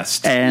the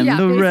rest. And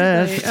the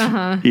rest.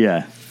 Uh-huh.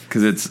 Yeah.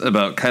 Because it's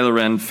about Kylo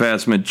Ren,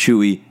 Phasma,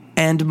 Chewie,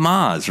 and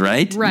Maz,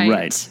 right?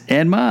 Right.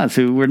 And Maz,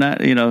 who we're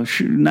not,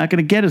 not going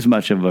to get as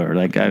much of her.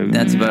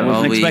 That's about I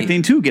wasn't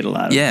expecting to get a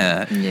lot of her.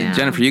 Yeah.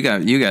 Jennifer, you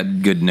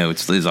got good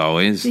notes, as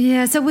always.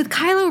 Yeah, so with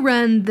Kylo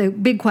Ren, the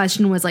big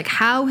question was,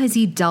 how has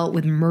he dealt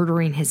with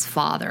murdering his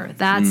father?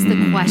 That's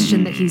the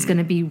question that he's going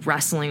to be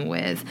wrestling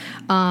with.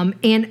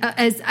 And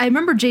as I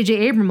remember, J.J.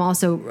 Abrams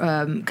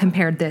also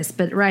compared this,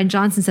 but Rian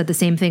Johnson said the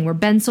same thing, where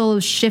Ben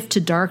Solo's shift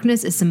to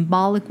darkness is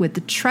symbolic with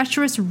the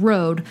treacherous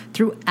road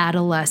through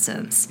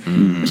adolescence,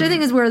 which I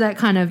think is where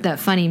that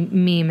funny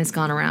meme has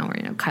gone around,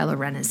 where Kylo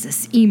Ren is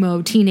this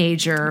emo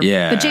teenager.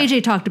 Yeah. But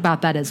JJ talked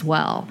about that as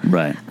well.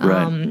 Right.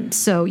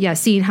 So yeah,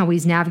 seeing how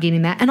he's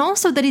navigating that, and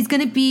also that he's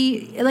going to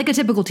be like a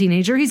typical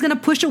teenager. He's going to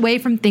push away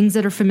from things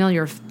that are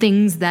familiar,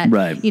 things that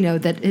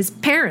that his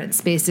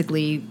parents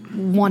basically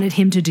wanted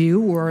him to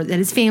do, or that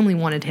his family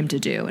wanted him to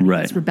do, and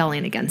he's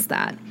rebelling against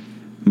that.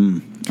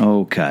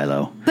 Oh,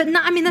 Kylo. But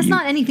that's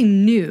not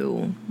anything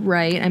new,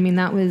 right? I mean,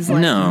 that was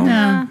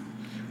No.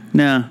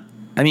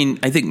 I mean,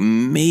 I think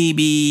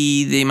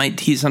maybe they might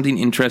tease something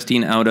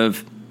interesting out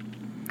of,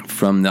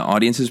 from the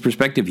audience's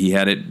perspective, he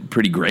had it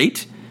pretty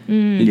great.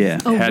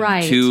 Yeah.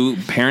 Had two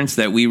parents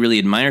that we really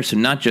admire. So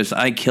not just,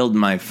 I killed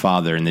my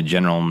father in the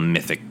general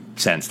mythic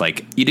sense.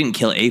 Like, you didn't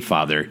kill a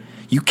father.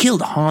 You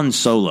killed Han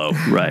Solo.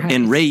 Right.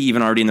 And Rey,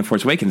 even already in The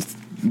Force Awakens,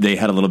 they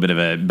had a little bit of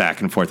a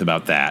back and forth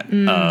about that.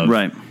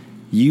 Right.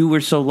 You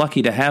were so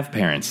lucky to have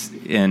parents,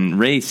 and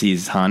Rey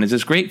sees Han as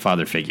this great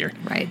father figure.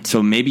 Right.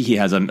 So maybe he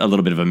has a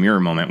little bit of a mirror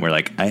moment where,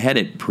 like, I had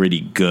it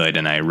pretty good,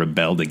 and I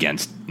rebelled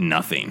against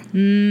nothing.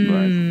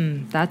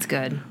 Right. That's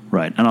good.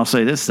 Right. And I'll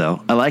say this,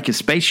 though. I like his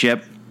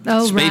spaceship.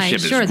 Oh,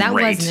 Spaceship right. Sure, that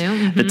great. was new.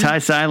 Mm-hmm. The TIE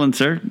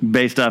Silencer,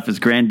 based off his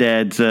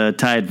granddad's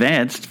TIE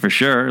Advanced, for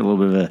sure. A little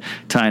bit of a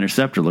TIE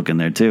Interceptor look in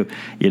there, too.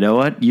 You know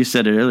what? You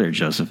said it earlier,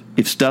 Joseph.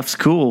 If stuff's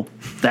cool,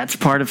 that's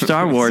part of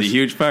Star Wars. It's a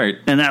huge part.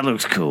 And that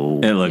looks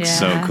cool. It looks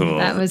so cool.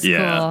 That was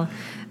cool.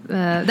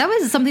 That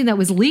was something that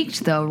was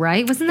leaked, though,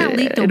 right? Wasn't that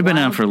leaked It had been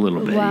out for a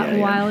little bit. A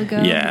while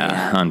ago?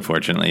 Yeah,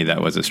 unfortunately,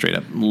 that was a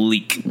straight-up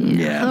leak.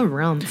 Yeah. Oh,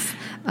 rumph.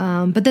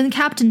 But then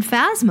Captain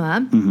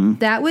Phasma,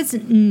 that was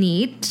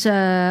neat.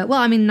 Well,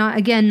 I mean,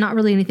 not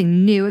really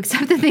anything new,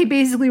 except that they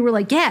basically were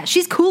like, yeah,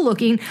 she's cool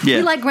looking. Yeah.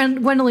 We like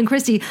Gwendolyn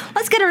Christie.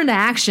 Let's get her into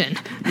action.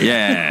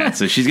 Yeah,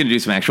 so she's going to do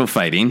some actual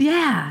fighting.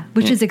 Yeah,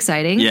 which is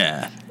exciting.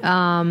 Yeah.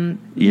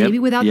 Maybe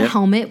without the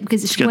helmet,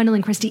 because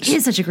Gwendolyn Christie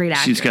is such a great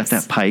actress. She's got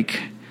that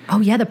pike. Oh,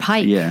 yeah, the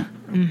pike. Yeah.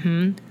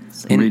 Mm-hmm.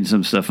 Reading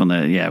some stuff on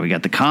the, we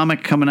got the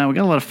comic coming out. We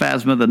got a lot of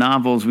Phasma, the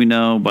novels we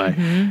know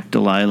by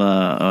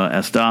Delilah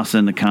S.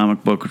 Dawson, the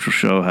comic book, which will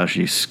show how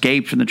she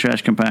escaped from the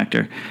trash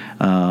compactor.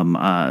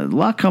 A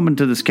lot coming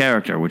to this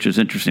character, which is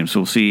interesting.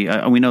 So we'll see.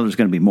 We know there's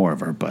going to be more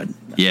of her, but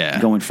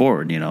going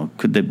forward,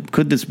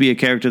 could this be a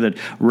character that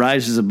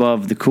rises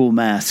above the cool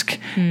mask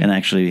and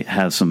actually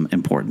has some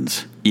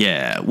importance?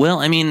 Yeah. Well,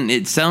 I mean,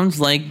 it sounds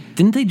like,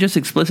 didn't they just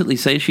explicitly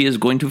say she is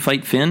going to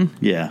fight Finn?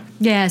 Yeah.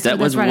 Yeah, so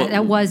that's right.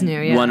 That was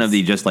new, yes. One of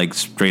the just like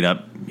straight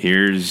up,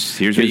 here's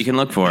what you can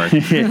look for.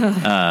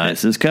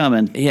 This is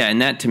coming. Yeah,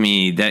 and that to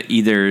me, that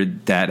either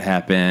that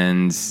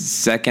happens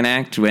second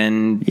act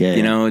when,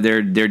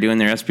 they're doing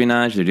their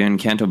espionage, they're doing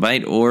Canto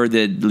Bight, or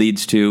that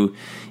leads to,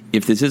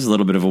 if this is a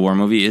little bit of a war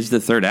movie, is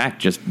the third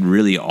act just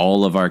really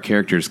all of our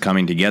characters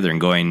coming together and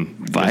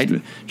going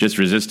just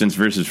Resistance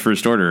versus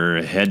First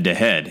Order head to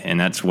head, and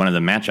that's one of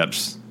the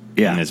matchups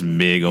in this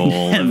big old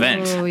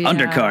event.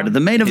 Undercard of the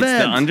main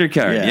event. It's the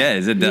undercard. Yeah,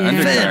 is it the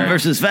undercard? Finn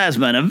versus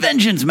Phasma in a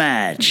vengeance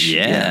match.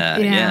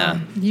 Yeah.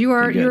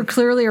 You're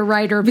clearly a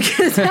writer,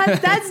 because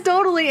that's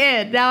totally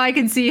it. Now I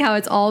can see how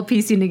it's all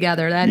piecing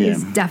together. That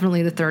is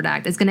definitely the third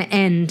act. It's going to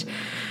end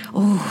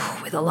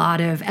with a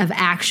lot of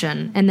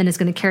action, and then it's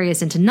going to carry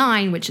us into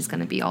 9, which is going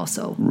to be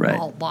also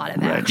a lot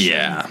of action.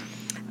 Yeah.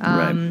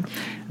 And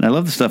I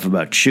love the stuff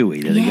about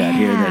Chewie that he got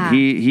here, that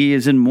he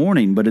is in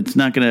mourning, but it's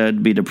not going to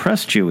be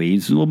depressed Chewie.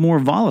 He's a little more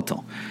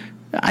volatile.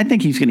 I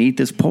think he's going to eat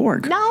this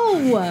pork.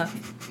 No,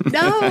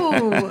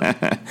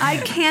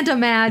 I can't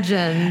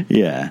imagine.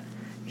 Yeah,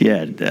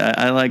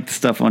 I like the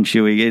stuff on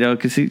Chewie,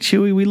 because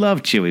Chewie, we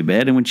love Chewie,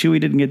 man. And when Chewie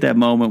didn't get that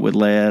moment with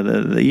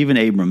Leia, even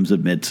Abrams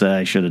admits,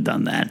 I should have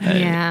done that.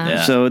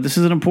 Yeah. So this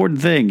is an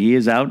important thing. He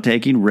is out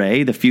taking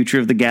Rey, the future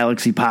of the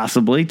galaxy,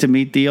 possibly, to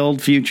meet the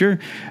old future,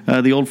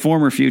 the old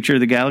former future of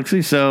the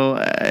galaxy. So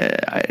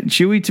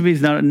Chewie, to me,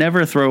 is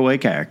never a throwaway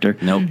character.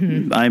 Nope.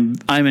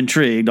 I'm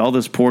intrigued. All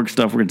this pork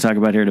stuff we're going to talk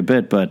about here in a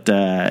bit, but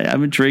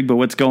I'm intrigued by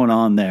what's going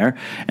on there.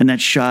 And that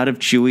shot of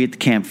Chewie at the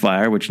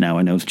campfire, which now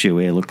I know is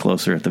Chewie. I looked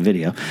closer at the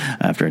video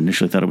after I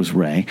initially thought it was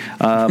Rey.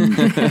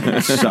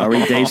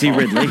 Sorry, Daisy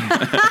Ridley.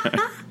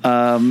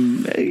 I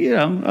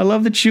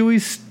love that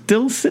Chewie's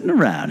still sitting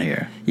around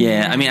here.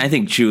 Yeah, I mean, I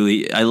think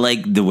Chewie, I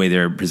like the way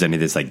they're presenting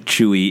this. Like,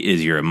 Chewie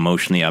is your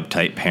emotionally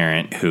uptight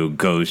parent who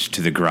goes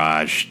to the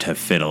garage to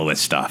fiddle with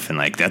stuff. And,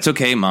 like, that's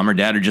okay. Mom or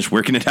dad are just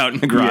working it out in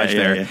the garage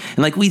there. Yeah. And,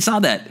 like, we saw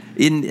that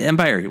in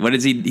Empire. What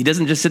is he? He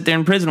doesn't just sit there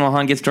in prison while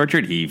Han gets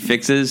tortured. He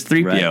fixes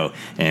 3PO. Right.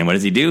 And what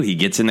does he do? He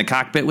gets in the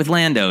cockpit with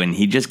Lando, and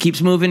he just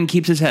keeps moving,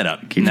 keeps his head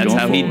up. And that's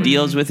how he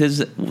deals with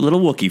his little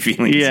Wookiee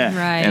feelings. Yeah.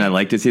 Right. And I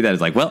like to see that.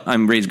 It's like, well,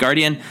 I'm Rey's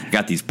guardian.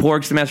 Got these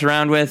porgs to mess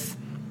around with.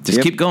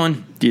 Just keep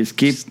going. Just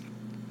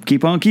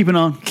keep on keeping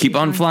on. Keep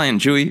on flying,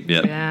 Chewie.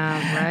 Yep.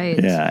 Yeah,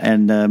 right. Yeah,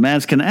 and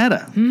Maz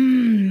Kanata.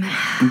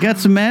 We got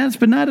some Maz,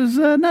 but not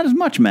as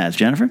much Maz,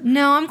 Jennifer.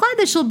 No, I'm glad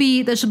that she'll be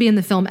in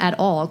the film at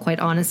all, quite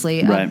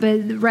honestly. Right.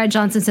 But Rad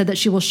Johnson said that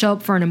she will show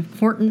up for an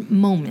important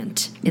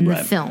moment in the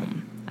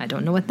film. I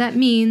don't know what that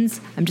means.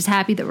 I'm just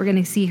happy that we're going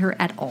to see her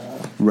at all.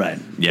 Right.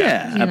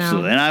 Yeah,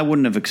 absolutely. And I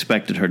wouldn't have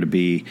expected her to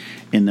be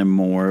in there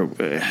more.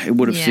 It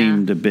would have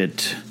seemed a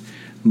bit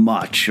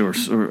much or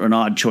an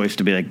odd choice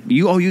to be like,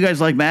 you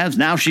guys like Maz?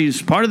 Now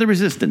she's part of the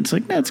Resistance.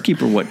 Like, let's keep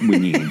her what we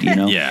need,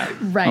 Yeah.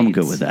 Right. I'm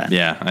good with that.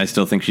 Yeah, I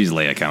still think she's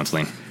Leia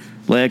counseling.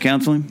 Leia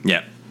counseling?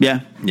 Yeah. Yeah.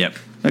 Yep.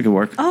 That could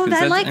work. Oh,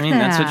 I like that. I mean,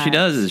 that's what she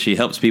does, is she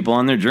helps people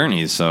on their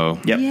journeys, so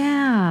yep.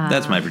 Yeah.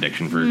 That's my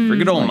prediction for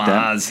good old like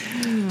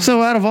Maz.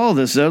 So out of all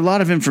this, a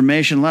lot of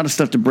information, a lot of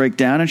stuff to break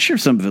down, and sure,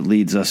 some of it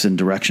leads us in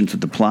directions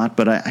with the plot.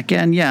 But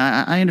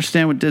I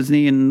understand what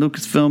Disney and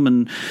Lucasfilm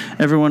and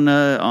everyone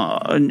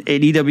at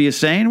EW is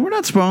saying. We're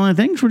not spoiling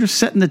things. We're just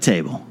setting the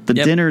table. The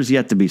dinner is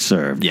yet to be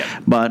served. Yep.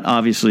 But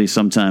obviously,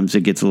 sometimes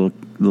it gets a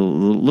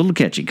little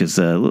catchy because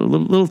a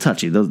little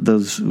touchy.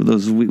 Those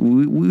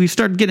we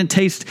start getting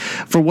taste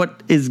for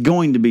what is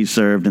going to be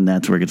served, and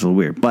that's where it gets a little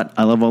weird. But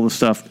I love all the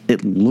stuff.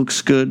 It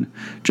looks good,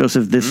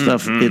 Joseph. This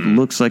stuff, it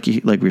looks like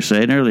we were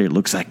saying earlier, it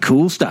looks like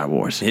cool Star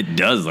Wars. It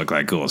does look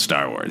like cool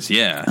Star Wars.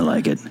 Yeah, I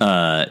like it.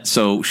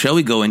 So shall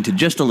we go into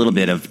just a little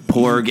bit of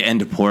Porg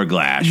and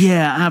Porglash?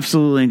 Yeah,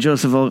 absolutely. And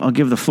Joseph, I'll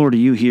give the floor to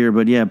you here.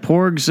 But yeah,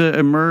 Porgs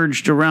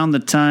emerged around the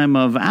time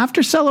of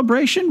after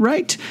Celebration,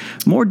 right?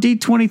 More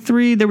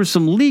D23. There was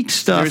some leaked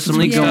stuff. There was some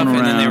leaked stuff,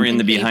 and then they were in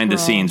the behind the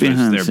scenes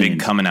with their big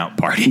coming out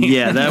party.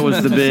 Yeah, that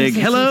was the big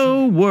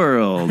hello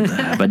world.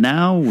 But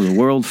now the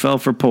world fell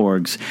for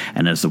Porgs,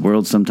 and as the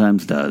world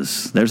sometimes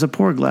does, there's a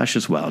Porglash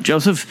as well.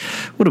 Joseph,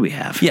 what do we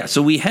have? Yeah,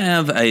 so we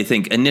have, I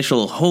think,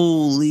 initial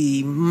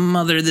holy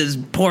mother, these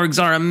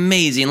Porgs are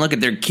amazing. Look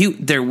at they're cute,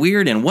 they're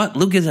weird, and what?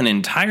 Luke isn't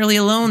entirely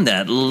alone.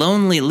 That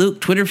lonely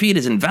Luke Twitter feed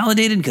is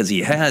invalidated because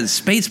he has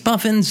space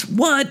puffins.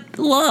 What?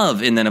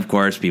 Love. And then, of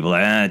course, people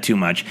too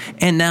much.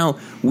 And now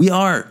we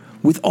are,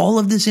 with all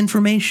of this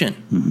information,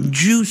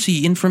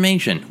 juicy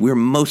information, we're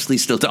mostly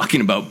still talking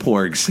about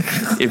Porgs.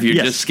 If you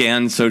just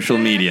scan social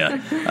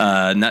media,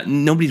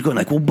 nobody's going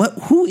like, well, but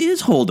who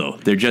is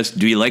Holdo? They're just,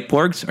 do you like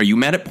Porgs? Are you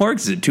mad at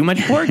Porgs? Is it too much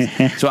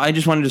Porgs? So I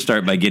just wanted to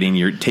start by taking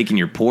your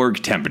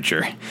Porg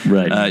temperature.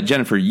 Right.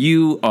 Jennifer,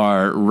 you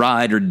are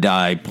ride or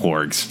die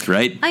Porgs,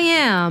 right? I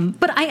am,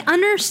 but I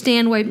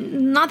understand why.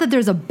 Not that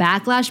there's a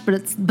backlash,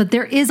 but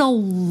there is a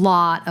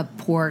lot of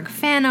Porg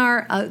fan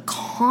art,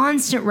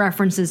 constant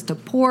references to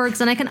Porgs.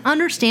 And I can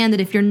understand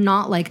that if you're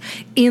not like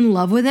in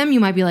love with them,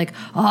 you might be like,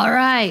 all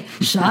right,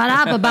 shut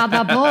up about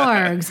the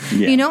Porgs.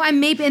 Yeah. You know,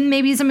 and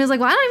maybe somebody's like,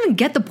 well, I don't even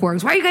get the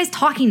Porgs. Why are you guys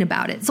talking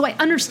about it? So I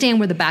understand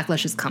where the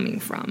backlash is coming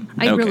from.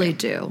 I really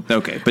do.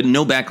 Okay, but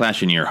no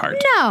backlash in your heart.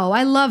 No,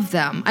 I love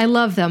them.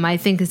 I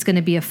think it's going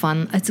to be a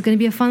fun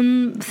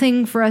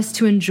thing for us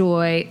to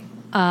enjoy.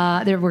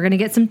 We're going to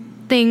get some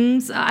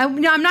things. I'm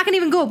not going to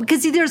even go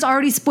because there's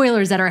already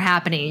spoilers that are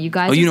happening. You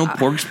guys. Oh, you know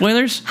Porg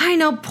spoilers? I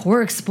know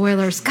Porg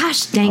spoilers.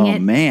 Gosh dang it! Oh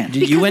man,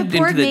 because the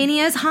Porg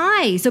mania is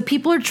high, so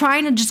people are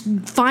trying to just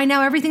find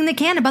out everything they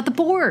can about the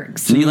Porgs.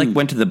 So you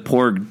went to the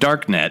Porg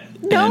darknet?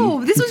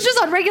 No, this was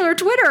just on regular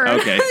Twitter.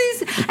 Okay,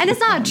 and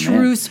it's not a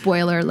true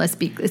spoiler.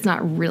 It's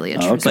not really a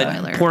true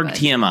spoiler. But Porg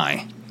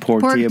TMI.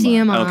 Porg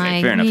TMI.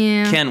 Okay, fair enough.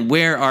 Yeah. Ken,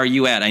 where are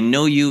you at? I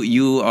know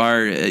you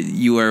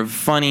are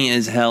funny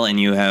as hell, and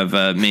you have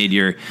made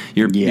your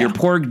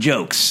Porg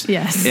jokes.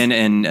 Yes,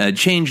 and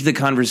changed the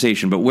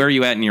conversation. But where are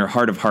you at in your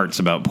heart of hearts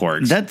about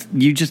Porgs? That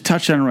you just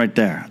touched on it right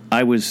there.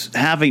 I was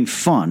having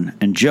fun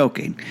and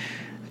joking,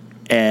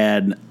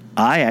 and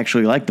I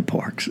actually like the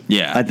Porgs.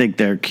 Yeah. I think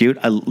they're cute.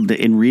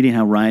 In reading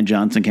how Rian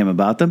Johnson came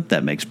about them,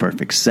 that makes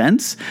perfect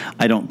sense.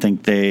 I don't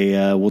think they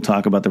will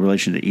talk about the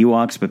relation to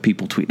Ewoks, but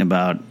people tweeting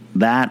about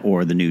that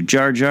or the new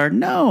Jar Jar.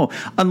 No,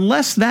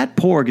 unless that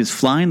Porg is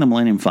flying the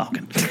Millennium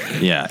Falcon.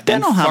 Yeah,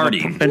 then I'll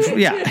farting.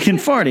 And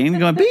farting and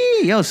going,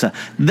 bee, yosa.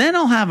 Then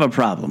I'll have a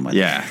problem with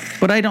it.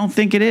 But I don't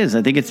think it is.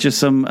 I think it's just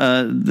some,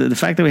 the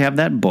fact that we have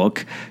that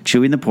book,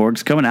 Chewie and the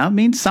Porgs coming out,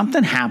 means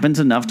something happens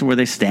enough to where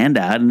they stand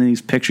out and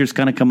these pictures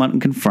kind of come out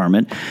and confirm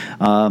it.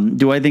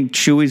 Do I think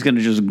Chewie's going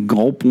to just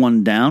gulp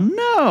one down?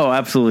 No,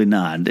 absolutely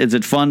not. Is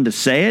it fun to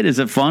say it? Is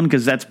it fun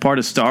because that's part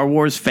of Star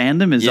Wars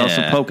fandom, is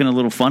also poking a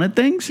little fun at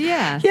things?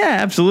 Yeah,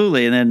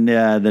 absolutely. And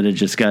then it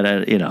just got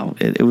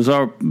it was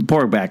our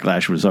Porg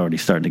backlash was already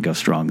starting to go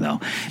strong though,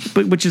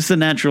 but which is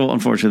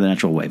unfortunately the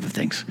natural wave of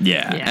things.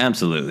 Yeah.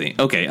 Absolutely.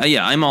 Okay,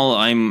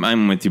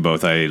 I'm with you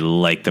both. I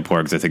like the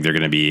Porgs. I think they're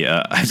going to be.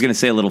 I was going to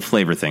say a little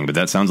flavor thing, but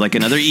that sounds like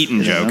another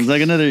Eaton joke. Sounds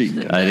like another.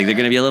 I think they're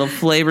going to be a little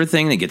flavor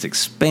thing that gets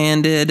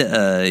expanded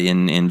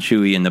in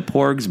Chewie and the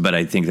Porgs, but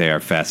I think they are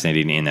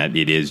fascinating in that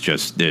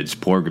it's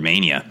Porg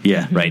mania.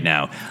 Right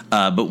now.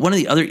 But one of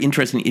the other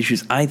interesting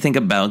issues I think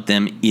about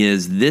them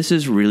is this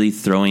is really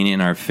throwing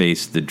in our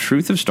face the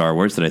truth of Star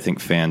Wars that I think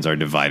fans are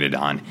divided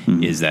on,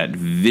 is that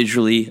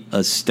visually,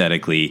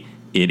 aesthetically,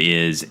 it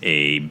is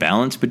a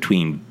balance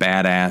between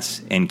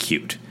badass and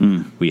cute.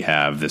 We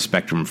have the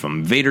spectrum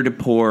from Vader to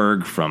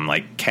Porg, from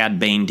like Cad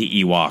Bane to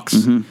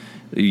Ewoks.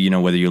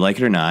 Whether you like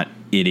it or not,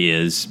 it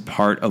is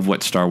part of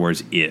what Star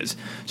Wars is.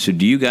 So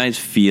do you guys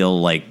feel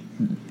like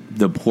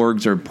the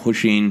Porgs are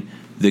pushing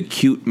the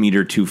cute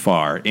meter too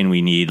far, and we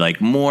need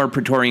like more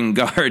Praetorian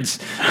guards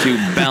to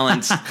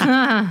balance?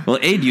 Well,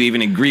 do you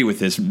even agree with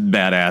this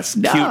badass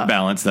cute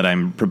balance that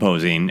I'm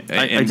proposing?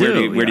 I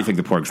do. Where do you think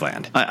the Porgs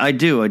land? I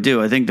do.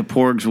 I think the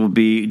Porgs will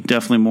be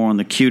definitely more on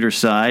the cuter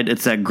side.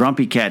 It's that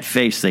grumpy cat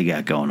face they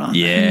got going on.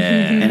 Yeah.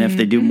 And if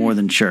they do more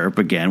than chirp,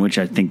 again, which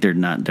I think they're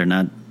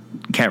not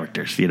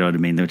characters, you know what I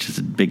mean? Which is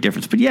a big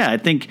difference. But yeah, I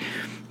think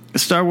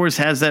Star Wars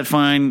has that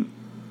fine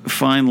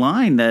fine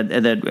line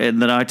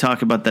that I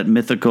talk about, that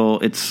mythical.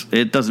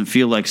 It doesn't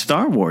feel like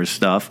Star Wars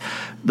stuff,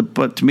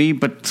 but to me,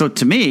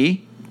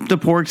 the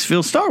Porgs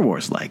feel Star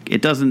Wars like.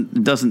 It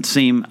doesn't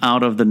seem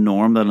out of the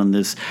norm that on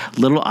this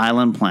little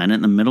island planet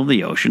in the middle of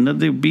the ocean that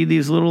there'd be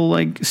these little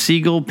like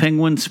seagull,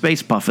 penguin,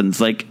 space puffins.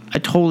 Like, I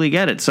totally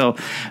get it. So,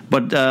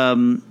 but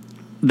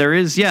there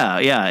is,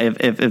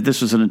 if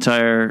this was an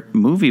entire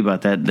movie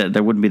about that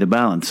there wouldn't be the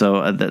balance. So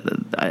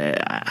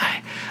I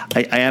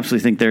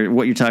absolutely think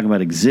what you're talking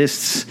about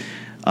exists.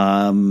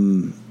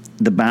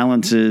 The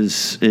balance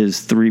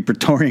is 3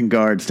 Praetorian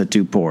guards to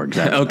 2 Porgs.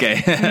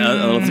 Okay.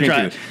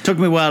 Took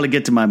me a while to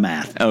get to my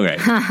math. Okay.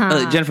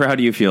 Jennifer, how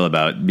do you feel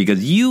about,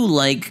 because you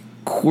like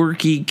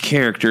quirky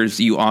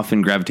characters, you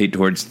often gravitate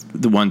towards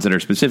the ones that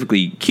are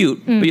specifically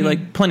cute, but you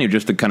like plenty of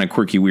just the kind of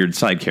quirky, weird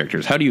side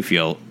characters. How do you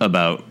feel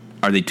about,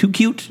 are they too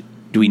cute?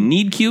 Do we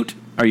need cute?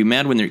 Are you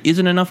mad when there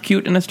isn't enough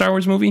cute in a Star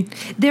Wars movie?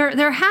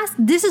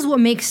 This is what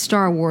makes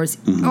Star Wars,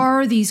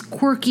 are these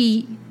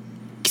quirky,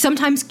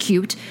 sometimes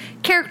cute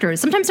characters.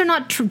 Sometimes they're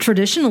not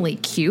traditionally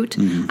cute.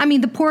 I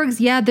mean, the Porgs,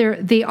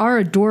 they are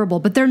adorable,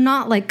 but they're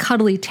not like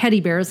cuddly teddy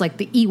bears like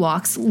the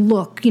Ewoks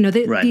look. You know,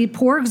 the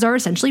Porgs are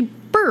essentially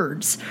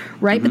birds,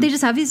 right? But they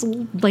just have these,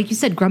 like you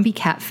said, grumpy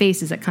cat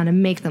faces that kind of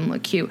make them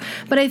look cute.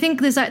 But I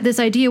think this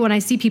idea, when I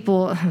see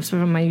people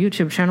on my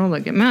YouTube channel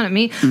that get mad at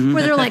me,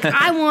 where they're like,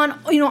 I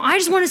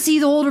just want to see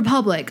the Old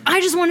Republic.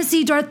 I just want to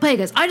see Darth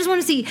Plagueis. I just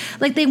want to see,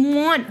 like, they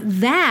want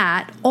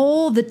that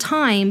all the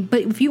time.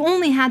 But if you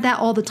only had that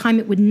all the time,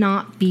 it would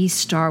not be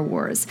Star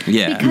Wars.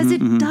 Yeah. Because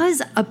it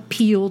does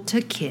appeal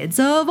to kids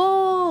of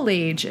all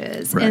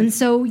ages. Right. And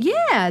so,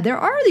 there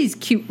are these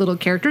cute little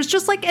characters,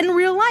 just like in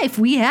real life.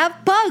 We have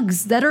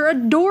pugs that are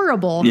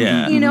adorable.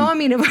 Yeah. You know, I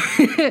mean, it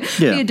would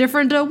be a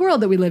different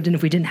world that we lived in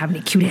if we didn't have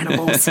any cute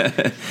animals.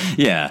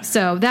 Yeah.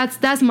 So that's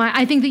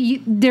I think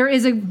that there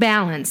is a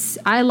balance.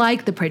 I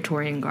like the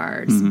Praetorian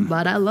Guards,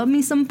 but I love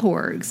me some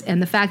Porgs.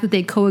 And the fact that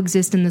they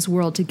coexist in this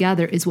world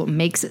together is what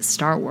makes it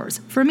Star Wars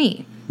for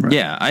me. Right.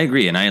 Yeah, I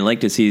agree, and I like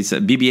to see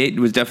BB-8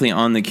 was definitely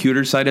on the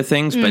cuter side of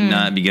things, but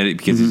not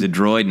because he's a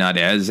droid, not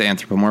as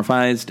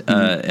anthropomorphized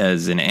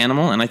as an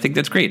animal, and I think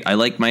that's great. I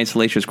like my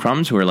Salacious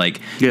Crumbs, who are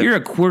like, you're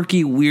a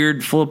quirky,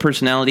 weird, full of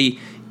personality,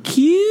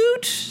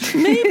 cute,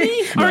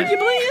 maybe,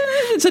 arguably.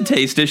 It's a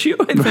taste issue.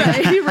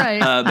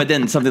 Right. But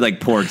then something like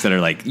Porgs that are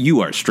like,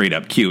 you are straight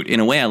up cute. In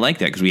a way, I like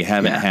that, because we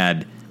haven't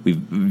had, we've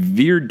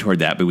veered toward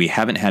that, but we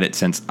haven't had it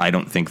since, I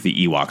don't think,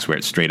 the Ewoks, where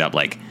it's straight up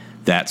like,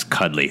 that's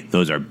cuddly.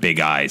 Those are big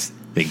eyes.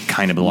 They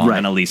kind of belong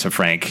on a Lisa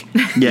Frank,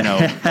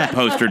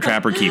 poster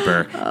Trapper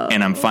Keeper,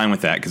 and I'm fine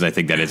with that because I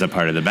think that is a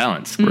part of the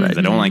balance. Right.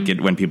 I don't like it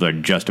when people are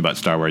just about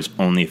Star Wars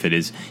only if it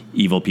is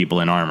evil people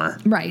in armor.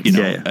 Right. You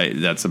know,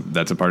 that's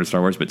a part of Star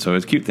Wars, but so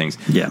is cute things.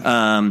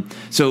 Yeah.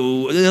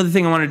 So the other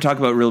thing I wanted to talk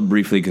about real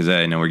briefly, because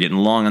I know we're getting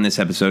long on this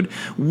episode,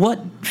 what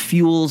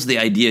fuels the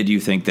idea, do you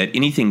think, that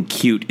anything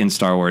cute in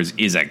Star Wars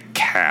is a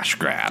cash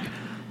grab?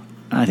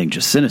 I think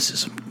just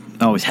cynicism.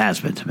 Always has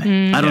been to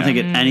me. I don't think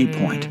at any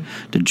point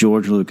did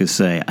George Lucas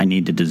say, I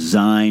need to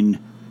design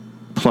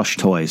plush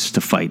toys to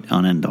fight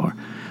on Endor.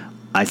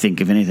 I think,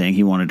 if anything,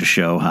 he wanted to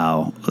show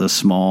how the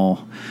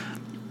small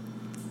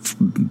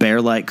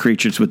bear-like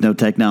creatures with no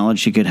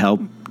technology could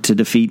help to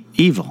defeat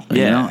evil,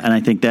 you know? And I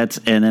think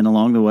and then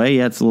along the way,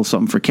 it's a little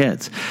something for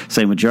kids.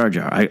 Same with Jar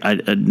Jar.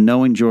 I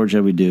knowing George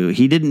that we do,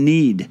 he didn't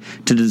need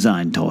to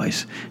design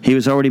toys. He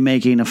was already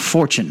making a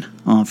fortune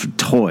off of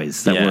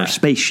toys that were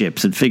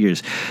spaceships and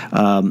figures.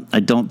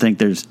 I don't think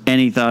there's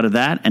any thought of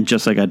that, and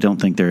just like I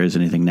don't think there is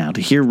anything now.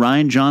 To hear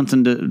Rian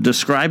Johnson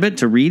describe it,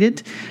 to read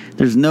it,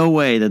 there's no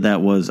way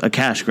that was a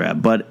cash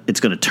grab, but it's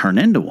going to turn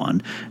into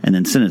one, and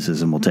then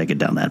cynicism will take it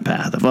down that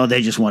path of,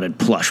 they just wanted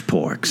plush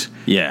Porgs.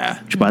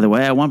 Yeah. Which, by the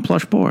way, I want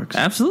plush Porgs.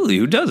 Absolutely.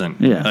 Who doesn't?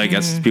 Yeah. I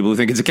guess people who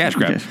think it's a cash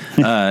grab.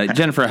 Okay.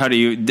 Jennifer, how do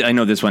you... I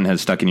know this one has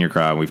stuck in your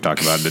craw. We've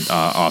talked about it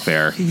off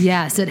air.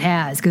 Yes, it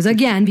has. Because,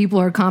 again, people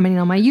are commenting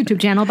on my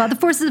YouTube channel about the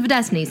Forces of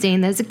Destiny,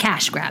 saying that it's a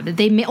cash grab, that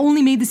they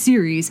only made the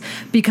series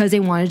because they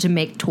wanted to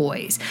make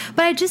toys.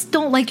 But I just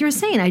don't, like you're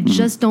saying, I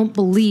just don't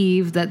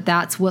believe that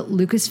that's what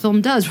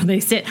Lucasfilm does, where they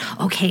sit,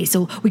 okay,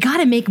 so we got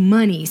to make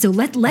money, so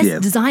let's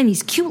design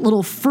these cute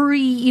little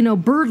furry,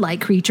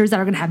 bird-like creatures that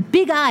are going to have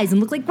big eyes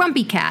and look like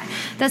Grumpy Cat.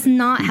 That's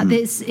not how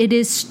this. It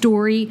is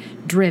story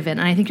driven,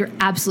 and I think you're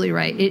absolutely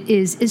right.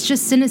 It's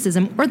just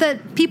cynicism, or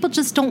that people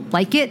just don't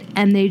like it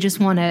and they just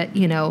want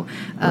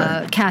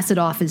to cast it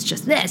off as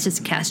just it's just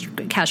a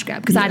cash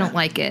grab because I don't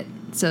like it.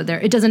 So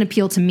it doesn't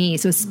appeal to me.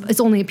 So it's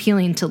only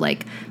appealing to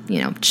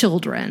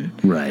children.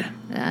 Right.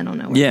 I don't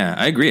know. Yeah,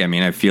 I agree. I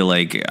mean, I feel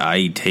like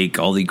I take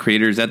all the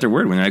creators at their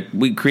word when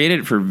we create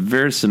it for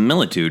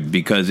verisimilitude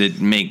because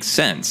it makes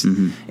sense.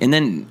 And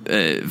then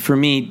for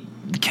me,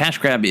 cash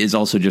grab is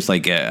also just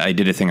like I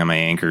did a thing on my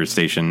anchor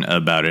station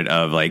about it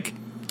of like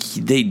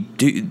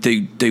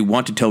they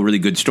want to tell really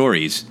good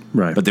stories,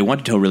 right? But they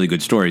want to tell really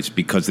good stories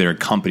because they're a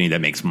company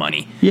that makes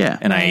money. Yeah,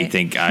 and I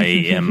think I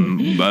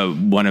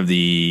am one of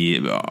the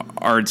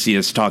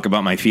artsiest talk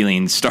about my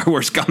feelings Star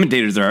Wars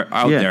commentators that are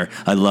out there.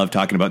 I love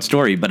talking about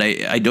story, but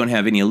I don't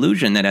have any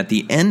illusion that at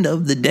the end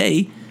of the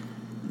day,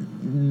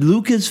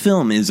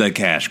 Lucasfilm is a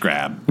cash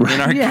grab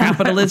in our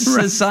capitalist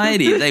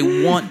society.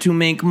 They want to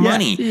make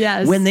money.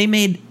 Yes. When they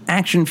made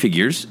action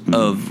figures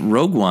of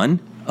Rogue One,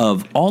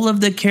 of all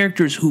of the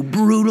characters who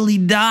brutally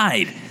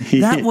died,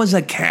 that was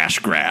a cash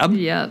grab.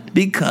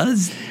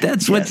 Because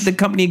that's what the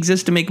company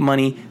exists to make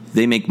money.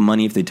 They make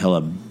money if they tell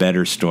a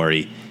better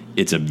story.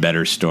 It's a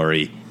better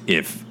story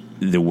if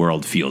the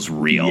world feels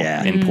real,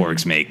 and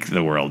porgs make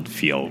the world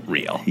feel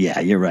real. Yeah,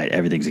 you're right.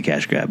 Everything's a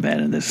cash grab,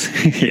 man, in this.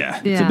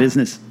 It's a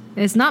business.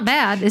 It's not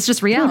bad. It's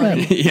just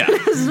reality.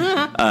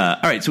 All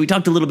right, so we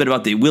talked a little bit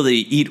about will they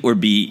eat or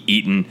be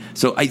eaten.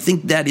 So I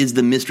think that is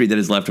the mystery that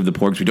is left of the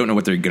porgs. We don't know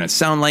what they're going to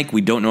sound like.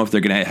 We don't know if they're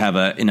going to have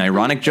an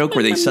ironic joke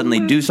where they suddenly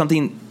do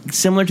something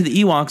similar to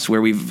the Ewoks,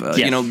 where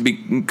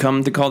we've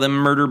come to call them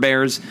murder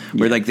bears,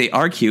 where like they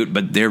are cute,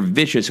 but they're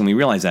vicious, and we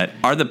realize that.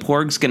 Are the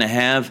porgs going to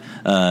have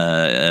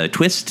a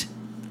twist?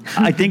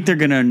 I think they're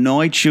going to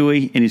annoy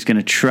Chewie, and he's going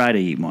to try to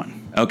eat one.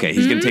 Okay,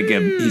 he's going to take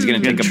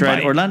a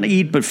bite. Or not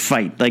eat, but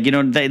fight. Like,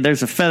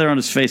 there's a feather on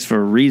his face for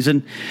a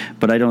reason,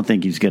 but I don't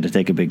think he's going to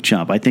take a big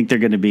chomp. I think they're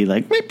going to be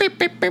like, beep, beep,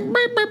 beep, beep,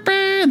 beep, beep,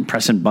 and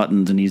pressing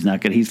buttons, and he's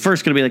not going to. He's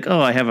first going to be like,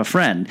 oh, I have a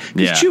friend.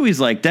 Because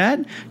Chewie's like that.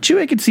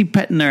 Chewie, I could see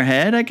petting their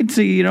head. I could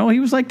see, he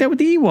was like that with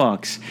the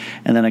Ewoks.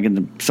 And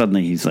then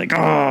suddenly he's like,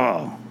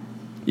 oh.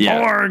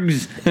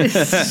 Porgs.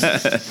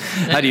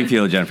 How do you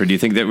feel, Jennifer? Do you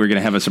think that we're going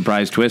to have a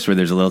surprise twist where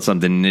there's a little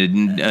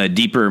something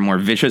deeper, more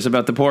vicious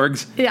about the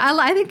porgs? Yeah,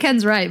 I think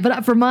Ken's right.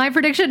 But for my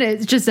prediction,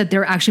 it's just that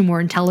they're actually more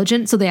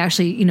intelligent. So they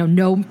actually,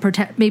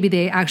 maybe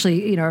they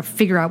actually,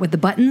 figure out with the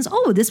buttons,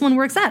 oh, this one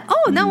works that.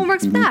 Oh, and that one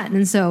works with that.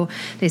 And so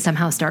they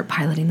somehow start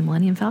piloting the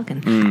Millennium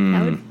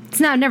Falcon. It's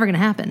never going to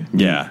happen.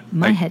 Yeah.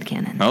 My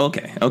headcanon.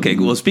 Okay.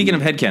 Well, speaking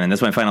of headcanon,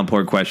 that's my final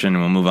porg question,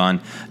 and we'll move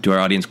on to our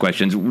audience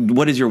questions.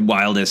 What is your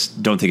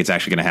wildest, don't think it's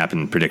actually going to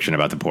happen, prediction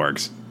about the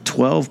porgs?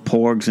 12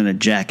 porgs in a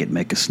jacket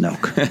make a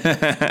Snoke.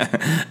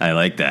 I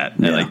like that.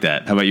 I like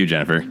that. How about you,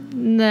 Jennifer?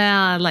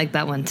 Nah, I like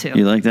that one, too.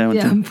 You like that one,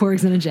 too? Yeah,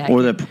 porgs in a jacket.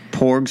 Or the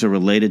porgs are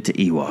related to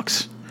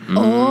Ewoks.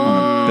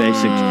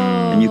 Basic,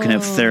 and you can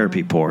have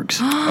therapy porgs.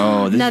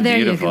 Oh, this is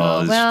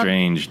beautiful. This is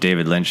strange.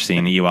 David Lynch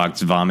seeing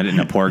Ewoks vomit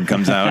and a porg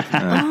comes out.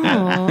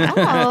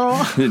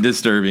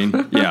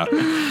 Disturbing.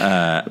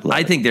 Yeah.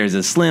 I think there's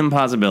a slim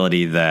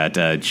possibility that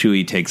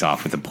Chewie takes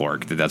off with a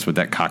porg. That's what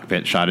that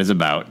cockpit shot is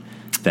about.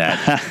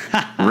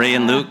 That Rey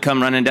and Luke come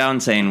running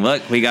down saying,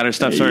 look, we got our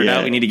stuff sorted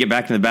out. We need to get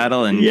back to the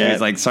battle. And he's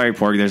like, sorry,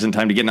 porg, there isn't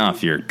time to get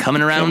off. You're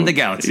coming around the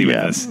galaxy with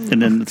us.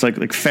 And then it's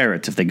like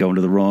ferrets if they go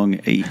into the wrong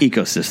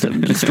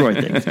ecosystem, destroy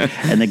things.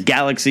 And the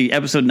galaxy,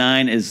 episode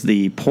 9 is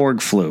the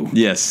porg flu.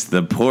 Yes,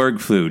 the porg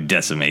flu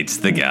decimates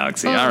the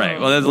galaxy. All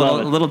right. Well, there's a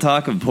little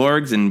talk of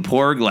porgs and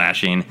porg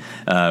lashing.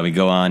 We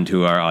go on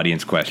to our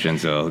audience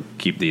questions, so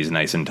keep these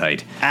nice and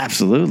tight.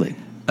 Absolutely.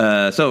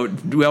 So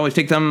we always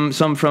take some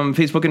from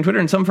Facebook and Twitter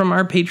and some from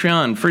our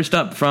Patreon. First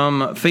up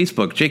from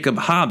Facebook, Jacob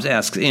Hobbs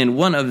asks, in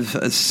one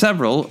of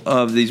several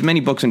of these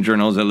many books and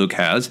journals that Luke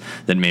has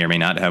that may or may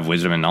not have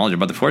wisdom and knowledge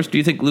about the Force, do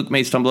you think Luke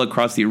may stumble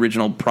across the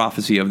original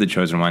prophecy of the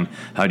Chosen One?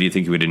 How do you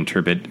think he would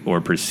interpret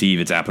or perceive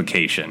its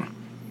application?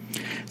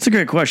 It's a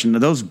great question.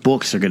 Those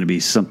books are going to be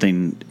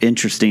something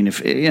interesting.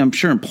 I'm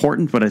sure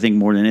important, but I think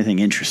more than anything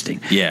interesting.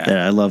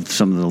 Yeah. I love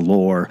some of the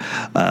lore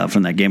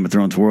from that Game of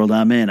Thrones world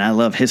I'm in. I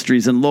love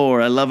histories and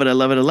lore. I love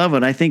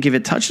it. I think if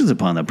it touches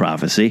upon the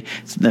prophecy,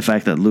 it's the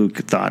fact that Luke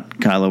thought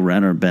Kylo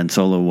Ren or Ben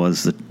Solo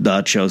was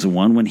the chosen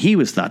one when he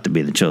was thought to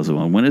be the chosen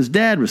one, when his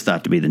dad was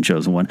thought to be the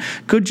chosen one,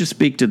 could just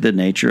speak to the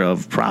nature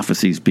of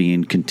prophecies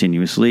being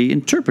continuously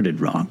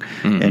interpreted wrong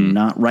and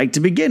not right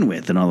to begin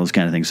with and all those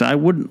kind of things. So I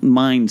wouldn't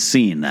mind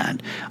seeing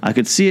that. I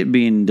could see it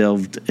being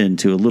delved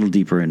into a little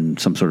deeper in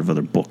some sort of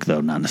other book,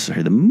 though, not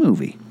necessarily the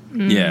movie.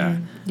 Yeah.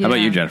 How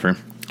about you, Jennifer?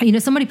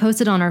 Somebody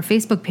posted on our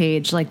Facebook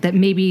page like that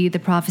maybe the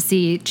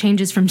prophecy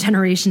changes from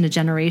generation to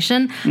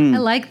generation. I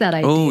like that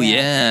idea. Oh,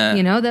 yeah.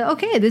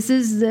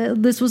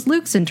 This was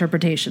Luke's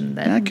interpretation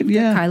that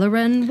Kylo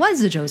Ren was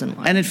the chosen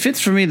one. And it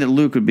fits for me that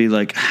Luke would be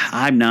like,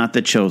 I'm not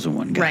the chosen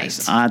one,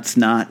 guys. Right. It's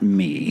not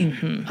me.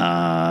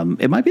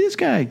 It might be this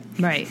guy.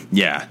 Right.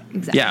 Yeah.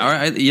 Exactly. Yeah. Or,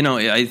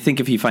 I think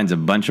if he finds a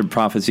bunch of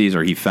prophecies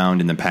or he found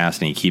in the past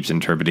and he keeps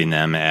interpreting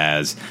them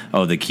as,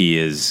 the key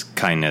is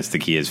kindness, the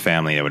key is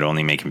family, it would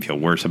only make him feel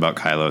worse about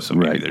Kylo. So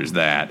maybe there's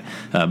that.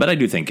 But I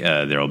do think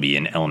there will be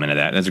an element of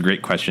that. That's a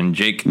great question,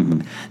 Jake.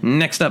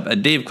 Next up,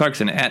 Dave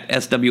Clarkson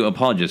at SW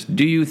Apologist.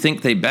 Do you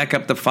think they back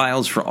up the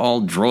files for all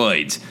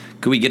droids?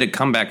 Could we get a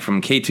comeback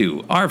from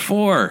K2?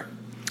 R4?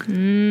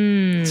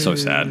 So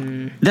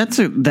sad.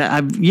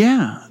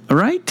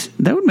 Right?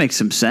 That would make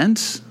some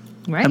sense.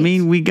 Right. I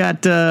mean, we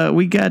got a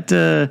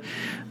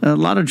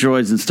lot of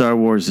droids in Star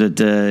Wars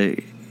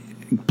that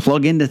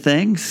plug into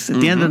things.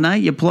 At the end of the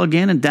night, you plug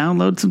in and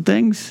download some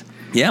things.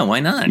 Yeah, why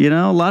not?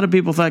 A lot of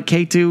people thought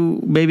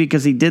K2, maybe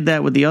because he did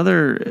that with the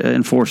other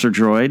Enforcer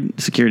droid,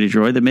 security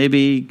droid, that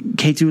maybe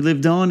K2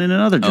 lived on in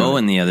another droid. Oh,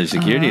 and the other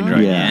security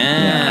droid.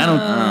 Yeah. I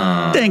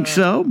don't think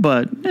so,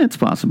 but it's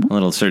possible. A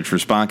little search for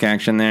Spock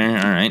action there.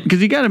 All right.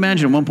 Because you got to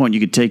imagine at one point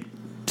you could take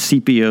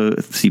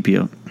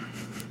 3PO's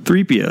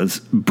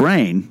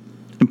brain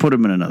and put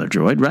him in another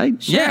droid,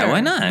 right? Sure. Yeah, why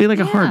not? Be like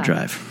a hard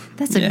drive.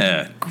 That's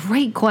a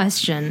great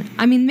question.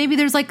 I mean, maybe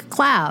there's like the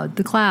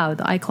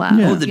iCloud.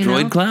 Yeah. Oh, the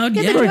droid cloud?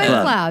 Yeah, the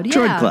droid cloud. Yeah.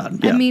 Droid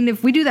cloud, yeah. I mean,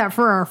 if we do that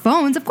for our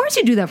phones, of course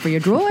you do that for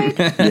your droid.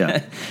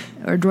 Yeah.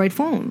 Or droid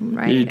phone,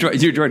 right?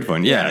 Your droid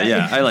phone.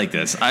 Yeah. I like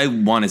this. I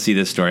want to see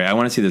this story. I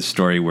want to see this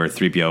story where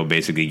 3PO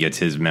basically gets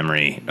his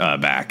memory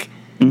back.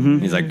 Mm-hmm.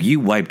 He's like, you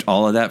wiped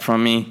all of that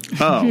from me?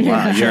 Oh,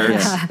 wow.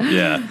 Jerks.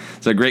 Yeah.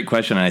 It's a great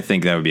question, and I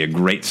think that would be a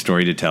great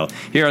story to tell.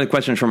 Here are the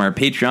questions from our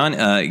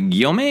Patreon,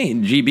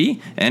 Guillaume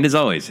GB. And as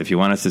always, if you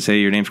want us to say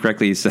your names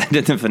correctly, send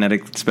it the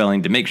phonetic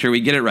spelling to make sure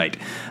we get it right.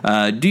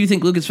 Do you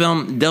think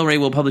Lucasfilm Del Rey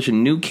will publish a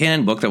new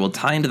canon book that will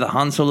tie into the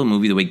Han Solo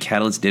movie the way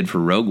Catalyst did for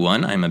Rogue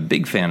One? I'm a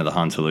big fan of the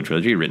Han Solo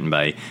trilogy, written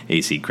by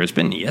A.C.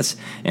 Crispin, yes.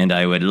 And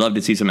I would love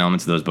to see some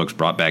elements of those books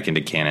brought back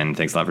into canon.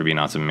 Thanks a lot for being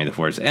awesome. May the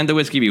Force and the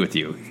whiskey be with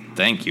you.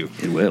 Thank you.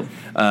 It will.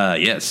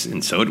 Yes,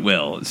 and so it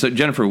will. So,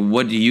 Jennifer,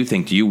 what do you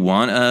think? Do you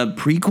want a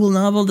prequel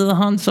novel to the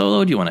Han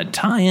Solo? Do you want a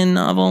tie-in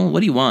novel? What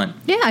do you want?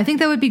 Yeah, I think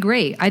that would be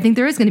great. I think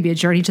there is going to be a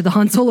journey to the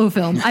Han Solo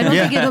film. I don't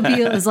think it'll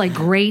be as like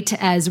great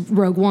as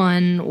Rogue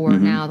One or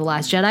now The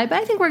Last Jedi,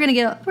 but I think we're going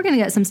to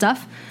get some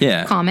stuff.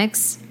 Yeah,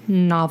 comics,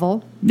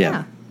 novel.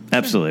 Yeah.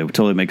 Absolutely. It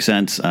totally makes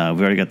sense. We've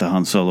already got the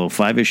Han Solo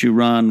 5-issue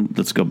run.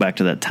 Let's go back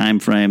to that time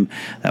frame.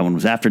 That one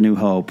was after New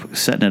Hope,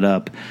 setting it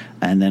up.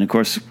 And then, of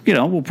course,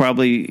 we'll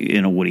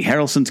probably, Woody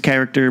Harrelson's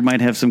character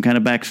might have some kind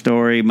of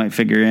backstory, might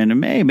figure in,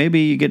 and maybe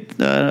you get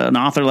an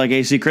author like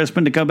A.C.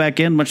 Crispin to come back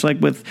in, much like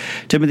with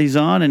Timothy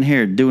Zahn, and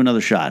here, do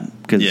another shot.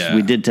 Because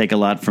we did take a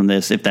lot from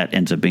this, if that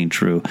ends up being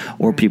true,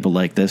 or people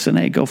like this, and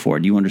hey, go for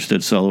it. You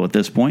understood Solo at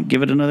this point,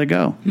 give it another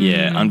go.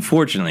 Yeah,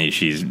 unfortunately,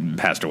 she's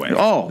passed away.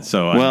 Oh,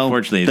 so well,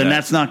 unfortunately, then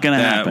that's not going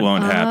to happen. That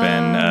won't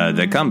happen,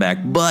 the comeback.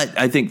 But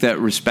I think that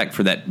respect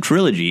for that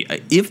trilogy,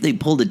 if they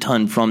pulled a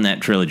ton from that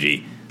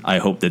trilogy, I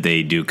hope that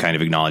they do kind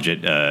of acknowledge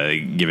it,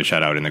 give a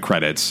shout out in the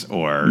credits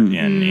or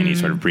in any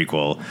sort of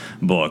prequel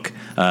book.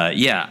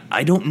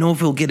 I don't know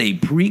if we'll get a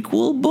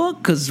prequel book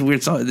because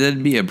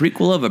that'd be a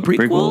prequel of a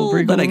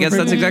prequel, but I guess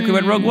that's exactly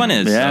what Rogue One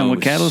is. Yeah, so and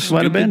what Catalyst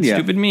might have been. Yeah.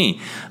 Stupid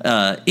me.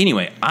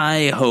 Anyway,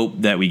 I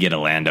hope that we get a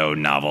Lando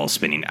novel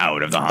spinning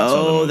out of the Han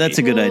Solo movie. That's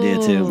a good idea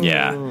too.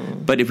 Yeah,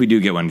 but if we do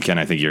get one, Ken,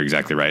 I think you're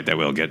exactly right that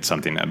we'll get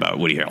something about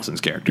Woody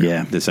Harrelson's character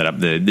to set up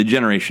the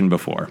generation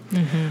before.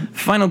 Mm-hmm.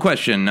 Final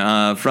question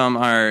from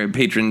our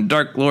patron,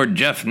 Dark Lord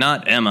Jeff,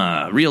 not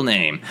Emma, real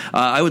name.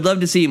 I would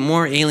love to see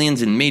more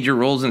aliens in major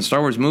roles in Star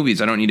Wars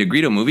movies. I don't need a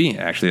Greedo movie.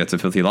 Actually, that's a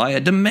filthy lie. I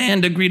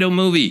demand a Greedo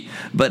movie.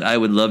 But I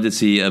would love to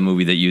see a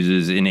movie that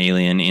uses an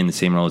alien in the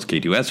same role as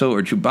K2SO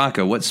or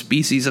Chewbacca. What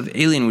species of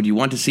alien would you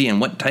want to see,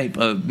 and what type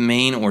of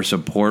main or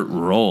support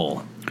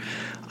role?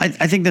 I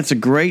think that's a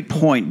great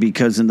point,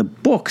 because in the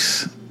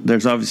books,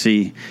 there's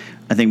obviously,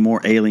 I think,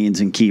 more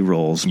aliens in key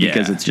roles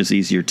because it's just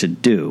easier to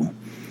do.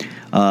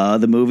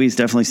 The movies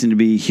definitely seem to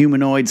be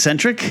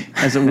humanoid-centric,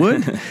 as it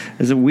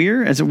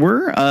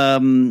were.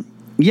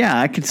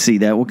 I could see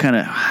that.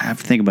 I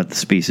have to think about the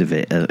species of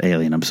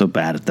alien. I'm so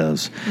bad at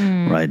those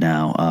right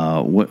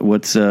now.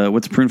 What's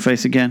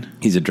Pruneface again?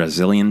 He's a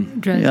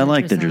Drazillian. I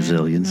like the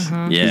Drazillians.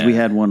 Uh-huh. Yeah, we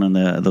had one on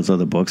those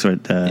other books, right?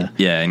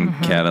 In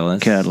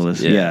Catalyst.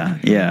 Catalyst.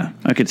 Yeah.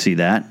 I could see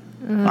that.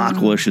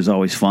 Aqualish is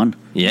always fun.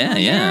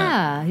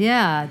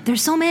 Yeah.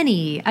 There's so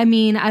many. I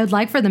mean, I would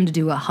like for them to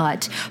do a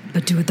Hutt,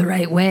 but do it the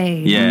right way.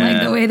 Yeah.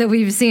 Like the way that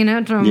we've seen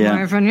it, from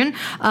my opinion.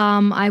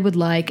 I would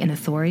like an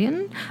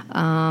Ithorian.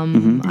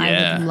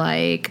 I would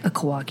like a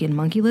Kowakian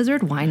monkey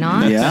lizard. Why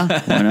not?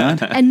 Yeah, why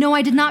not? And no,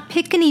 I did not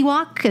pick an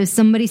Ewok, because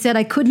somebody said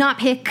I could not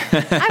pick.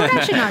 I would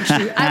actually not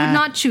choose. I would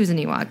not choose an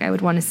Ewok. I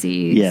would want to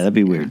see. Yeah, that'd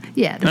be weird.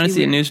 Yeah, I want to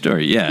see a new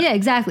story. Yeah,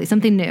 exactly.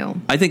 Something new.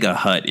 I think a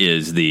Hutt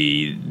is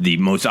the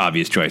most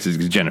obvious choice,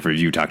 as Jennifer,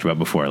 you talked about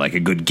before, like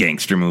a good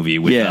gangster movie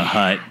with a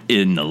Hutt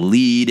in the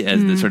lead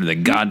as the sort of the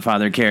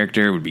Godfather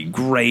character would be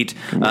great.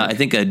 I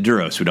think a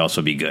Duros would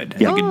also be good.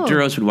 I think a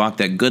Duros would walk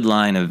that good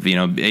line of,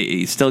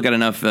 he's still got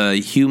enough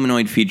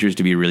humanoid features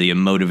to be really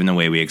emotive in the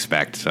way we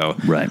expect. So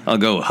I'll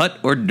go Hutt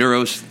or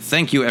Duros.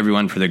 Thank you,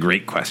 everyone, for the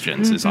great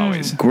questions, as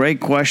always. Great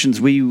questions.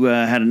 We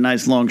had a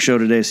nice long show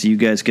today, so you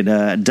guys could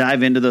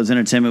dive into those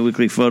Entertainment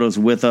Weekly photos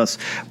with us.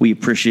 We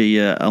appreciate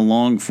you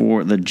along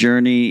for the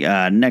journey.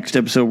 Next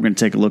episode, we're going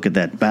to take a look at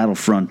that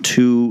Battlefront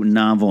 2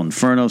 novel,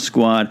 Inferno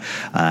Squad,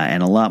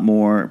 and a lot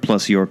more,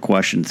 plus your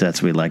questions.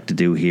 That's what we like to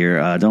do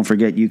here. Don't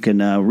forget, you can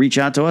reach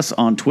out to us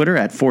on Twitter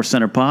at Force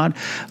Center Pod.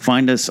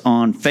 Find us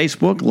on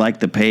Facebook, like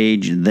the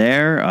page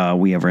there.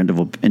 We have our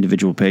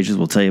individual pages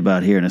we'll tell you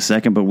about here in a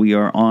second, but we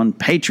are on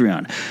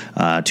Patreon.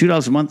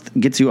 $2 a month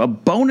gets you a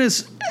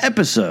bonus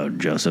episode,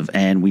 Joseph,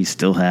 and we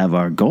still have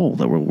our goal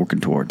that we're working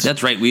towards.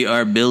 That's right. We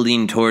are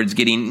building towards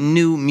getting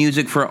new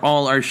music for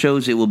all our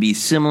shows. It will be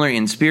similar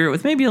in spirit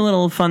with maybe a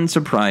little fun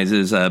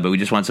surprises, but we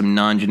just want some some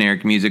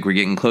non-generic music. We're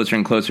getting closer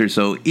and closer.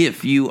 So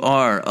if you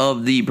are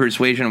of the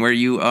persuasion where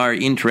you are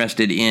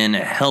interested in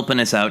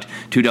helping us out,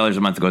 $2 a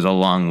month goes a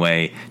long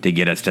way to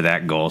get us to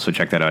that goal. So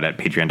check that out at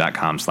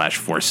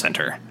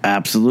patreon.com/forcecenter.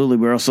 Absolutely.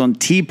 We're also on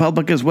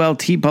TeePublic as well.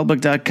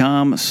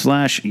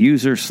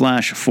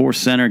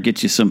 TeePublic.com/user/forcecenter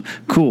gets you some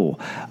cool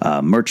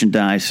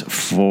merchandise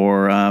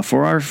for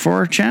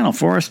our channel,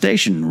 for our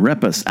station.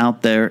 Rep us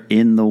out there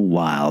in the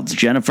wilds.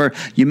 Jennifer,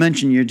 you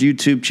mentioned your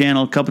YouTube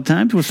channel a couple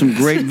times with some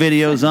great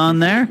videos on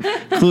there,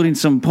 including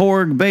some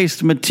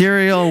Porg-based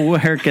material.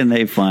 Where can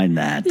they find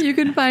that? You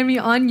can find me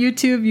on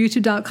YouTube,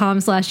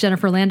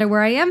 youtube.com/Jennifer Landa,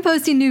 where I am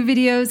posting new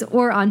videos,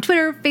 or on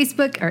Twitter,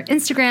 Facebook, or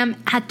Instagram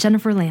at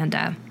Jennifer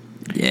Landa.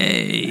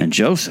 Yay. And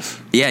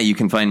Joseph. Yeah, you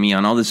can find me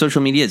on all the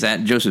social medias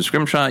at Joseph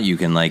Scrimshaw. You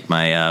can like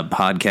my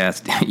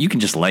podcast. You can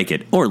just like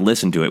it or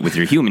listen to it with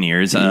your human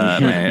ears.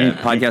 My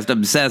podcast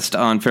Obsessed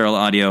on Feral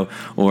Audio,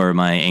 or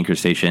my anchor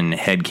station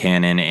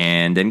Headcanon.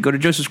 And then go to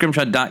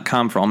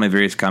josephscrimshaw.com for all my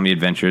various comedy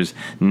adventures.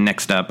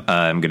 Next up,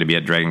 I'm going to be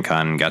at Dragon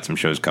Con and got some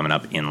shows coming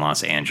up in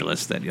Los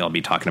Angeles that I'll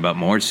be talking about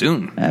more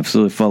soon.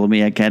 Absolutely. Follow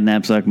me at Cat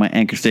Knapsack. My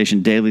anchor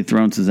station Daily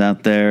Thrones is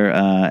out there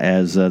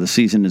as the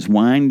season is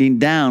winding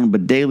down,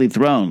 but Daily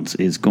Thrones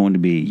is going to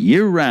be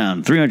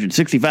year-round,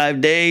 365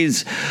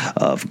 days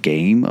of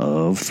Game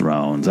of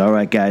Thrones. All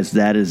right, guys,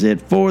 that is it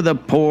for the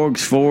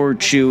Porgs, for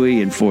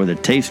Chewy, and for the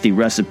tasty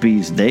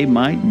recipes they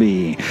might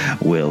be.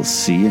 We'll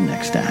see you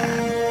next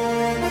time.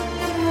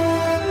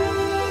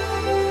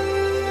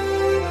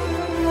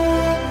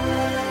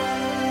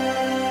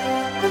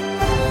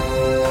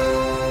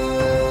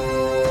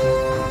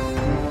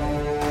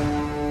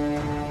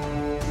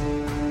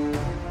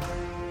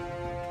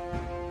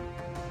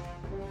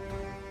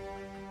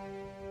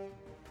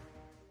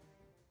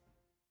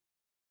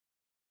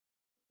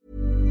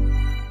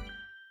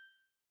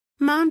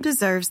 Mom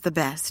deserves the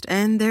best,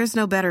 and there's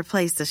no better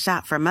place to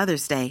shop for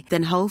Mother's Day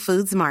than Whole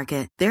Foods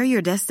Market. They're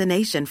your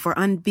destination for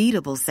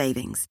unbeatable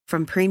savings,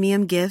 from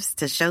premium gifts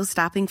to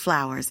show-stopping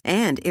flowers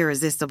and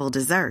irresistible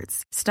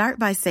desserts. Start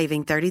by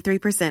saving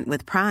 33%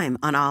 with Prime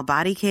on all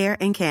body care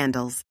and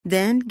candles.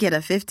 Then get a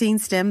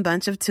 15-stem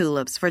bunch of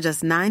tulips for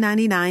just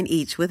 $9.99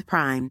 each with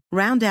Prime.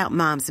 Round out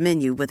Mom's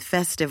menu with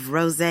festive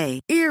rosé,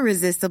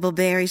 irresistible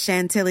berry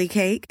chantilly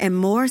cake, and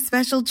more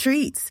special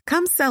treats.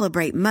 Come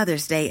celebrate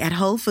Mother's Day at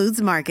Whole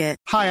Foods Market.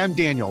 Hi, I'm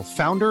Daniel,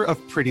 founder of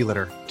Pretty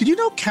Litter. Did you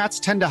know cats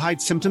tend to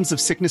hide symptoms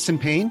of sickness and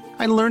pain?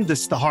 I learned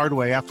this the hard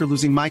way after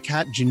losing my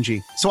cat,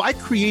 Gingy. So I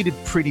created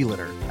Pretty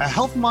Litter, a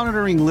health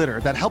monitoring litter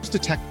that helps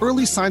detect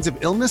early signs of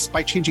illness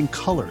by changing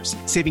colors,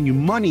 saving you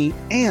money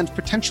and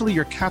potentially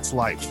your cat's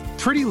life.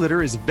 Pretty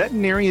Litter is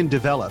veterinarian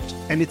developed,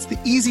 and it's the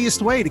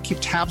easiest way to keep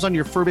tabs on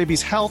your fur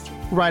baby's health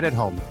right at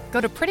home. Go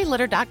to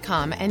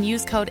prettylitter.com and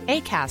use code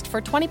ACAST for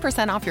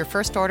 20% off your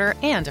first order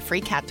and a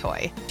free cat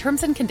toy.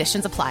 Terms and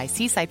conditions apply.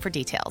 See site for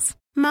details.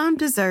 Mom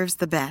deserves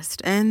the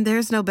best, and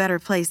there's no better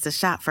place to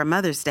shop for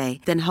Mother's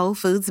Day than Whole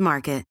Foods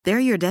Market. They're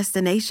your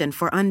destination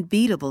for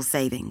unbeatable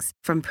savings,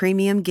 from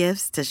premium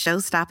gifts to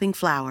show-stopping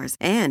flowers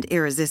and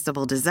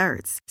irresistible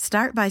desserts.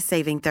 Start by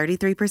saving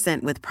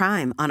 33% with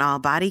Prime on all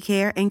body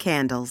care and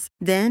candles.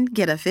 Then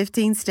get a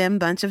 15-stem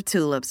bunch of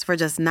tulips for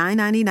just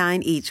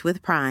 $9.99 each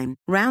with Prime.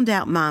 Round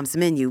out Mom's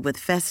menu with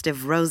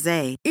festive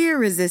rosé,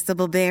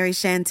 irresistible berry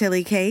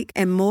chantilly cake,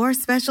 and more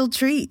special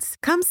treats.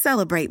 Come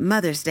celebrate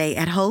Mother's Day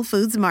at Whole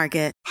Foods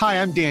Market.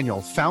 Hi, I'm Daniel,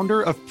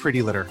 founder of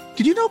Pretty Litter.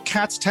 Did you know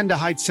cats tend to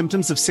hide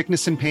symptoms of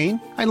sickness and pain?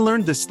 I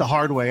learned this the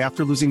hard way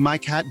after losing my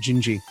cat,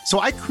 Gingy. So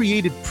I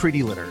created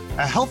Pretty Litter,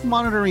 a health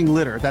monitoring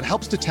litter that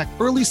helps detect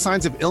early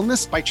signs of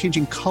illness by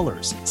changing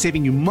colors,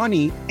 saving you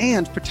money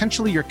and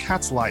potentially your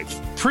cat's life.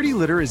 Pretty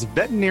Litter is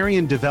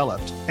veterinarian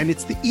developed, and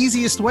it's the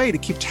easiest way to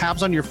keep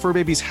tabs on your fur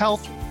baby's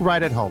health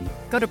right at home.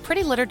 Go to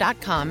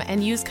prettylitter.com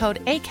and use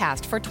code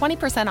ACAST for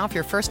 20% off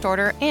your first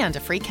order and a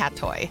free cat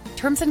toy.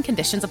 Terms and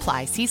conditions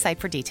apply. See site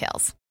for details.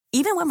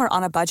 Even when we're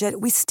on a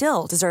budget, we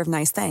still deserve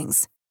nice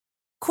things.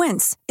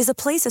 Quince is a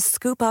place to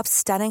scoop up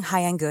stunning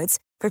high-end goods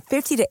for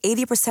 50 to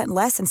 80%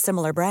 less than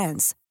similar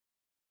brands.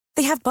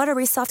 They have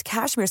buttery soft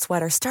cashmere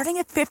sweaters starting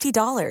at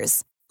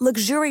 $50,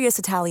 luxurious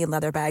Italian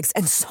leather bags,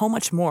 and so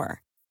much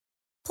more.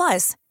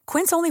 Plus,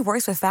 Quince only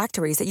works with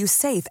factories that use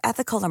safe,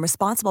 ethical, and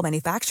responsible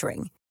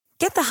manufacturing.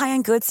 Get the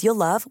high-end goods you'll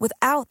love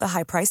without the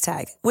high price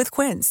tag with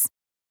Quince.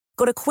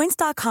 Go to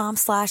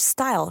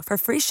quince.com/style for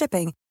free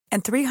shipping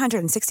and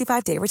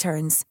 365-day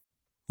returns.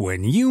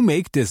 When you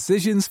make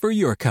decisions for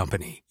your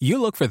company,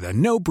 you look for the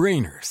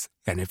no-brainers.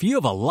 And if you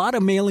have a lot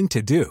of mailing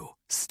to do,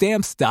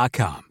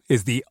 Stamps.com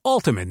is the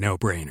ultimate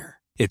no-brainer.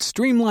 It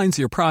streamlines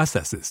your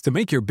processes to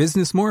make your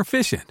business more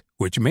efficient,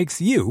 which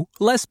makes you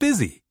less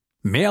busy.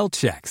 Mail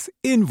checks,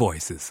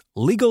 invoices,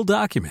 legal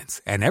documents,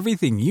 and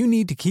everything you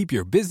need to keep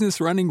your business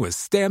running with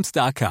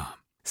Stamps.com.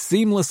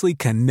 Seamlessly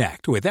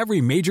connect with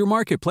every major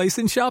marketplace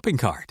and shopping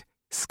cart.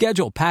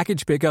 Schedule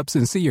package pickups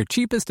and see your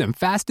cheapest and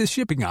fastest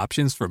shipping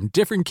options from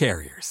different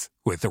carriers,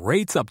 with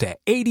rates up to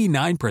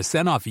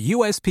 89% off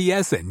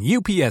USPS and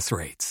UPS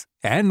rates.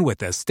 And with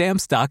the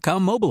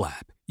Stamps.com mobile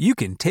app, you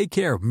can take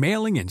care of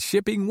mailing and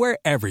shipping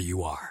wherever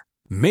you are.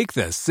 Make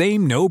the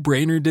same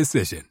no-brainer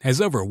decision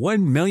as over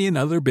 1 million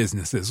other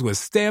businesses with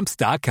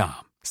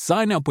Stamps.com.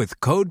 Sign up with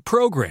Code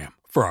PROGRAM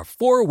for a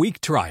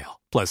 4-week trial,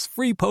 plus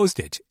free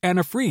postage and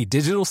a free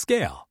digital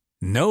scale.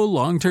 No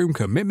long-term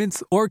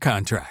commitments or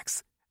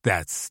contracts.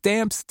 That's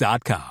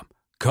Stamps.com.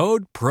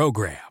 Code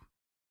PROGRAM.